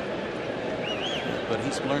pitch, but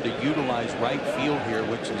he's learned to utilize right field here,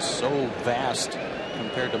 which is so vast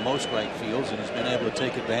compared to most right fields, and he's been able to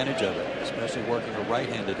take advantage of it, especially working with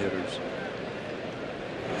right-handed hitters.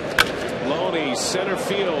 Loney, center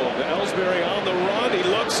field. Ellsbury on the run. He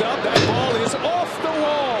looks up. That ball is off the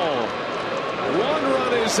wall. 1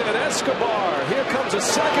 run is Alvarez and Escobar. Here comes a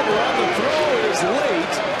second run. The throw is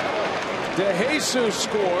late. DeJesus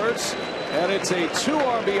scores, and it's a 2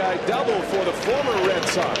 RBI double for the former Red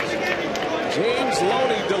Sox. James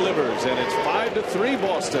Loney delivers, and it's 5-3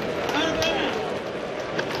 Boston.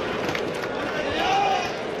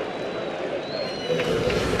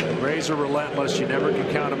 Rays are relentless. You never can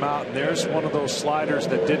count them out. And there's one of those sliders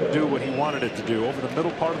that didn't do what he wanted it to do. Over the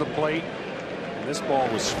middle part of the plate. And this ball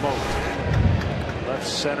was smoked. Left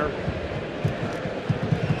center.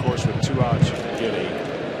 Of course, with 2 outs, you can get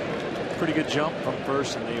a pretty good jump from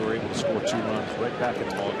first, and they were able to score 2 runs right back in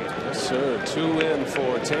the ballgame. Yes, sir. 2 in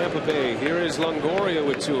for Tampa Bay. Here is Longoria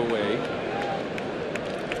with 2 away.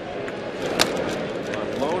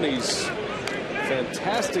 Loney's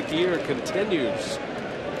fantastic year continues.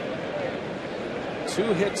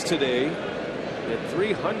 2 hits today. Hit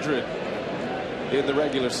 300 in the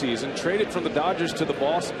regular season. Traded from the Dodgers to the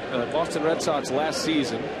Boston Red Sox last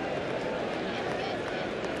season.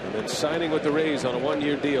 And then signing with the Rays on a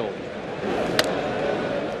 1-year deal.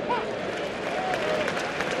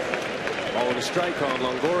 Ball with a strike on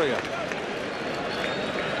Longoria.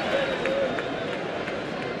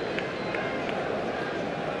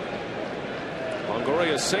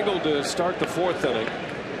 Longoria singled to start the 4th inning.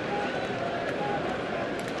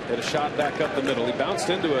 Hit a shot back up the middle. He bounced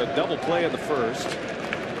into a double play in the 1st.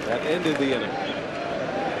 That ended the inning.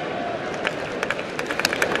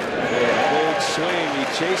 Big swing. He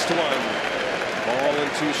chased one. Ball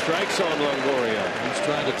and 2 strikes on Longoria. He's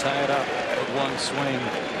trying to tie it up with 1 swing.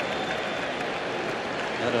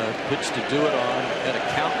 Had a pitch to do it on. Had a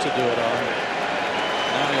count to do it on.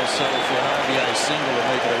 Now he'll settle for an RBI single to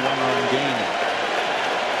make it a 1-run game.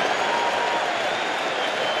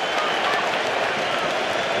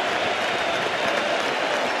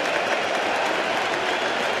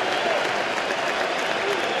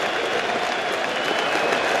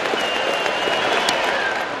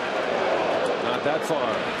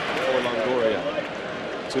 Far for Longoria.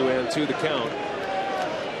 2-2 the count.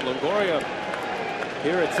 Longoria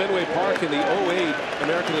here at Fenway Park in the 08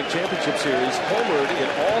 American League Championship Series homered in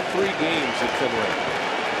all 3 games at Fenway.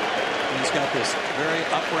 He's got this very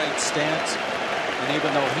upright stance, and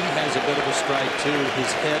even though he has a bit of a stride too,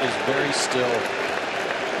 his head is very still.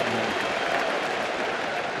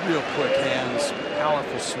 Real quick hands,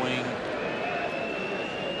 powerful swing.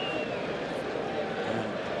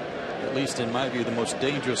 At least in my view, the most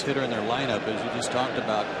dangerous hitter in their lineup, as you just talked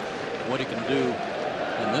about, what he can do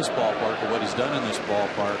in this ballpark or what he's done in this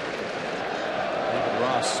ballpark. David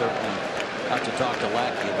Ross certainly have to talk to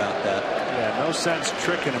Lackey about that. Yeah, no sense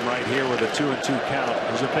tricking him right here with a 2-2 count.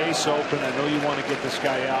 There's a base open. I know you want to get this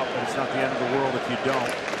guy out, but it's not the end of the world if you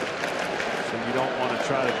don't. So you don't want to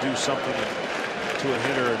try to do something to a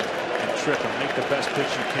hitter and trick him. Make the best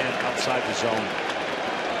pitch you can outside the zone.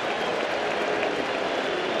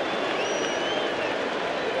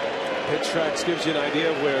 Pitch tracks gives you an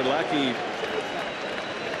idea of where Lackey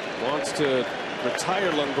wants to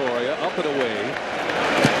retire Longoria. Up and away.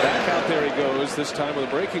 Back out there he goes, this time with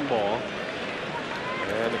a breaking ball.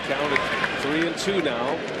 And the count at 3-2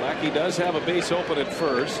 now. Lackey does have a base open at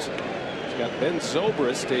first. He's got Ben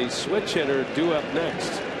Zobrist, a switch hitter, due up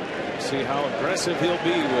next. See how aggressive he'll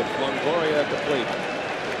be with Longoria at the plate.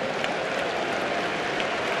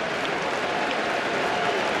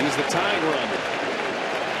 He's the tying run.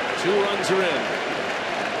 2 runs are in.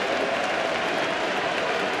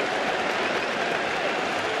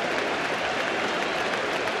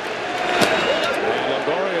 And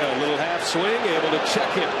Longoria, a little half swing, able to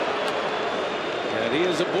check him. And he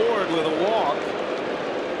is aboard with a walk.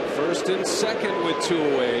 1st and 2nd with 2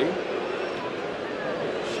 away.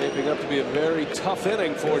 Shaping up to be a very tough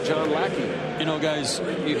inning for John Lackey. You know, guys,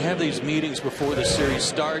 you have these meetings before the series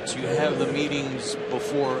starts. You have the meetings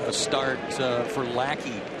before a start for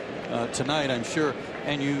Lackey. Tonight, I'm sure,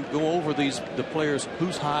 and you go over the players,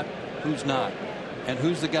 who's hot, who's not, and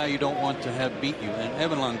who's the guy you don't want to have beat you. And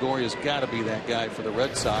Evan Longoria's got to be that guy for the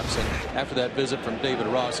Red Sox. And after that visit from David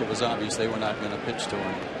Ross, it was obvious they were not going to pitch to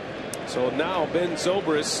him. So now Ben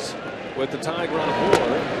Zobrist with the tying run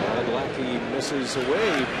aboard, and Lackey misses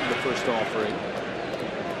away from the first offering.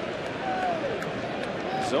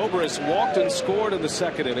 Zobrist walked and scored in the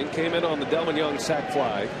 2nd inning, came in on the Delman Young sac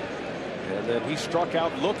fly. And then he struck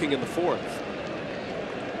out looking in the 4th.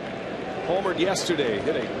 Homered yesterday,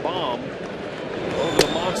 hit a bomb over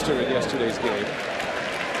the monster in yesterday's game.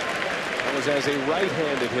 That was as a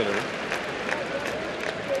right-handed hitter.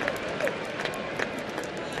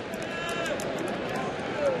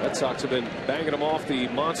 Red Sox have been banging him off the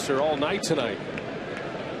monster all night tonight.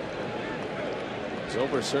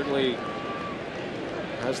 Zobrist certainly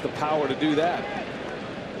has the power to do that.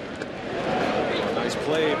 Nice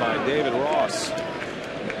play by David Ross.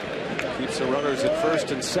 Keeps the runners at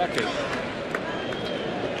first and second.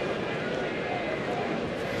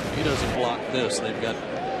 He doesn't block this. They've got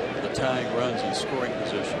the tying runs in scoring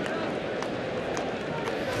position.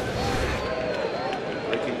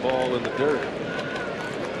 Breaking ball in the dirt.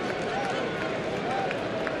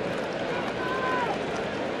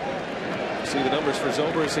 See the numbers for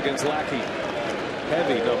Zobrist against Lackey.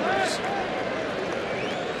 Heavy numbers.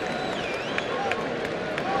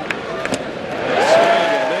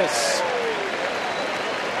 Swing and miss.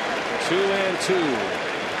 2-2.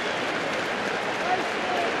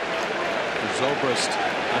 Zobrist,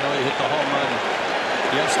 I know he hit the home run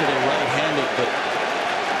yesterday right-handed, but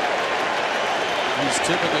he's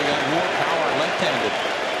typically got more power left-handed.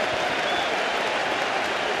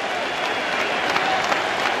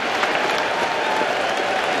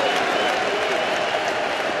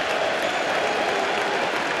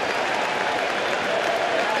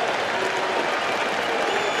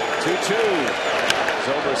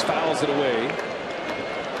 Zobrist fouls it away.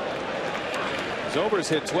 Zobrist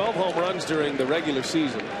hit 12 home runs during the regular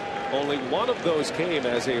season. Only one of those came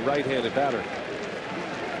as a right-handed batter.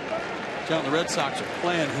 John, the Red Sox are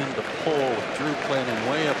playing him to pull, with Drew playing him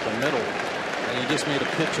way up the middle. And he just made a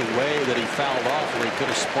pitch away that he fouled off where he could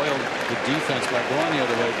have spoiled the defense by going the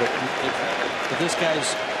other way. But if this guy's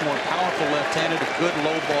more powerful left-handed, a good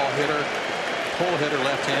low ball hitter, pull hitter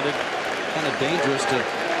left-handed, kind of dangerous to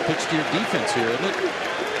pitch to your defense here, isn't it?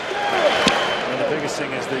 And the biggest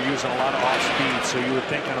thing is they're using a lot of off-speed, so you would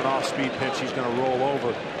think on an off-speed pitch he's going to roll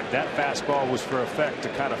over. That fastball was for effect to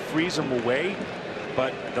kind of freeze him away,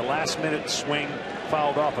 but the last-minute swing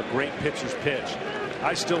fouled off a great pitcher's pitch.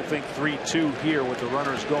 I still think 3-2 here with the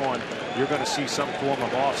runners going. You're going to see some form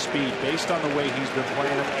of off-speed based on the way he's been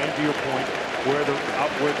playing him, and to your point, where the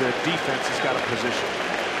defense has got a position.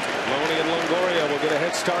 Loney and Longoria will get a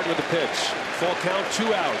head start with the pitch. Full count,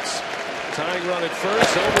 2 outs. Tying run at first.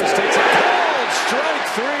 Zobrist takes a called strike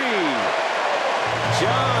 3.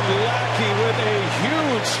 John Lackey with a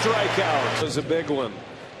huge strikeout. It was a big one.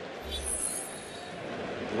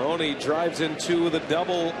 Loney drives into the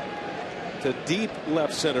double to deep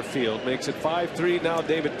left center field. Makes it 5-3. Now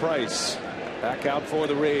David Price back out for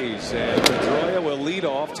the Rays. And Pedroia will lead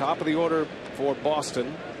off. Top of the order for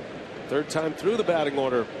Boston. Third time through the batting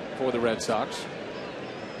order for the Red Sox.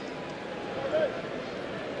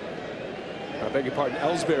 I beg your pardon,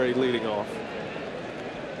 Ellsbury leading off.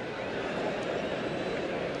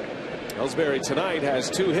 Ellsbury tonight has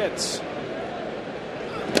 2 hits.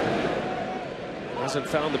 Hasn't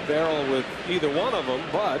found the barrel with either one of them,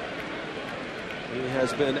 but he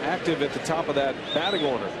has been active at the top of that batting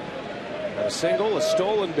order. Had a single, a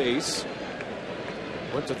stolen base.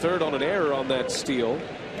 Went to third on an error on that steal.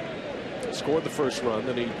 Scored the first run,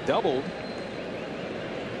 then he doubled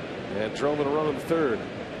and drove in a run on the third.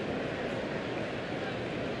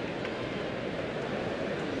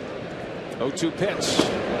 0-2 pitch.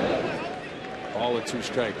 All at 2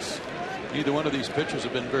 strikes. Neither one of these pitchers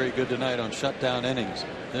have been very good tonight on shutdown innings.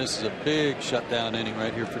 This is a big shutdown inning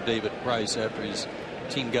right here for David Price after his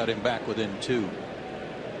team got him back within 2.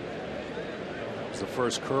 It was the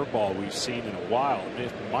first curveball we've seen in a while.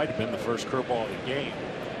 It might have been the first curveball of the game.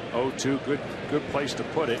 0-2, good place to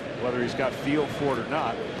put it. Whether he's got feel for it or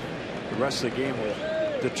not, the rest of the game will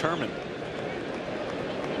determine.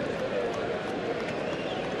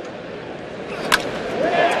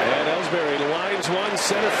 And Ellsbury lines one,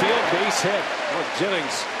 center field, base hit. Oh,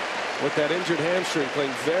 Jennings with that injured hamstring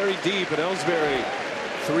playing very deep, and Ellsbury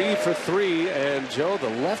 3 for 3. And Joe, the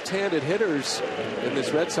left-handed hitters in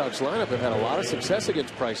this Red Sox lineup have had a lot of success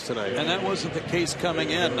against Price tonight. And that wasn't the case coming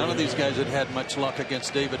in. None of these guys had had much luck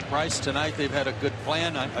against David Price tonight. They've had a good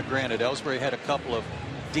plan. Granted, Ellsbury had a couple of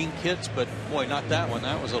dink hits, but boy, not that one.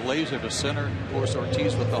 That was a laser to center. Of course,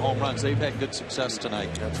 Ortiz with the home runs. They've had good success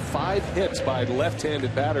tonight. That's 5 hits by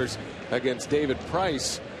left-handed batters against David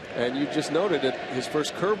Price. And you just noted it, his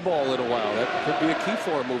first curveball in a while. That could be a key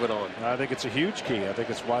for him moving on. I think it's a huge key. I think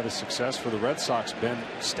it's why the success for the Red Sox been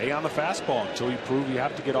stay on the fastball until you prove you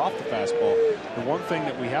have to get off the fastball. The one thing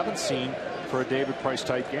that we haven't seen for a David Price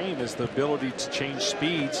type game is the ability to change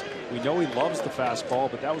speeds. We know he loves the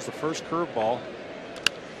fastball, but that was the first curveball.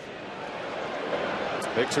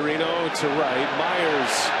 Victorino to right.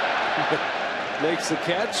 Myers makes the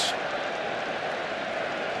catch.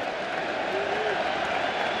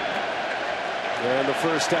 And the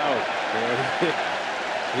first out.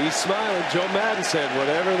 And he's smiling. Joe Madden said,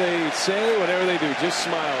 whatever they say, whatever they do, just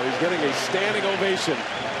smile. He's getting a standing ovation.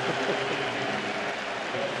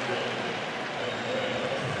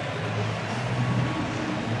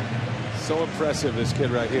 So impressive, this kid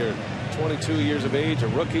right here. 22 years of age, a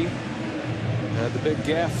rookie. Had the big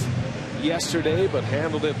gaff yesterday, but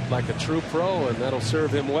handled it like a true pro, and that'll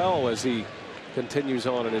serve him well as he continues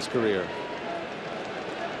on in his career.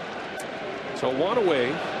 So one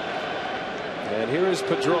away, and here is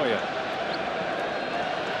Pedroia.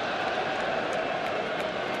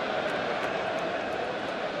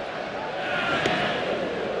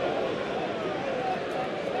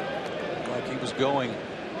 Like he was going.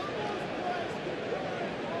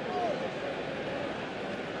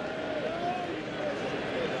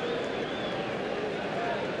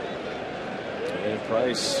 And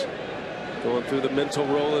Price going through the mental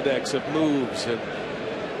Rolodex of moves and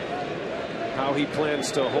how he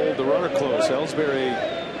plans to hold the runner close. Ellsbury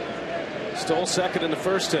stole second in the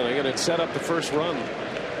first inning, and it set up the first run.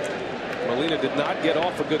 Molina did not get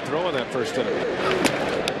off a good throw in that first inning.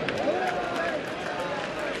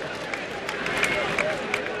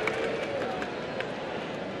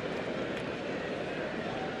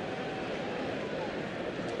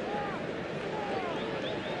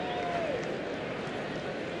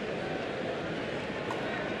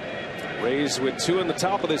 Rays with 2 in the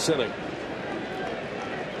top of this inning.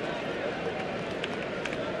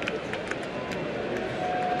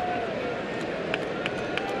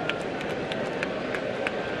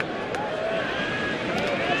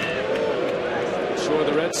 Sure,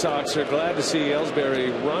 the Red Sox are glad to see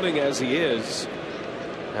Ellsbury running as he is.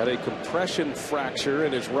 Had a compression fracture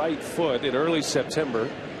in his right foot in early September.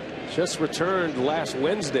 Just returned last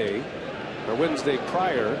Wednesday, or Wednesday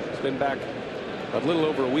prior. He's been back a little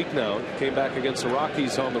over a week now. Came back against the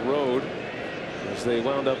Rockies on the road as they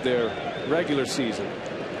wound up their regular season.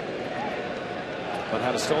 But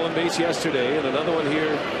had a stolen base yesterday and another one here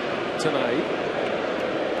tonight.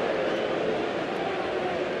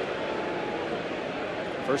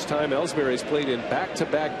 First time Ellsbury's played in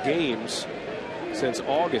back-to-back games since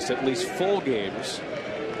August, at least full games.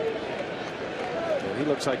 And he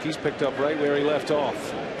looks like he's picked up right where he left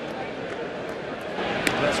off.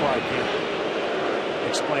 That's why I can't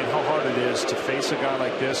explain how hard it is to face a guy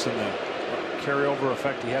like this and the carryover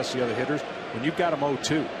effect he has to the other hitters. When you've got him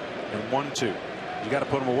 0-2 and 1-2, you got to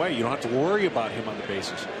put him away. You don't have to worry about him on the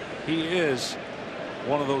bases. He is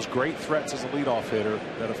one of those great threats as a leadoff hitter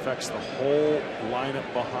that affects the whole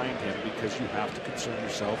lineup behind him, because you have to concern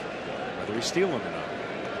yourself whether he's stealing or not.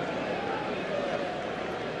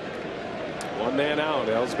 One man out.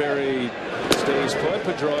 Ellsbury stays put.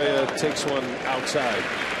 Pedroia takes one outside.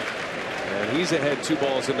 And he's ahead 2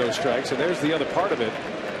 balls and no strikes. And there's the other part of it.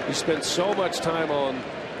 You spent so much time on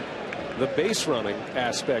the base running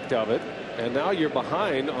aspect of it, and now you're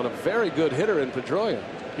behind on a very good hitter in Pedroia.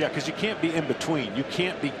 Yeah, because you can't be in between. You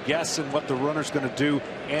can't be guessing what the runner's going to do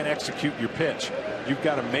and execute your pitch. You've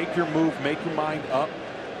got to make your move, make your mind up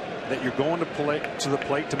that you're going to the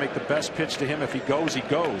plate to make the best pitch to him. If he goes, he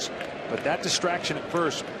goes. But that distraction at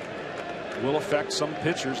first will affect some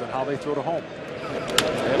pitchers and how they throw to home.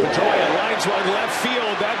 And Pedroia lines one left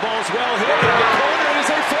field. That ball's well hit in the corner. It is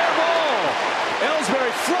a fair ball.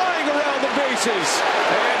 Ellsbury flying around the bases,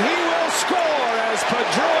 and he will score as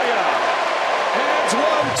Pedroia adds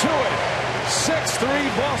one to it. 6-3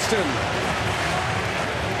 Boston.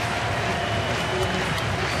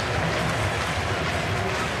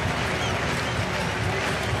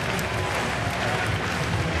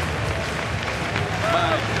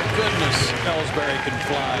 My goodness, Ellsbury can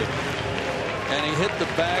fly. And he hit the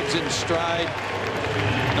bags in stride.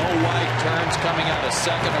 No wide turns coming out of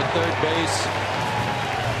second or third base.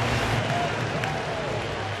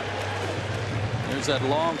 There's that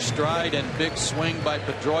long stride and big swing by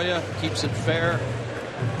Pedroia. Keeps it fair.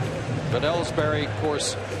 But Ellsbury, of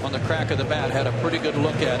course, on the crack of the bat, had a pretty good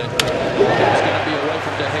look at it. He's going to be away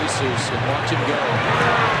from DeJesus and watch him go.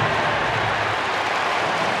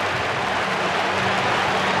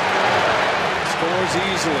 Scores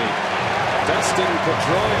easily. Dustin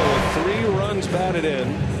Pedroia with 3 runs batted in.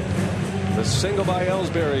 The single by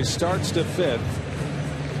Ellsbury starts to 5th.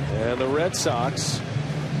 And the Red Sox,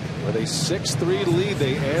 with a 6-3 lead,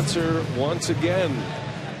 they answer once again.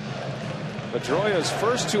 Pedroia's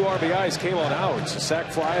first 2 RBIs came on outs, a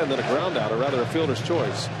sac fly and then a ground out, or rather a fielder's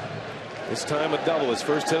choice. This time a double, his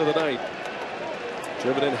first hit of the night.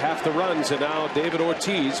 Driven in half the runs, and now David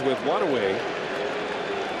Ortiz with 1 away.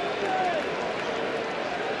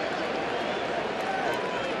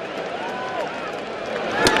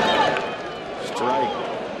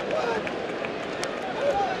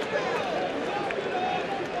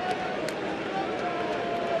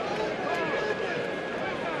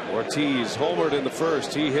 Ortiz homered in the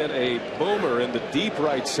first. He hit a boomer in the deep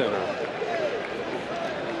right center.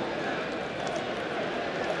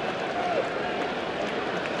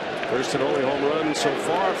 First and only home run so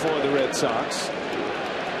far for the Red Sox.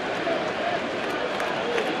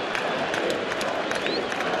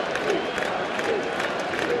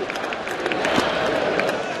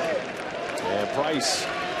 And Price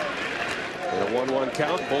in a 1-1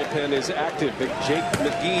 count. Bullpen is active. Big Jake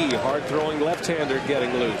McGee, hard-throwing left-hander,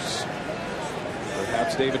 getting loose.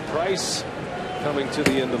 Perhaps David Price coming to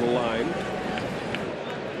the end of the line.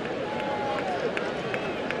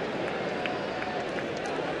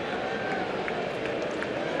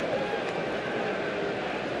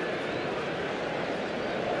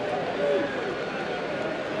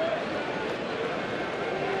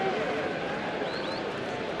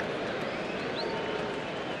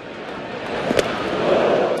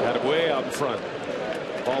 Front.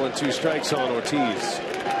 Ball and 2 strikes on Ortiz.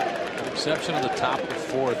 With the exception of the top of the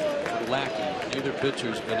 4th, Lackey, neither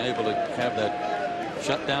pitcher's been able to have that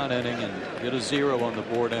shutdown inning and get a 0 on the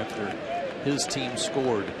board after his team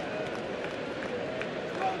scored.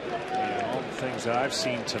 And all the things that I've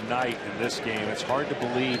seen tonight in this game, it's hard to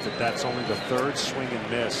believe that that's only the 3rd swing and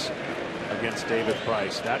miss against David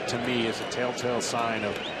Price. That to me is a telltale sign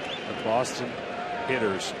of the Boston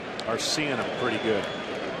hitters are seeing him pretty good.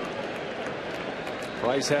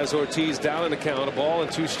 Price has Ortiz down in the count. A ball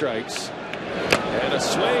and 2 strikes. And a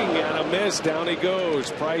swing and a miss. Down he goes.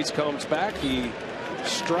 Price comes back. He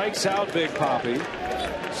strikes out Big Poppy.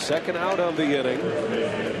 2nd out of the inning.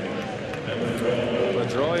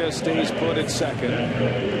 Pedroia stays put at 2nd.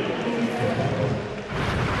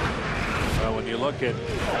 Well, when you look at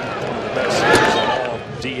one of the best hitters of all,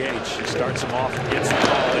 DH, he starts him off and gets the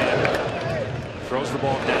ball in. Throws the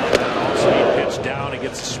ball down, and also he pitched down and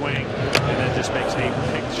gets a swing, and then just makes a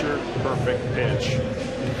picture-perfect pitch.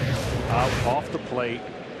 Out off the plate.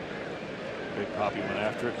 Big Poppy went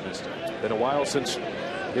after it, missed it. Been a while since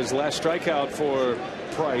his last strikeout for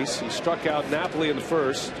Price. He struck out Napoli in the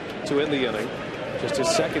 1st to end the inning. Just his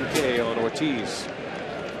 2nd K on Ortiz.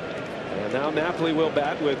 And now Napoli will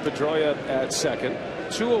bat with Pedroia at 2nd.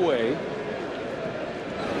 2 away.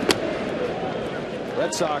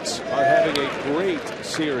 Red Sox are having a great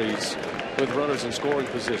series with runners in scoring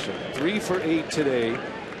position. 3 for 8 today.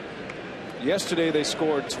 Yesterday they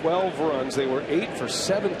scored 12 runs. They were 8 for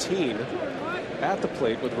 17 at the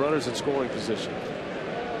plate with runners in scoring position.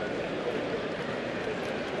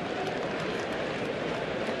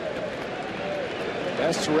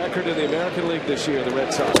 Best record in the American League this year, the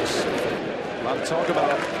Red Sox. A lot of talk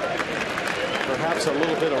about perhaps a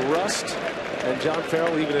little bit of rust. And John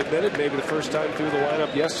Farrell even admitted maybe the first time through the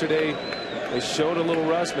lineup yesterday they showed a little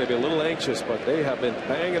rust, maybe a little anxious, but they have been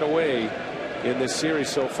banging away in this series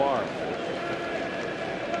so far.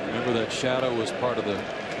 Remember that shadow was part of the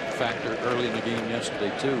factor early in the game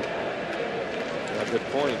yesterday too. A good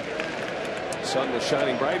point. The sun was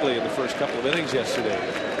shining brightly in the first couple of innings yesterday.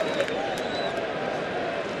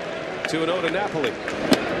 2-0 to Napoli.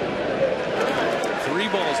 3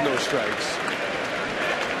 balls, no strikes.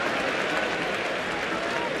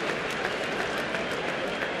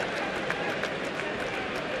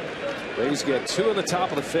 Rays get 2 in the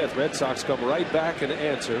top of the 5th. Red Sox come right back and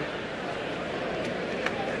answer.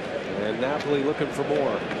 And Napoli looking for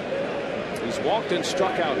more. He's walked and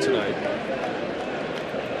struck out tonight.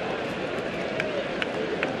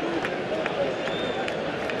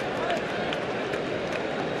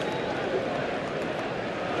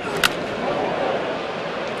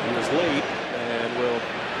 He was late and will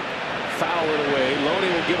foul it away. Loney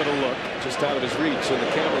will give it a look just out of his reach in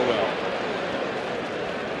the camera well.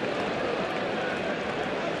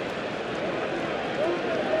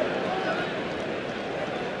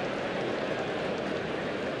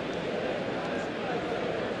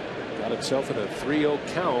 Himself in a 3-0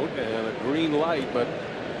 count and a green light, but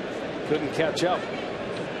couldn't catch up.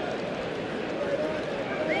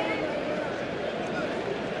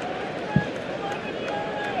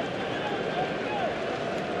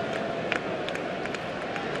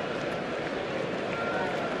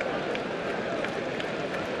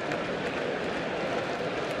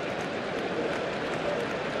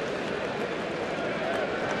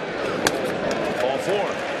 Ball 4.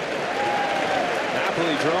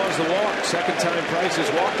 Napoli draws the walk. 2nd time Price has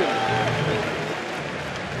walked him.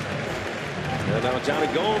 And now Johnny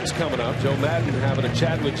Gomes coming up. Joe Madden having a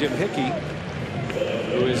chat with Jim Hickey,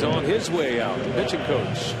 who is on his way out, the pitching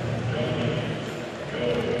coach.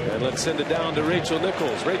 And let's send it down to Rachel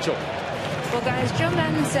Nichols. Rachel. Well, guys, Joe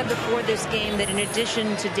Madden said before this game that in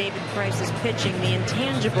addition to David Price's pitching, the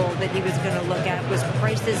intangible that he was going to look at was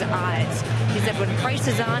Price's eyes. He said when Price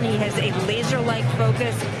is on, he has a laser-like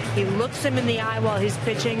focus. He looks him in the eye while he's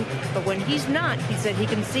pitching. But when he's not, he said he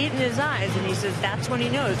can see it in his eyes. And he says that's when he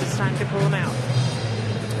knows it's time to pull him out.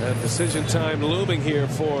 And decision time looming here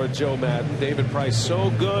for Joe Madden. David Price so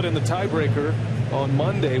good in the tiebreaker on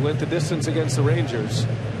Monday, went the distance against the Rangers.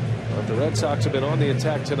 But the Red Sox have been on the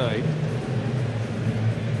attack tonight.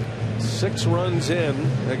 6 runs in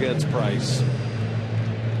against Price.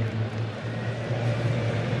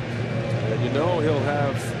 And you know he'll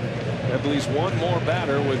have at least one more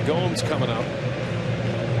batter with Gomes coming up.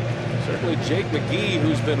 Certainly Jake McGee,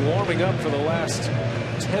 who's been warming up for the last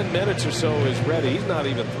 10 minutes or so, is ready. He's not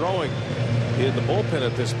even throwing in the bullpen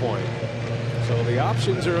at this point. So the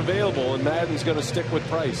options are available, and Madden's going to stick with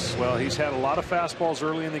Price. Well, he's had a lot of fastballs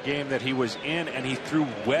early in the game that he was in, and he threw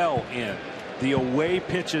well in. The away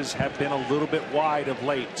pitches have been a little bit wide of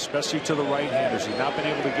late, especially to the right-handers. He's not been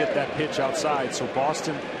able to get that pitch outside, so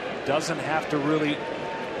Boston doesn't have to really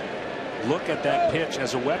look at that pitch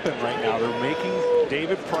as a weapon right now. They're making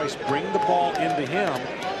David Price bring the ball into him,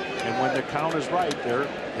 and when the count is right, they're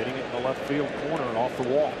hitting it in the left field corner and off the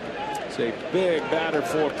wall. It's a big batter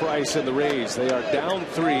for Price and the Rays. They are down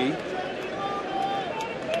 3.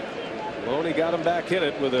 Loney got him back in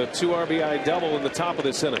it with a 2 RBI double in the top of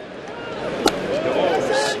this inning.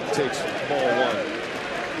 Gomes takes ball 1.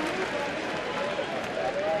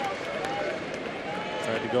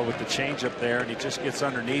 Tried to go with the changeup there, and he just gets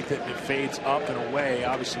underneath it, and it fades up and away.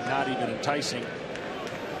 Obviously not even enticing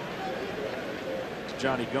to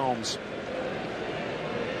Johnny Gomes.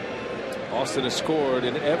 Austin has scored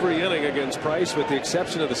in every inning against Price with the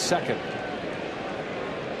exception of the second.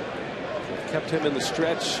 Kept him in the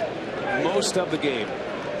stretch most of the game.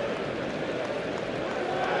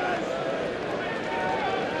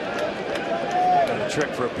 And a trick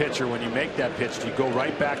for a pitcher, when you make that pitch, you go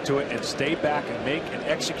right back to it and stay back and make and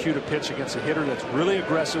execute a pitch against a hitter that's really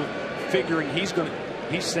aggressive, figuring he's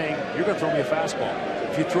saying, you're going to throw me a fastball.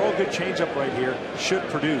 If you throw a good changeup right here, should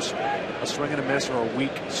produce a swing and a miss or a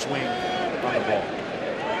weak swing on the ball.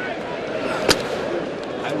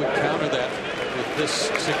 I would counter that with this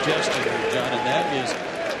suggestion, John, and that is,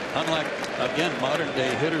 unlike, again, modern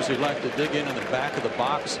day hitters who like to dig in the back of the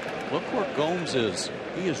box, look where Gomes is.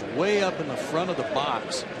 He is way up in the front of the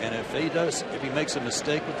box, and if he makes a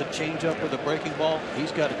mistake with the changeup or the breaking ball,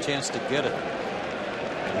 he's got a chance to get it.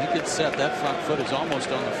 And he could set that front foot is almost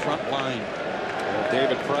on the front line. Well,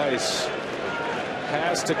 David Price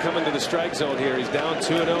has to come into the strike zone here. He's down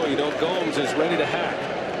 2-0. You know Gomes is ready to hack.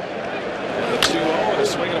 And the 2-0 and a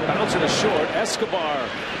swing and a bouncer to short. Escobar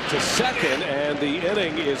to second, and the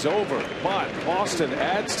inning is over. But Boston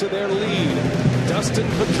adds to their lead. Dustin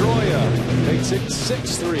Pedroia makes it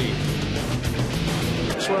 6-3.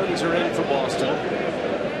 6 runs are in for Boston.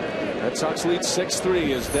 Red Sox lead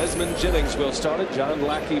 6-3 as Desmond Jennings will start it. John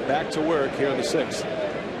Lackey back to work here in the 6th.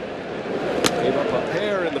 Gave up a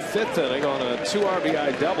pair in the 5th inning on a 2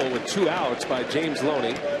 RBI double with 2 outs by James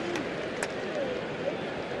Loney.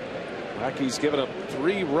 Lackey's given up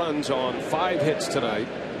 3 runs on 5 hits tonight.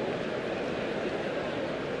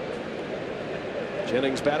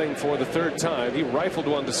 Jennings batting for the 3rd time. He rifled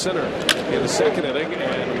one to center in the 2nd inning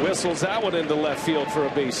and whistles that one into left field for a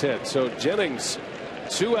base hit. So Jennings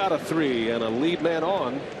 2 out of 3 and a lead man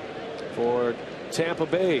on for Tampa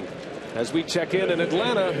Bay. As we check in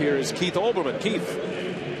Atlanta, here is Keith Olbermann. Keith.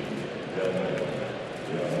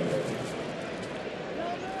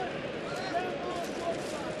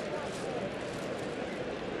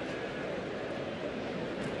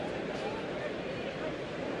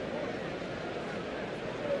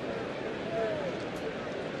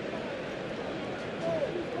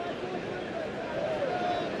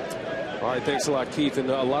 All right, thanks a lot, Keith. And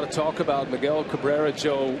a lot of talk about Miguel Cabrera,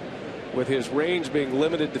 Joe, with his range being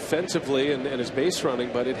limited defensively and his base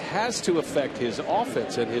running, but it has to affect his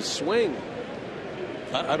offense and his swing.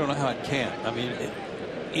 I don't know how it can't. I mean,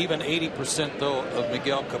 even 80% though of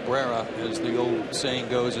Miguel Cabrera, as the old saying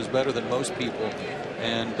goes, is better than most people.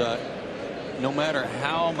 And no matter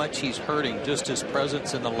how much he's hurting, just his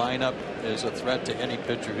presence in the lineup is a threat to any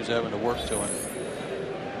pitcher who's having to work to him.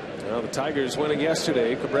 Well, the Tigers winning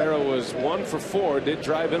yesterday. Cabrera was 1 for 4, did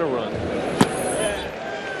drive in a run.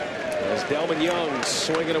 As Delman Young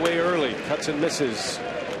swinging away early, cuts and misses.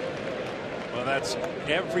 Well, that's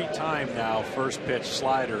every time now, first pitch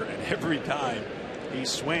slider, and every time he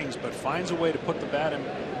swings, but finds a way to put the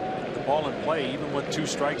ball in play, even with 2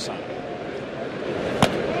 strikes on him.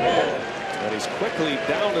 And he's quickly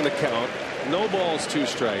down in the count. No balls, 2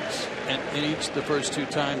 strikes. And in each of the first 2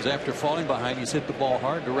 times after falling behind, he's hit the ball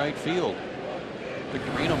hard to right field.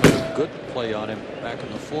 Victorino made a good play on him back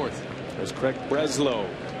in the 4th. There's Craig Breslow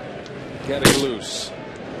getting loose.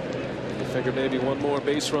 You figure maybe one more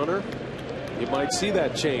base runner, you might see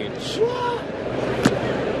that change.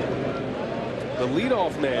 the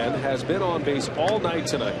leadoff man has been on base all night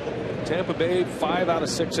tonight. Tampa Bay, 5 out of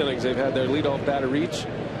 6 innings they've had their leadoff batter reach.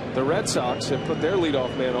 The Red Sox have put their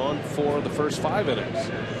leadoff man on for the first 5 innings.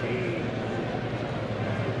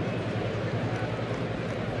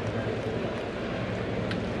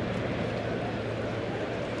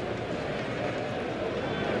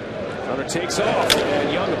 Runner takes off,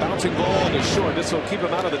 and Young, a bouncing ball to short. This will keep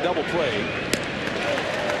him out of the double play.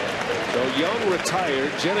 So Young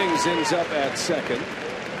retired. Jennings ends up at second,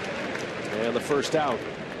 and the first out.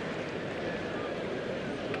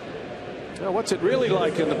 Now, what's it really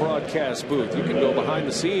like in the broadcast booth? You can go behind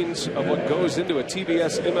the scenes of what goes into a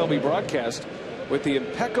TBS MLB broadcast with the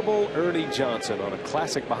impeccable Ernie Johnson on a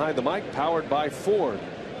classic Behind the Mic powered by Ford.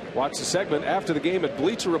 Watch the segment after the game at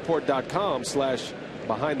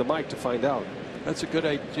BleacherReport.com/Behind the Mic to find out. That's a good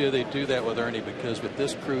idea they do that with Ernie, because with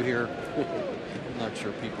this crew here, I'm not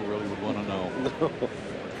sure people really would want to know. No. We're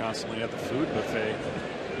constantly at the food buffet,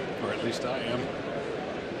 or at least I am.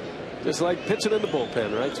 Just like pitching in the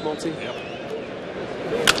bullpen, right, Smoltzy? Yep.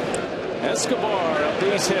 Escobar, a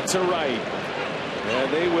base hit to right.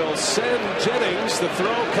 And they will send Jennings. The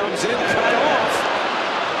throw comes in, cut off.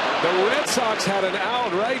 The Red Sox had an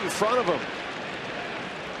out right in front of them.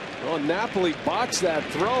 Well, Napoli botched that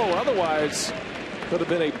throw. Otherwise, could have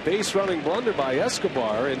been a base running blunder by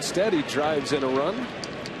Escobar. Instead, he drives in a run.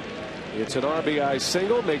 It's an RBI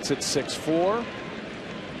single, makes it 6-4.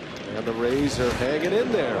 And the Rays are hanging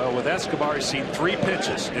in there. Well, with Escobar, he's seen 3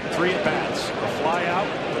 pitches in 3 at-bats. A fly out,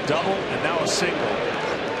 a double, and now a single.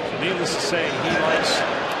 So needless to say, he likes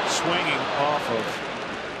swinging off of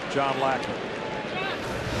John Lackey.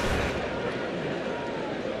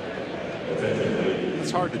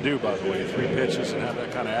 It's hard to do, by the way, 3 pitches and have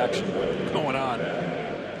that kind of action going on.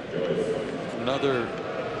 Another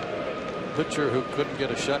pitcher who couldn't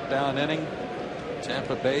get a shutdown inning.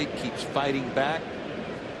 Tampa Bay keeps fighting back.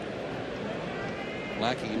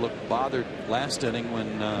 Lackey looked bothered last inning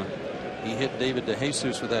when he hit David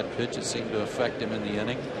DeJesus with that pitch. It seemed to affect him in the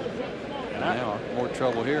inning. And now more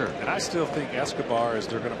trouble here. And I still think Escobar is,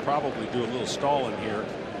 they're going to probably do a little stalling here.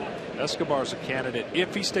 Escobar's a candidate,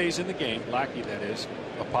 if he stays in the game, Lackey that is,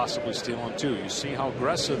 of possibly stealing 2. You see how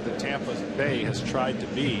aggressive the Tampa Bay has tried to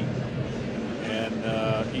be. And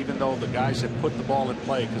even though the guys have put the ball in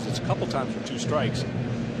play, because it's a couple times for 2 strikes,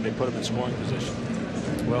 they put him in scoring position.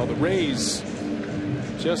 Well, the Rays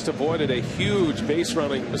just avoided a huge base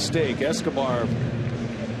running mistake. Escobar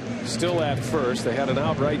still at first. They had an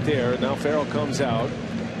out right there. Now Farrell comes out,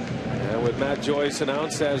 and with Matt Joyce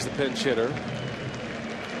announced as the pinch hitter.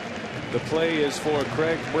 The play is for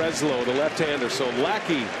Craig Breslow, the left-hander. So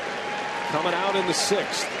Lackey coming out in the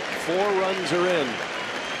 6th. 4 runs are in.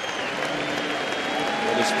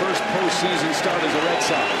 And his first postseason start as a Red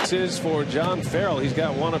Sox. This is for John Farrell. He's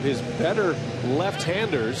got one of his better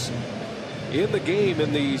left-handers in the game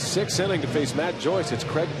in the 6th inning to face Matt Joyce. It's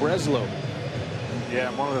Craig Breslow.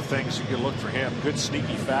 Yeah, one of the things you can look for him, good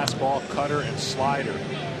sneaky fastball, cutter, and slider.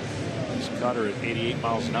 His cutter at 88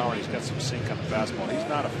 miles an hour, and he's got some sink on the fastball. He's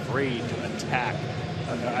not afraid to attack.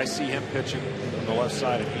 I see him pitching on the left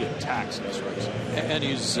side, and he attacks in the strike zone. And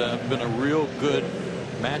he's been a real good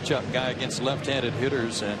matchup guy against left-handed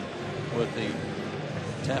hitters, and with the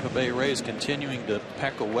Tampa Bay Rays continuing to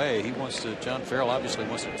peck away, he wants to, John Farrell obviously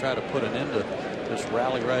wants to try to put an end to this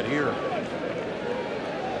rally right here.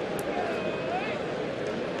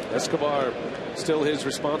 Escobar still his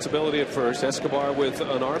responsibility at first. Escobar with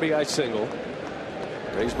an RBI single.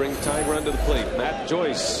 Rays bring the tying run to the plate. Matt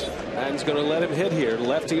Joyce, Madden's going to let him hit here.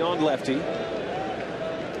 Lefty on lefty. 1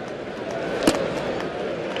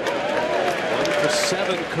 for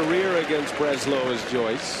 7 career against Breslow is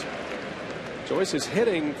Joyce. Joyce is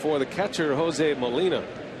hitting for the catcher Jose Molina.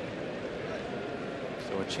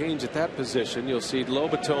 So a change at that position. You'll see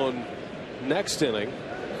Lobaton next inning.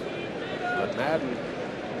 But Madden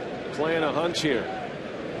playing a hunch here.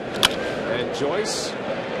 And Joyce,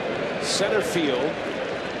 center field.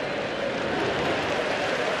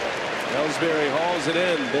 Ellsbury hauls it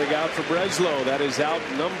in. Big out for Breslow. That is out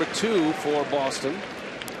number 2 for Boston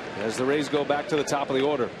as the Rays go back to the top of the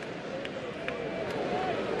order.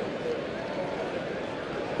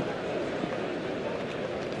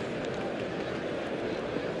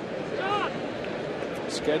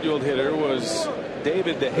 Scheduled hitter was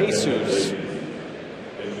David DeJesus,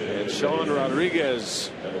 and Sean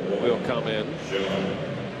Rodriguez will come in.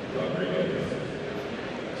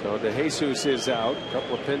 So DeJesus is out. A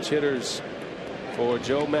couple of pinch hitters for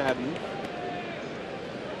Joe Madden.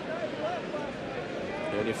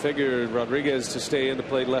 And you figure Rodriguez to stay in to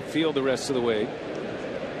play left field the rest of the way.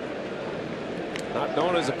 Not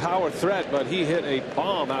known as a power threat, but he hit a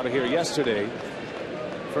bomb out of here yesterday.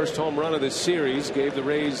 First home run of this series, gave the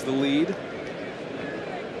Rays the lead.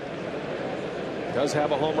 Does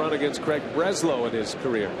have a home run against Craig Breslow in his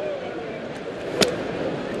career.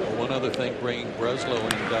 Well, one other thing bringing Breslow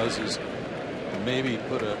in does is maybe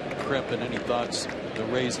put a crimp in any thoughts the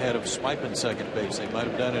Rays had of swiping second base. They might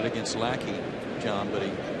have done it against Lackey, John, but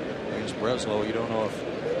against Breslow, you don't know if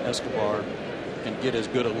Escobar can get as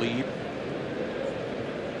good a lead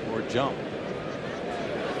or jump.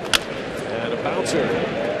 And a bouncer.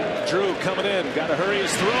 Drew coming in, got to hurry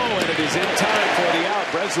his throw, and it is in time for the out.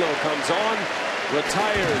 Breslow comes on,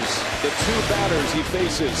 retires the two batters he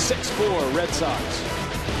faces. 6-4 Red Sox.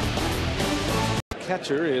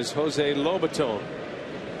 Catcher is Jose Lobaton.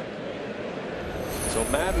 So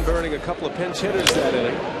Madden burning a couple of pinch hitters that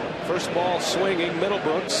inning. First ball swinging,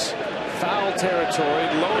 Middlebrooks, foul territory.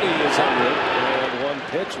 Loney is under it, and one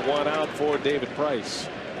pitch, one out for David Price.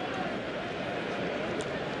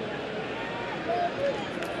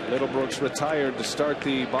 Middlebrooks retired to start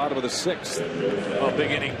the bottom of the 6th. Well,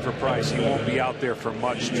 big inning for Price. He won't be out there for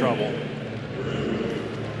much trouble.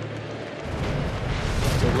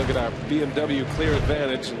 So look at our BMW clear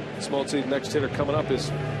advantage. And Smoltz, next hitter coming up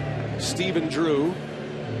is Stephen Drew.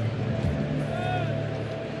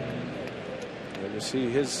 And you see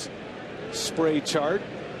his spray chart.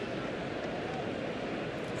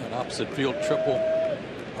 An opposite field triple,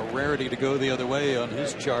 a rarity to go the other way on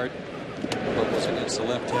his chart. But was against the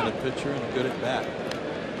left-handed pitcher and a good at bat.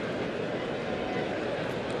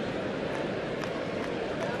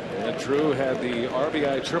 And Drew had the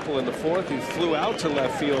RBI triple in the 4th. He flew out to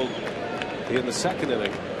left field in the 2nd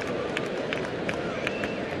inning.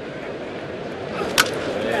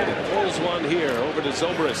 And he pulls one here over to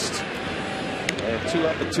Zobrist. And 2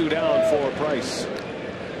 up and 2 down for Price.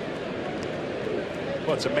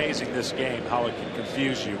 Well, it's amazing this game how it can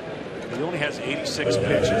confuse you. He only has 86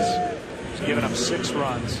 pitches. He's given up 6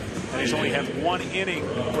 runs, and he's only had 1 inning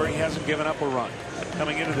where he hasn't given up a run.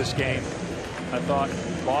 Coming into this game, I thought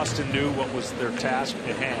Boston knew what was their task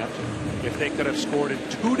at hand. If they could have scored in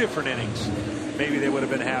 2 different innings, maybe they would have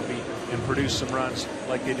been happy and produced some runs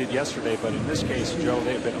like they did yesterday. But in this case, Joe,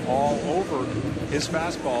 they've been all over his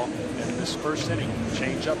fastball in this first inning.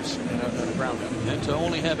 Change-ups and a ground out. And to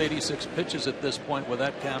only have 86 pitches at this point with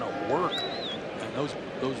that kind of work and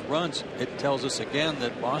those runs, it tells us again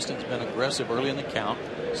that Boston's been aggressive early in the count,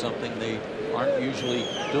 something they aren't usually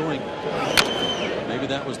doing. Maybe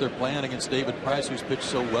that was their plan against David Price, who's pitched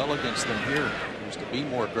so well against them here, was to be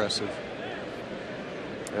more aggressive.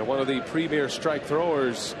 And one of the premier strike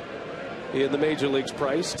throwers in the major leagues,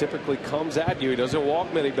 Price, typically comes at you. He doesn't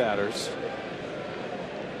walk many batters.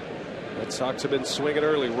 Red Sox have been swinging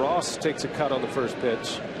early. Ross takes a cut on the first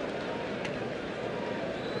pitch.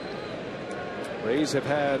 Rays have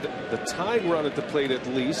had the tying run at the plate at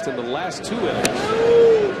least in the last 2 innings.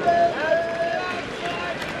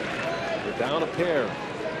 They're down a pair.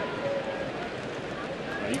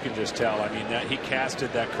 You can just tell. I mean, that he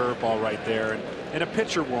casted that curveball right there, and a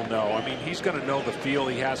pitcher will know. I mean, he's going to know the feel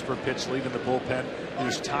he has for a pitch leaving the bullpen.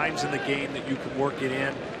 There's times in the game that you can work it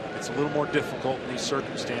in. It's a little more difficult in these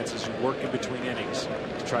circumstances. You work in between innings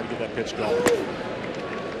to try to get that pitch going.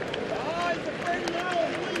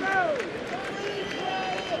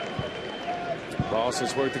 Ross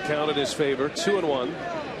has worked the count in his favor. 2-1.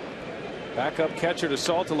 Backup catcher to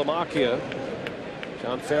Salta Lamacchia.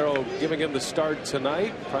 John Farrell giving him the start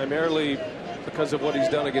tonight, primarily because of what he's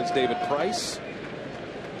done against David Price.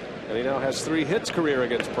 And he now has 3 hits career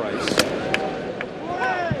against Price.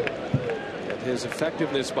 And his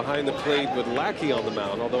effectiveness behind the plate with Lackey on the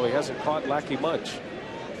mound, although he hasn't caught Lackey much.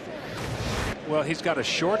 Well, he's got a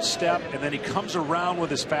short step, and then he comes around with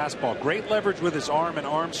his fastball. Great leverage with his arm and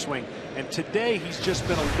arm swing. And today he's just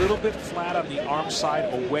been a little bit flat on the arm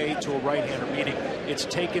side away to a right-hander, meaning it's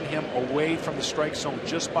taken him away from the strike zone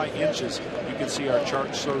just by inches. You can see our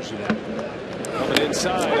chart shows you that. Coming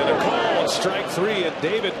inside and a call, strike 3 at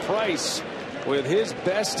David Price with his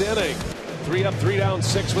best inning. 3 up, 3 down,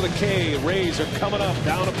 6 with a K. Rays are coming up,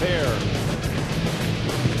 down a pair.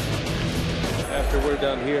 After we're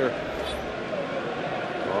done here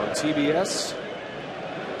on TBS,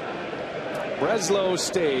 Breslow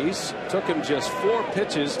stays. Took him just 4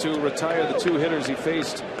 pitches to retire the 2 hitters he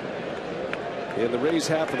faced in the Rays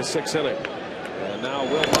half of the 6th inning. And now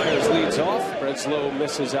Will Myers leads off. Breslow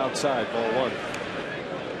misses outside, ball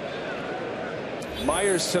 1.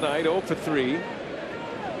 Myers tonight 0 for 3.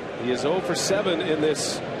 He is 0 for 7 in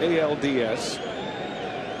this ALDS.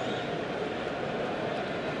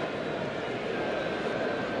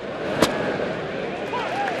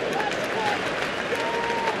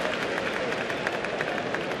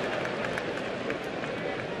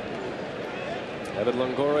 Evan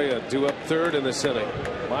Longoria due up third in this inning.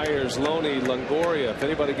 Myers, Loney, Longoria. If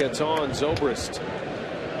anybody gets on, Zobrist.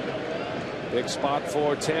 Big spot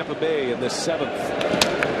for Tampa Bay in the 7th.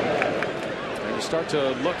 And you start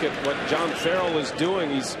to look at what John Farrell is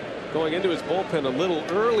doing. He's going into his bullpen a little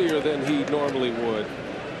earlier than he normally would.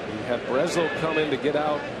 He had Breslow come in to get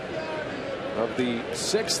out of the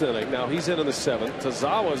 6th inning. Now he's in the 7th.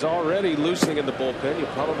 Tazawa's already loosening in the bullpen. You'll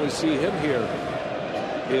probably see him here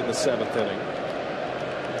in the 7th inning.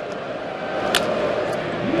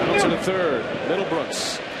 Down to the 3rd.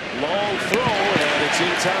 Middlebrooks. Long throw, and it's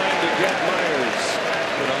in time to get Myers.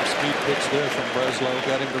 Good off-speed pitch there from Breslow.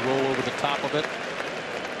 Got him to roll over the top of it.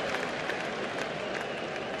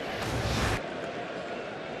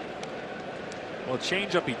 Well,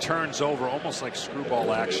 changeup he turns over almost like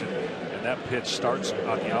screwball action, and that pitch starts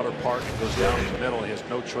on the outer part and goes down in the middle. He has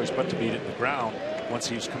no choice but to beat it in the ground once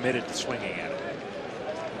he's committed to swinging at it.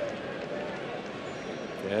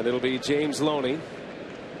 And it'll be James Loney.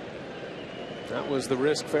 That was the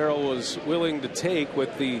risk Farrell was willing to take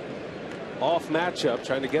with the off matchup,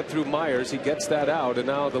 trying to get through Myers. He gets that out, and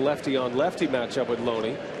now the lefty on lefty matchup with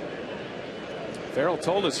Loney. Farrell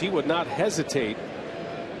told us he would not hesitate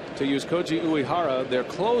to use Koji Uehara, their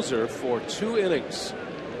closer, for 2 innings.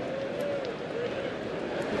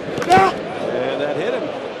 And that hit him.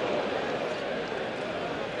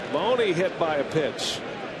 Loney hit by a pitch.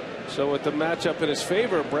 So with the matchup in his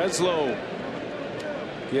favor, Breslow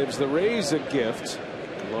gives the Rays a gift.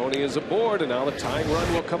 Loney is aboard, and now the tying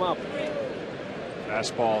run will come up.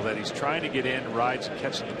 Fastball that he's trying to get in, rides and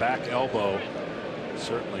catching the back elbow.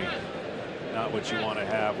 Certainly not what you want to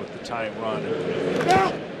have with the tying run.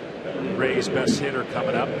 Ray's best hitter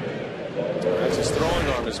coming up. That's his throwing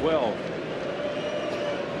arm as well.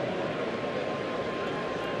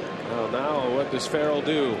 Well, now what does Farrell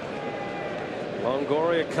do?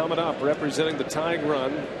 Longoria coming up, representing the tying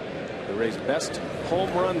run. The Rays' best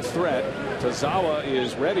home run threat. Tazawa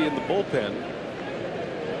is ready in the bullpen.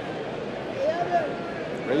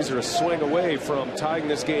 Rays are a swing away from tying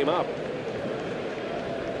this game up.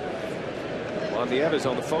 Juan Nieves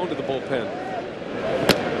on the phone to the bullpen.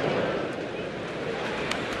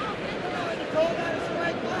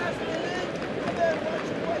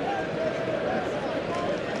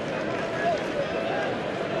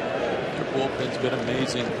 Their bullpen's been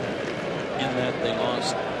amazing in that they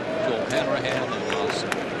lost Joel Hanrahan, they lost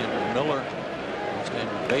Andrew Miller, lost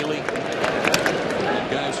Andrew Bailey,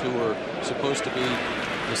 and guys who were supposed to be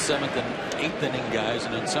the 7th and 8th inning guys,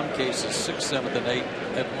 and in some cases 6th, 7th, and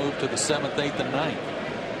 8th have moved to the 7th, 8th, and 9th,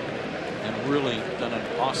 and really done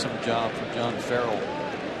an awesome job for John Farrell.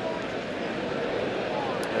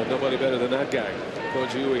 And nobody better than that guy,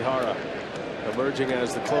 Koji Uehara, emerging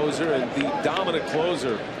as the closer and the dominant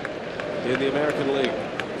closer in the American League.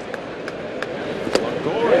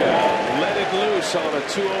 Longoria let it loose on a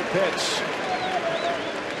 2-0 pitch.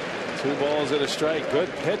 2 balls and a strike. Good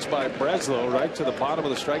pitch by Breslow right to the bottom of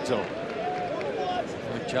the strike zone.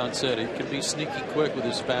 Like John said, he can be sneaky quick with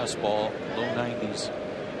his fastball, low 90s.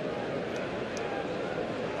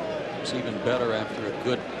 It's even better after a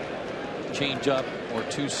good changeup or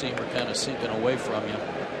 2-seamer kind of sinking away from you.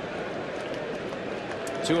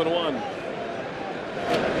 2-1.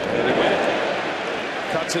 And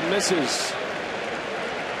again, cuts and misses.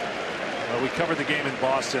 We covered the game in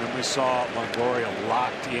Boston, and we saw Longoria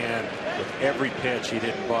locked in with every pitch. He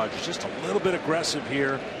didn't budge. Just a little bit aggressive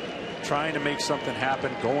here, trying to make something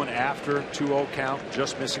happen, going after 2-0 count,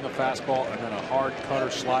 just missing a fastball, and then a hard cutter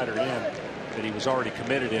slider in that he was already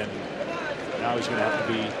committed in. Now he's going to have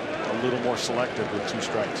to be a little more selective with 2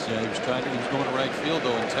 strikes. Yeah, he was going to right field,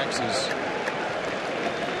 though, in Texas.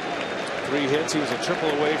 3 hits. He was a triple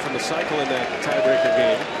away from the cycle in that tiebreaker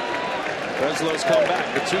game. Breslow's come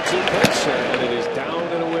back. The 2-2 pitch, and it is down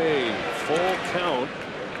and away. Full count.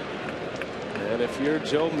 And if you're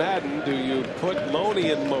Joe Madden, do you put Loney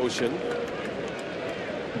in motion?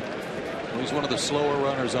 Well, he's one of the slower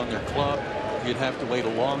runners on their club. You'd have to wait a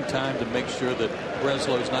long time to make sure that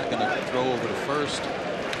Breslow's not going to throw over to first.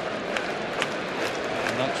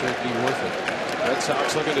 I'm not sure it'd be worth it. Red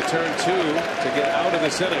Sox looking to turn 2 to get out of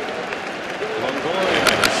this inning.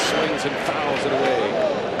 Longoria swings and fouls it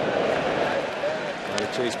away.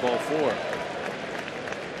 Chase ball 4.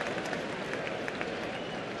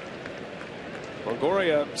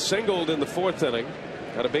 Longoria singled in the 4th inning.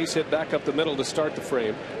 Got a base hit back up the middle to start the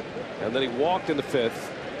frame. And then he walked in the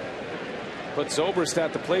 5th. Put Zobrist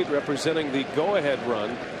at the plate representing the go-ahead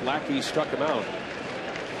run. Lackey struck him out.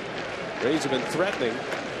 Rays have been threatening,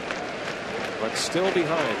 but still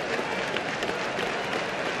behind.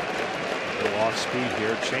 A little off speed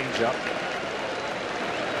here. Change up.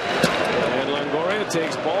 And Longoria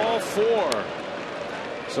takes ball 4.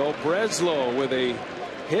 So Breslow with a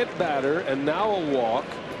hit batter and now a walk.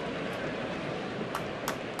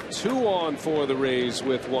 2 on for the Rays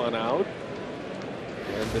with 1 out.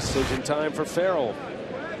 And decision time for Farrell.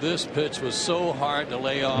 This pitch was so hard to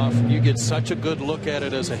lay off. You get such a good look at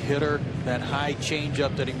it as a hitter. That high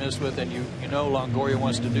changeup that he missed with, and you know Longoria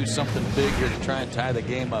wants to do something big here to try and tie the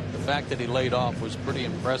game up. The fact that he laid off was pretty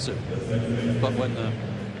impressive. But when the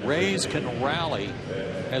Rays can rally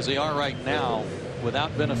as they are right now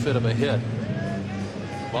without benefit of a hit,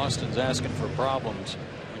 Boston's asking for problems.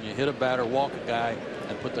 When you hit a batter, walk a guy,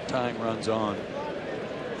 and put the tying runs on.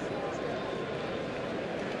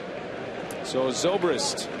 So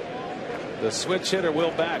Zobrist, the switch hitter, will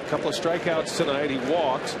bat. Couple of strikeouts tonight. He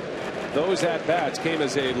walked. Those at bats came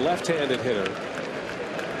as a left-handed hitter.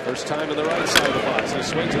 First time in the right side of the box. He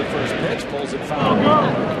swings to the first pitch, pulls it foul.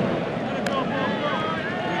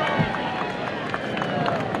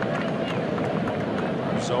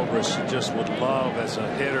 Zobrist just would love as a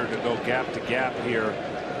hitter to go gap to gap here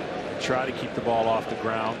and try to keep the ball off the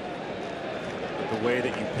ground. But the way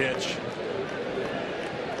that you pitch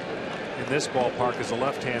in this ballpark as a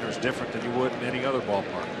left-hander is different than you would in any other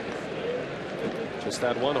ballpark. Just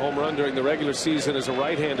that 1 home run during the regular season as a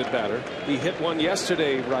right-handed batter. He hit one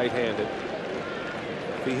yesterday right-handed.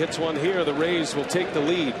 If he hits one here, the Rays will take the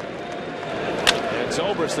lead. And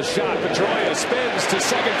Zobrist, the shot. Pedroia spins to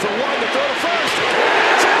second for 1 to throw to first.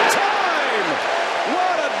 It's in time!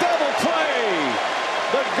 What a double play!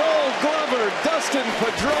 The Gold Glover, Dustin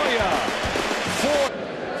Pedroia.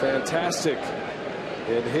 Fantastic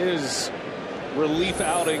in his relief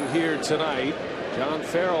outing here tonight. John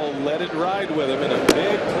Farrell let it ride with him in a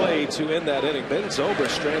big play to end that inning. Ben Zobrist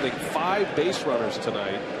stranding 5 base runners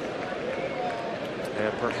tonight.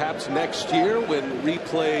 And perhaps next year, when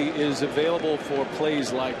replay is available for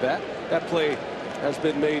plays like that, that play has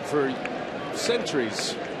been made for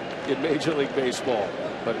centuries in Major League Baseball.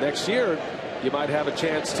 But next year, you might have a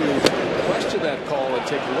chance to question that call and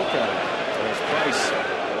take a look at it. There's Price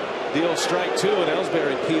deals strike 2, and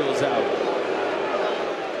Ellsbury peels out.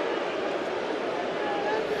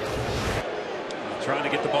 Trying to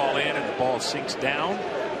get the ball in, and the ball sinks down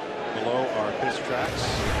below our pitch tracks.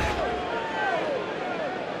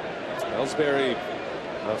 Ellsbury,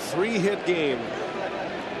 a 3-hit game.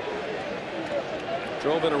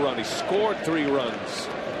 Drove in a run. He scored 3 runs.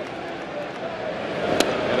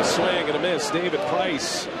 And a swing and a miss. David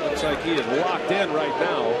Price looks like he is locked in right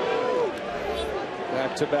now.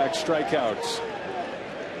 Back-to-back strikeouts.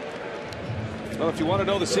 Well, if you want to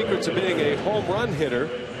know the secrets of being a home run hitter,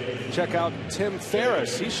 check out Tim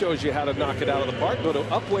Ferriss. He shows you how to knock it out of the park. Go to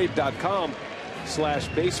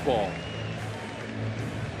upwave.com/baseball.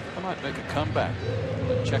 I might make a comeback.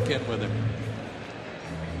 Check in with him.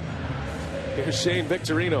 Here's Shane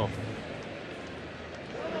Victorino.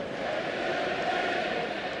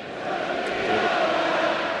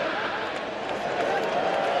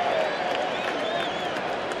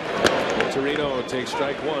 Victorino takes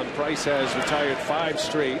strike 1. Price has retired 5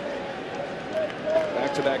 straight.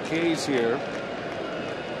 Back-to-back Ks here.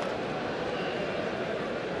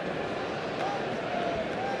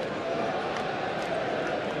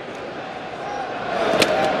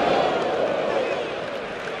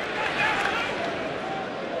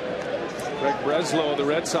 Greg Breslow of the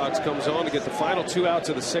Red Sox comes on to get the final 2 outs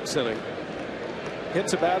of the 6th inning.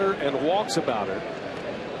 Hits a batter and walks a batter.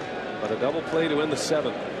 But a double play to end the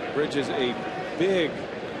 7th. Bridges a big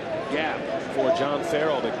gap for John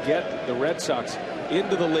Farrell to get the Red Sox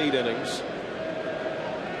into the late innings.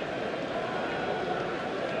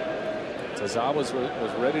 Tazawa was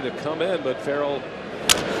ready to come in, but Farrell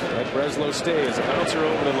let Breslow stay as a bouncer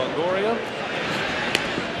over to Longoria.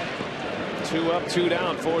 2 up, 2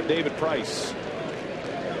 down for David Price.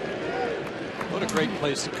 What a great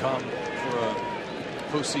place to come for a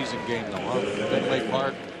postseason game, though, huh? Fenway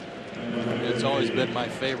Park. It's always been my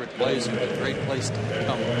favorite place. It's a great place to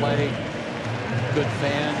come play. Good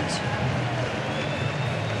fans.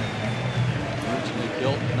 Originally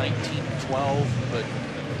built in 1912, but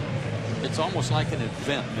it's almost like an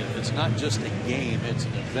event. It's not just a game, it's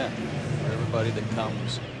an event for everybody that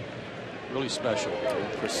comes. Really special.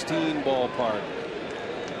 Pristine ballpark.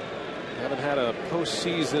 Haven't had a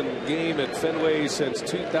postseason game at Fenway since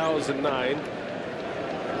 2009.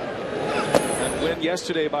 And win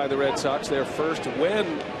yesterday by the Red Sox, their first win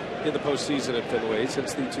in the postseason at Fenway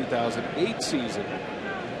since the 2008 season.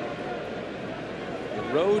 The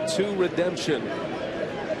road to redemption.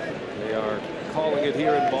 They are calling it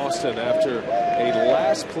here in Boston after a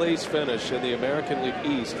last place finish in the American League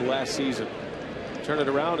East last season. Turn it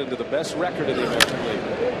around into the best record in the American League.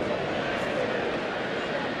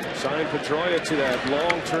 Signed Pedroia to that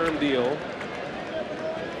long-term deal,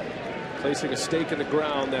 placing a stake in the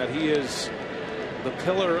ground that he is the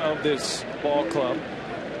pillar of this ball club.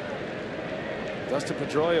 Dustin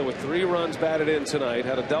Pedroia with 3 runs batted in tonight,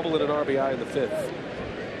 had a double and an RBI in the 5th.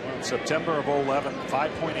 Well, in September of 11,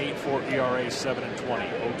 5.84 ERA,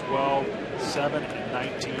 7-20. 012,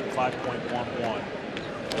 7-19, 5.11.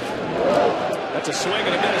 That's a swing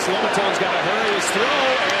and a miss. Lomaton's got to hurry his throw,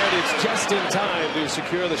 and it's just in time to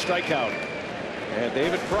secure the strikeout. And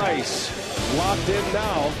David Price locked in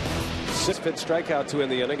now. 6th strikeout to end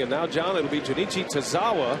the inning, and now, John, it'll be Junichi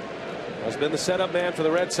Tazawa has been the setup man for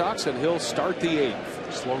the Red Sox, and he'll start the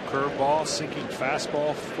 8th. Slow curveball, sinking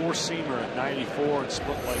fastball, 4-seamer at 94, and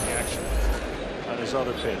split leg action on his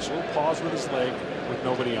other pitch. A little pause with his leg with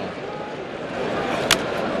nobody on.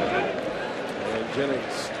 And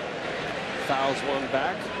Jennings fouls one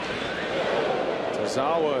back.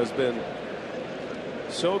 Tazawa has been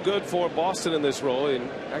so good for Boston in this role, and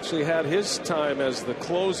actually had his time as the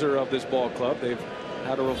closer of this ball club. They've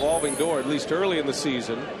had a revolving door, at least early in the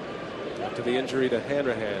season, after the injury to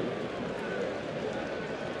Hanrahan.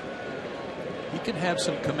 He can have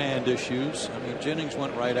some command issues. I mean, Jennings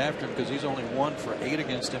went right after him because he's only 1 for 8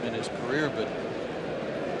 against him in his career, but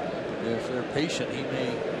if they're patient, he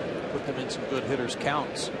may put them in some good hitters'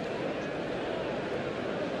 counts.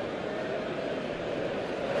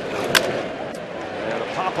 And a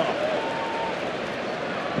pop-up.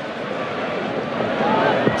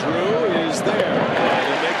 Drew is there, and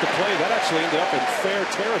he'll make the play. That actually ended up in fair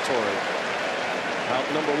territory. Out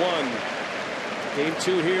number 1. Game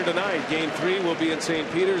 2 here tonight. Game 3 will be in St.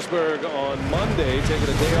 Petersburg on Monday. Taking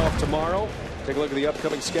a day off tomorrow. Take a look at the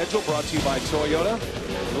upcoming schedule, brought to you by Toyota.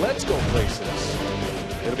 Let's go places.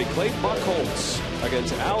 It'll be Clay Buchholz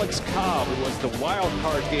against Alex Cobb, who was the wild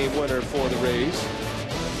card game winner for the Rays.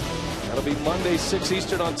 That'll be Monday, 6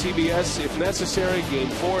 Eastern on TBS. If necessary, Game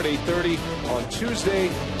 4 at 8:30 on Tuesday.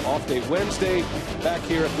 Off day Wednesday. Back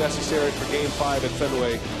here if necessary for Game 5 at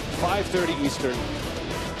Fenway, 5:30 Eastern.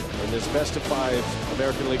 In this best of 5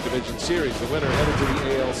 American League Division Series, the winner headed to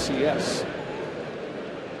the ALCS.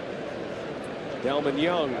 Delman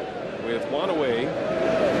Young with 1 away.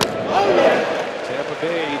 Tampa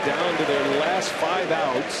Bay down to their last 5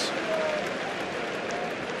 outs.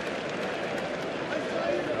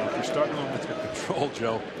 Now, if you're starting them with your control,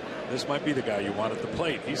 Joe, this might be the guy you want at the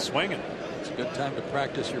plate. He's swinging. It's a good time to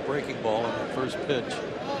practice your breaking ball on the first pitch.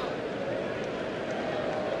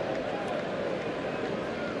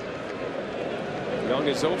 Young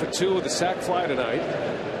is 0 for 2 with a sac fly tonight.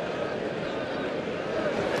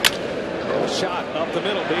 And a shot up the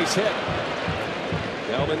middle, base hit.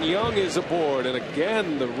 Delman Young is aboard, and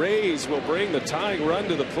again the Rays will bring the tying run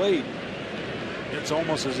to the plate. It's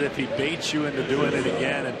almost as if he baits you into doing it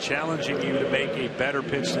again and challenging you to make a better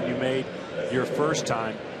pitch than you made your first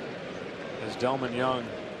time, as Delman Young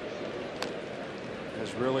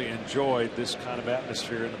has really enjoyed this kind of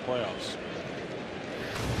atmosphere in the playoffs.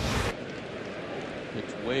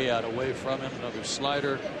 It's way out away from him. Another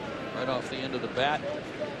slider right off the end of the bat.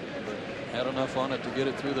 Had enough on it to get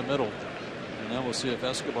it through the middle. And now we'll see if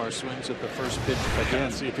Escobar swings at the first pitch again.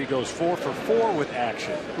 See if he goes 4 for 4 with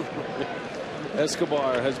action.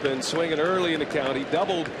 Escobar has been swinging early in the count. He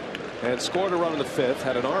doubled and scored a run in the 5th.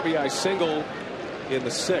 Had an RBI single in the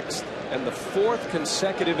 6th. And the 4th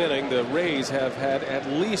consecutive inning, the Rays have had at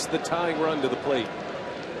least the tying run to the plate.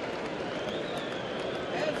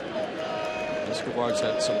 Escobar's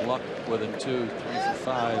had some luck with him too. 3 for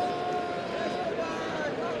 5.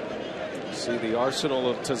 See the arsenal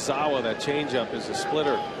of Tazawa. That changeup is a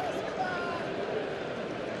splitter.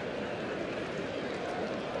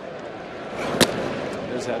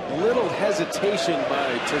 There's that little hesitation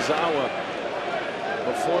by Tazawa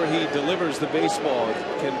before he delivers the baseball. It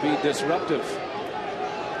can be disruptive.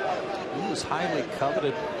 He was highly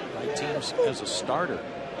coveted by teams as a starter.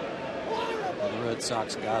 And the Red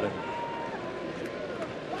Sox got him.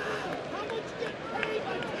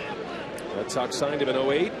 Red Sox signed him in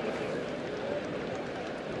 08.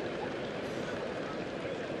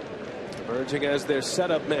 Emerging as their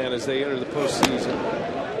setup man as they enter the postseason.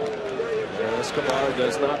 And Escobar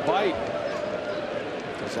does not bite.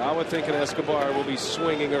 Tazawa thinking Escobar will be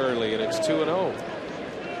swinging early, and it's 2-0.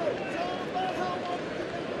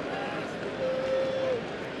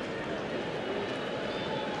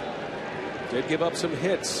 Did give up some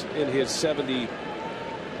hits in his 70.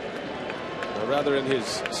 Rather in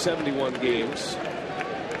his 71 games.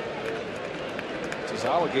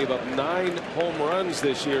 Tazawa gave up 9 home runs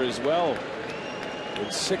this year as well in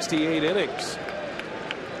 68 innings.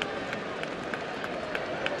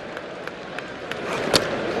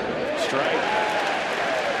 Strike.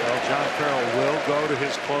 Well, Farrell will go to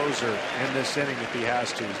his closer in this inning if he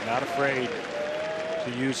has to. He's not afraid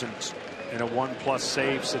to use him in a 1+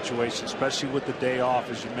 save situation, especially with the day off,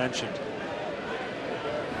 as you mentioned.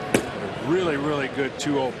 A really, really good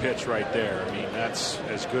 2-0 pitch right there. I mean, that's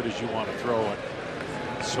as good as you want to throw it.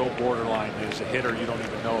 So borderline. As a hitter, you don't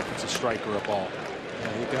even know if it's a strike or a ball.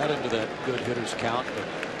 Yeah, he got into that good hitter's count, but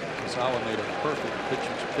Tazawa made a perfect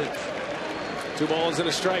pitcher's pitch. 2 balls and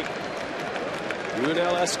a strike.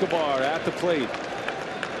 Yunel Escobar at the plate.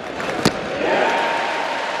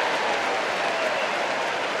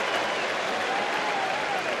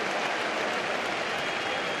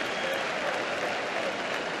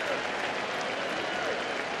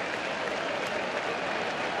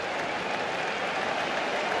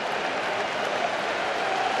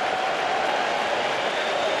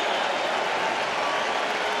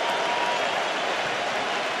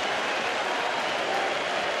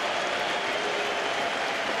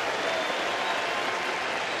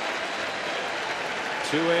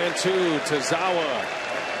 Two and two. Tazawa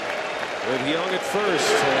with Young at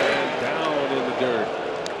first and down in the dirt.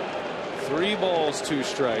 3 balls, 2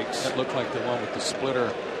 strikes. That looked like the one with the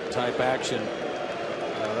splitter type action.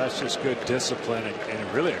 That's just good discipline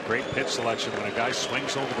and really a great pitch selection. When a guy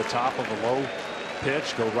swings over the top of a low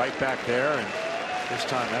pitch, go right back there. And this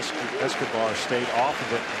time Escobar stayed off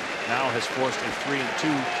of it. Now has forced a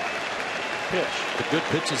 3-2 pitch. The good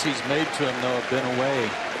pitches he's made to him, though, have been away.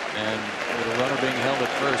 And with a runner being held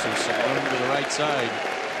at first, there's some room to the right side.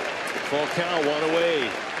 Full count, 1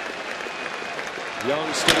 away.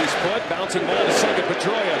 Young stays put, bouncing ball to second.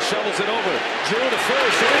 Pedroia shovels it over. Drew to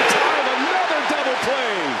first. In time, another double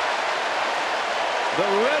play.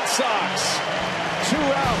 The Red Sox, 2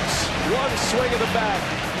 outs, 1 swing of the bat,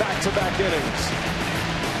 back-to-back innings.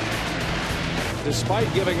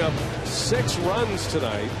 Despite giving up 6 runs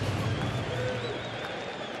tonight.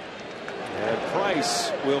 And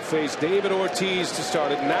Price will face David Ortiz to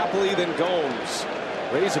start at Napoli, then Gomes.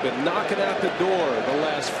 Rays have been knocking at the door the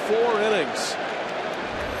last 4 innings.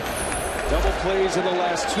 Double plays in the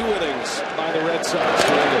last 2 innings by the Red Sox.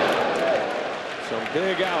 Some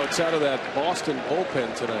big outs out of that Boston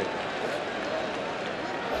bullpen tonight.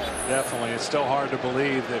 Definitely. It's still hard to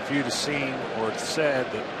believe that if you'd have seen or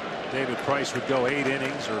said that David Price would go 8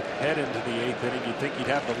 innings or head into the 8th inning, you'd think he'd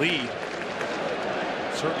have the lead.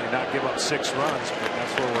 Certainly not give up 6 runs, but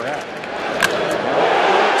that's where we're at.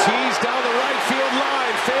 Ortiz down the right field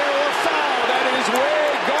line. Fair or foul. That is way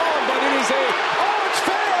gone, but it is it's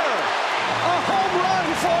fair. A home run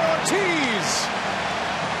for Ortiz.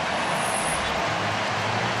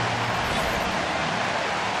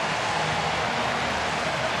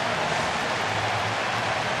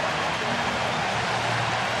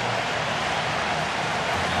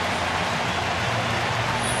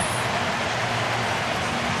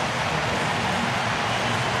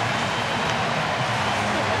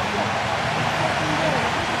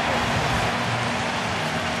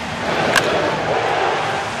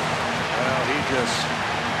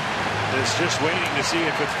 Just waiting to see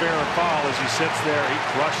if it's fair or foul. As he sits there, he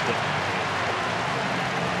crushed it.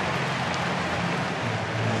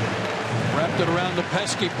 Wrapped it around the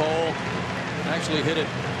pesky pole. Actually hit it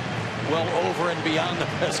well over and beyond the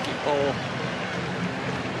pesky pole.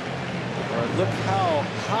 Look how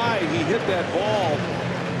high he hit that ball.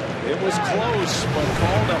 It was close, but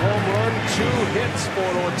called a home run. 2 hits for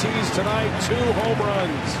Ortiz tonight. 2 home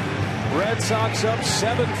runs. Red Sox up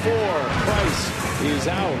 7-4. Price is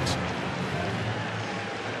out.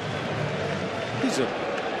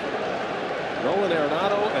 Nolan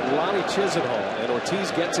Arenado and Lonnie Chisenhall, and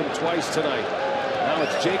Ortiz gets him twice tonight. Now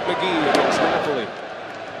it's Jake McGee against Napoli.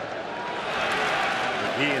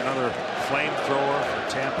 McGee, another flamethrower for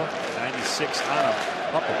Tampa. 96 on him,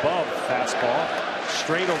 up above fastball,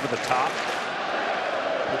 straight over the top.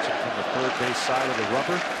 Pitching from the third base side of the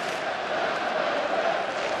rubber.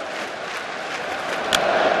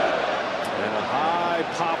 And a high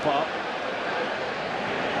pop up.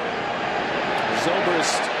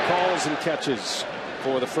 Zobrist calls and catches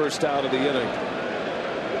for the first out of the inning.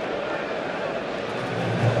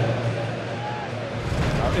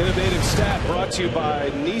 Our innovative stat brought to you by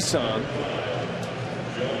Nissan.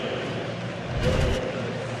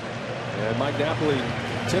 And Mike Napoli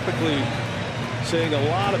typically seeing a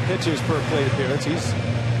lot of pitches per plate appearance. He's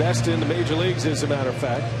best in the major leagues, as a matter of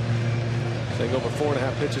fact. Saying over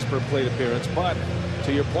 4.5 pitches per plate appearance. But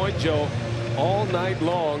to your point, Joe, all night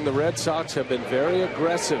long, the Red Sox have been very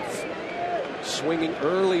aggressive, swinging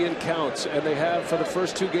early in counts, and they have for the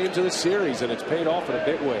first 2 games of the series, and it's paid off in a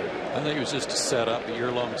big way. I think it was just a setup, a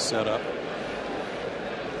year-long setup,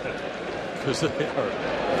 because they are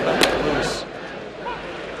loose.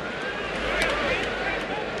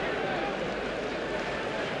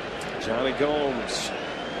 Johnny Gomes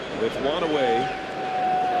with one away.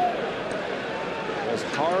 As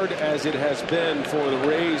hard as it has been for the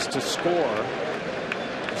Rays to score,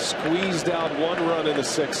 squeezed out one run in the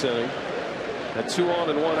 6th inning, had 2 on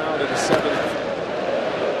and 1 out in the 7th,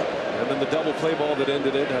 and then the double play ball that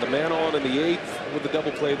ended it. Had a man on in the 8th with the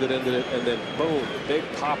double play that ended it, and then boom, big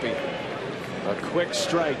poppy, a quick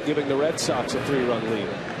strike, giving the Red Sox a 3-run lead.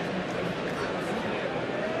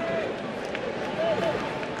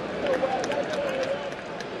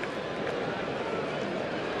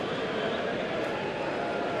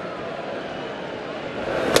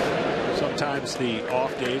 Sometimes the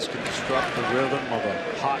off days can disrupt the rhythm of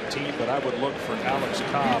a hot team, but I would look for Alex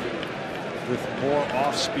Cobb with more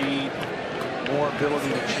off speed, more ability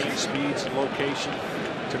to change speeds and location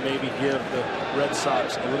to maybe give the Red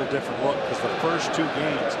Sox a little different look, because the first 2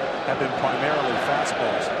 games have been primarily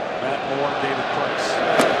fastballs. Matt Moore, David Price.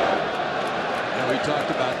 And we talked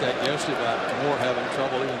about that yesterday, about Moore having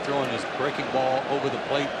trouble even throwing his breaking ball over the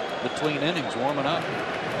plate between innings, warming up.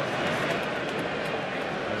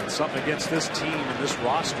 Something against this team and this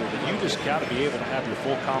roster that you just got to be able to have your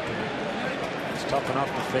full complement. It's tough enough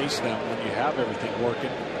to face them when you have everything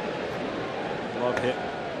working. Love hit.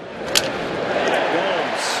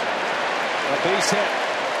 Gomes, a base hit.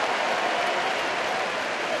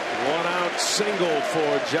 1 out single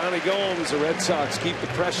for Johnny Gomes. The Red Sox keep the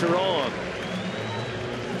pressure on.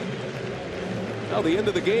 Now the end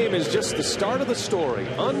of the game is just the start of the story.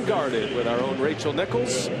 Unguarded with our own Rachel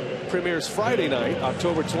Nichols. Premieres Friday night,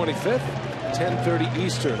 October 25th, 10:30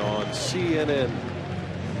 Eastern on CNN.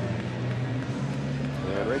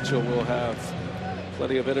 And Rachel will have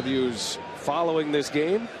plenty of interviews following this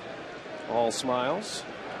game. All smiles.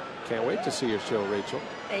 Can't wait to see your show, Rachel.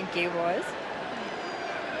 Thank you, boys.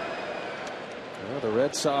 Well, the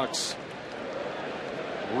Red Sox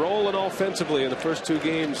rolling offensively in the first 2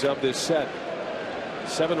 games of this set.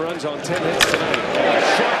 7 runs on 10 hits tonight. And a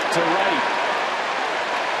shot to right.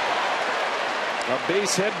 A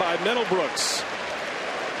base hit by Middlebrooks.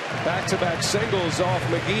 Back-to-back singles off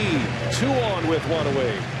McGee. 2 on with 1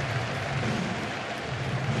 away.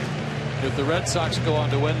 If the Red Sox go on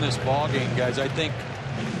to win this ball game, guys, I think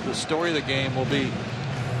the story of the game will be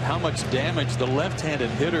how much damage the left-handed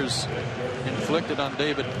hitters inflicted on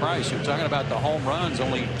David Price. You're talking about the home runs,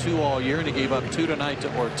 only 2 all year, and he gave up 2 tonight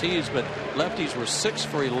to Ortiz, but lefties were 6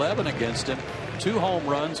 for 11 against him. 2 home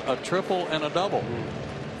runs, a triple, and a double.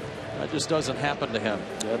 That just doesn't happen to him.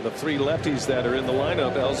 And the 3 lefties that are in the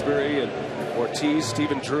lineup, Ellsbury and Ortiz,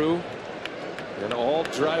 Stephen Drew, and all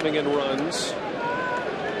driving in runs.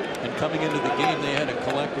 And coming into the game, they had a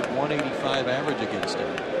collective 185 average against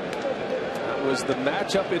him. That was the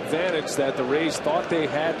matchup advantage that the Rays thought they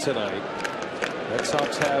had tonight. Red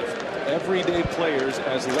Sox have everyday players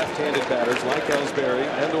as left-handed batters like Ellsbury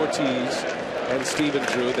and Ortiz and Stephen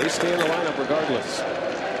Drew. They stay in the lineup regardless.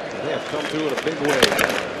 They have come through in a big way.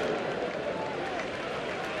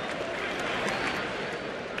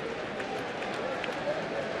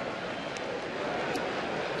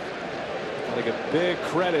 I think a big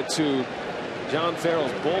credit to John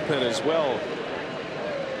Farrell's bullpen as well.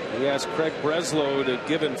 He asked Craig Breslow to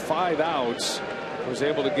give him 5 outs. Was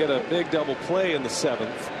able to get a big double play in the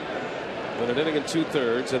 7th. With an inning and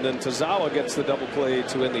 2/3, and then Tazawa gets the double play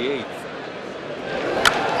to end the 8th.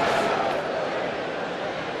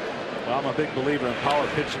 Well, I'm a big believer in power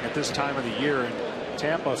pitching at this time of the year, and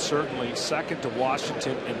Tampa certainly second to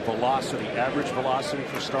Washington in velocity, average velocity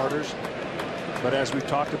for starters. But as we've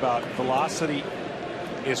talked about, velocity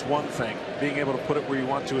is one thing. Being able to put it where you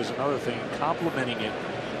want to is another thing. Complementing it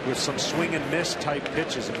with some swing and miss type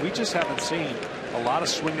pitches. And we just haven't seen a lot of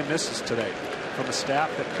swing and misses today from a staff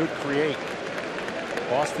that could create.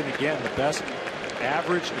 Boston, again, the best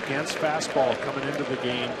average against fastball coming into the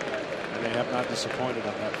game, and they have not disappointed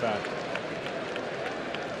on that fact.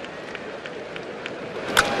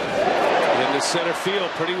 Into center field,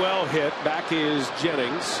 pretty well hit. Back is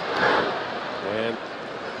Jennings. And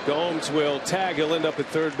Gomes will tag. He'll end up at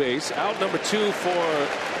third base. Out number 2 for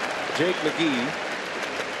Jake McGee.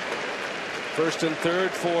 First and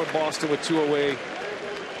third for Boston with 2 away,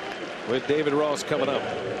 with David Ross coming up.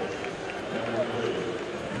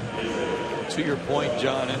 To your point,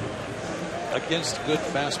 John, and against good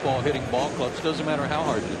fastball hitting ball clubs, doesn't matter how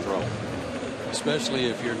hard you throw, especially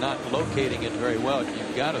if you're not locating it very well.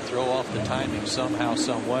 You've got to throw off the timing somehow,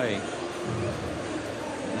 some way.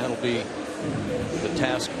 And that'll be the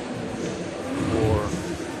task for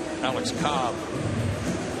Alex Cobb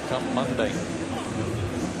come Monday.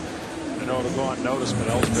 I know it'll go unnoticed, but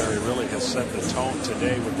Ellsbury really has set the tone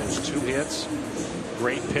today with those 2 hits.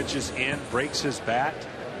 Great pitches in, breaks his bat.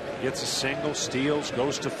 Gets a single, steals,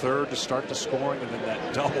 goes to third to start the scoring, and then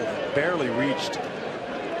that double that barely reached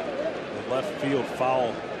the left field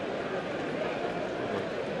foul.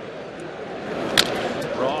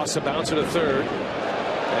 Ross, a bouncer to third.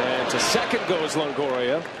 And to second goes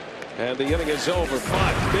Longoria. And the inning is over.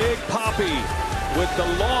 But Big Poppy with the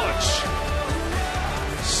launch.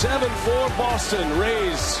 7-4 Boston,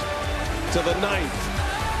 Rays to the ninth.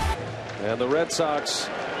 And the Red Sox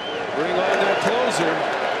bring on their closer,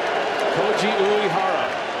 Koji Uehara.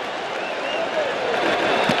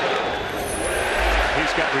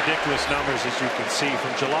 He's got ridiculous numbers, as you can see.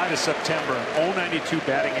 From July to September, an .092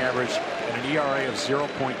 batting average and an ERA of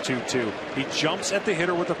 0.22. He jumps at the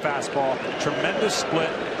hitter with a fastball. Tremendous split.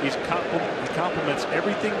 He complements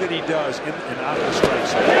everything that he does in and out of the strike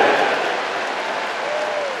zone.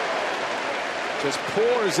 Just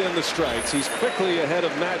pours in the strikes. He's quickly ahead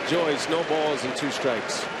of Matt Joyce. No balls and 2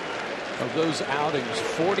 strikes. Of those outings,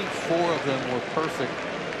 44 of them were perfect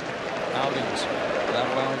outings without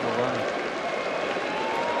allowing a run.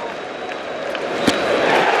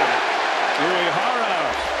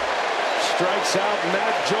 Uehara strikes out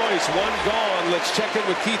Matt Joyce. 1 gone. Let's check in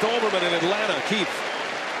with Keith Olbermann in Atlanta. Keith.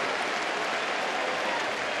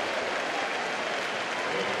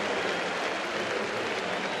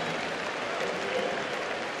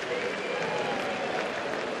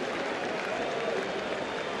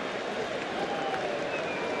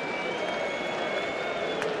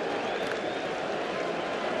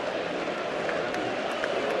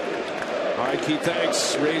 All right, Keith,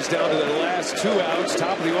 thanks. Rays down to the last 2 outs.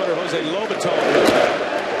 Top of the order, Jose Lobaton.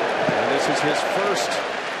 And this is his first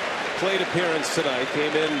plate appearance tonight.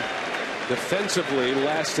 Came in defensively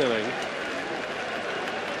last inning.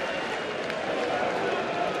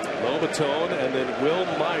 Lobaton and then Will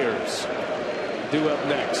Myers due up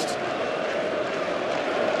next.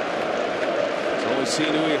 He's only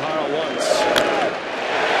seen Uehara once.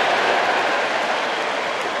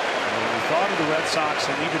 The Red Sox,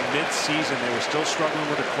 and even mid-season, they were still struggling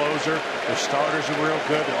with a closer. Their starters were real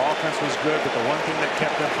good. Their offense was good, but the one thing that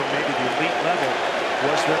kept them from maybe the elite level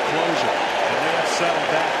was their closer. And they have settled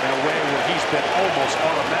that in a way where he's been almost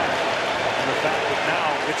automatic. And the fact that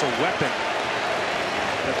now it's a weapon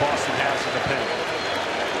that Boston has in the pen.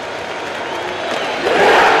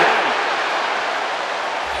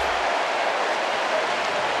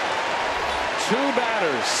 Two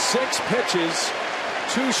batters, 6 pitches.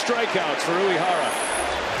 2 strikeouts for Uehara.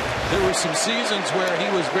 There were some seasons where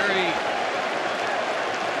he was very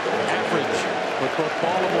average with both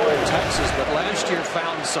Baltimore and Texas, but last year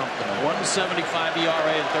found something. 1.75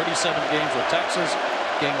 ERA in 37 games with Texas.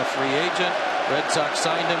 Became a free agent. Red Sox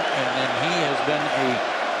signed him, and then he has been a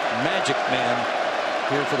magic man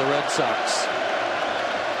here for the Red Sox.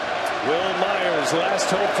 Will Myers,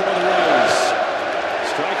 last hope for the Rays.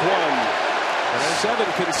 Strike 1. 7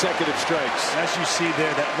 consecutive strikes. As you see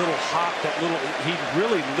there, that little hop, he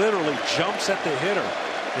really literally jumps at the hitter.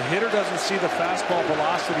 The hitter doesn't see the fastball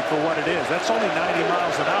velocity for what it is. That's only 90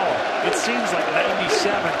 miles an hour. It seems like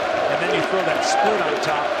 97, and then you throw that split on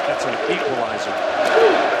top. That's an equalizer.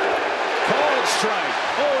 Called strike.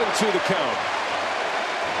 0-2 the count.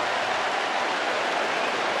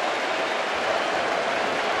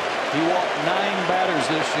 He walked 9 batters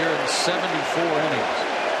this year in 74 innings.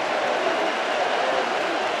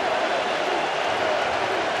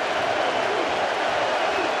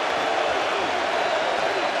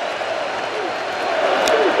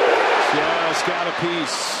 Got a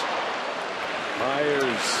piece.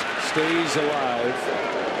 Myers stays alive.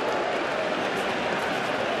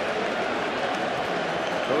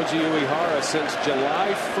 Koji Uehara since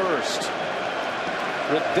July 1st.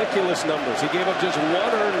 Ridiculous numbers. He gave up just 1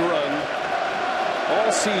 earned run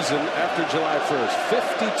all season after July 1st.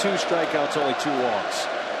 52 strikeouts, only 2 walks.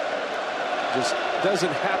 Just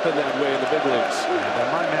doesn't happen that way in the big leagues. By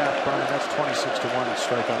my math, Brian, that's 26-1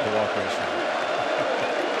 strikeout to walk ratio.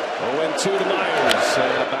 0-2 to Myers.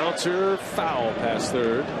 And a bouncer foul past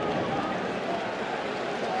third.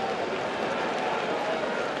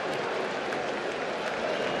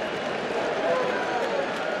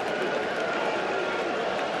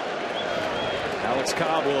 Alex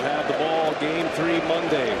Cobb will have the ball game 3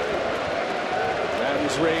 Monday.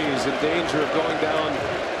 Adams Rays in danger of going down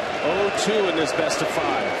 0-2 in this best of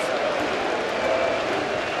 5.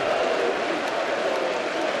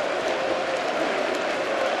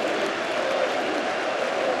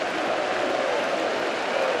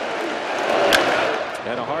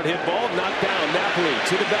 And a hard hit ball knocked down. Napoli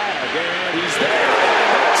to the bag, and he's there.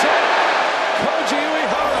 That's it. Koji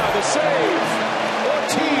Uehara, the save.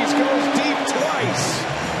 Ortiz goes deep twice.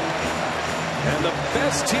 And the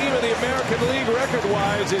best team in the American League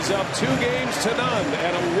record-wise is up 2 games to none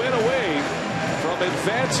and a win away from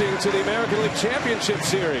advancing to the American League Championship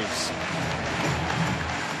Series.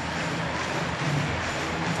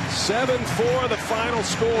 7-4 the final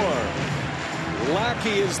score.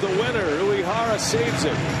 Lackey is the winner. Uehara saves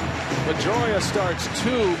it. Pedroia starts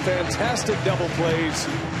 2 fantastic double plays.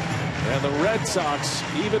 And the Red Sox,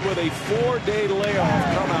 even with a 4-day layoff,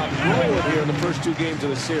 come out rolling here in the first 2 games of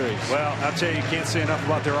the series. Well, I'll tell you, you can't say enough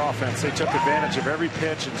about their offense. They took advantage of every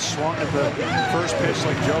pitch and swung at the first pitch,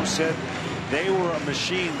 like Joe said. They were a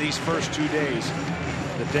machine these first 2 days.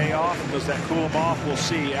 The day off, does that cool them off? We'll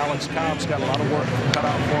see. Alex Cobb's got a lot of work cut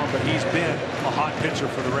out for him, but he's been a hot pitcher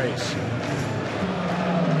for the Rays.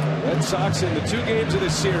 Red Sox in the 2 games of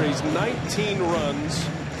this series, 19 runs,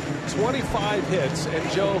 25 hits,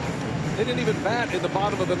 and Joe, they didn't even bat in the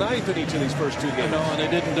bottom of the 9th in each of these first 2 games. No, and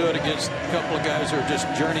they didn't do it against a couple of guys who are just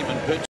journeyman pitchers.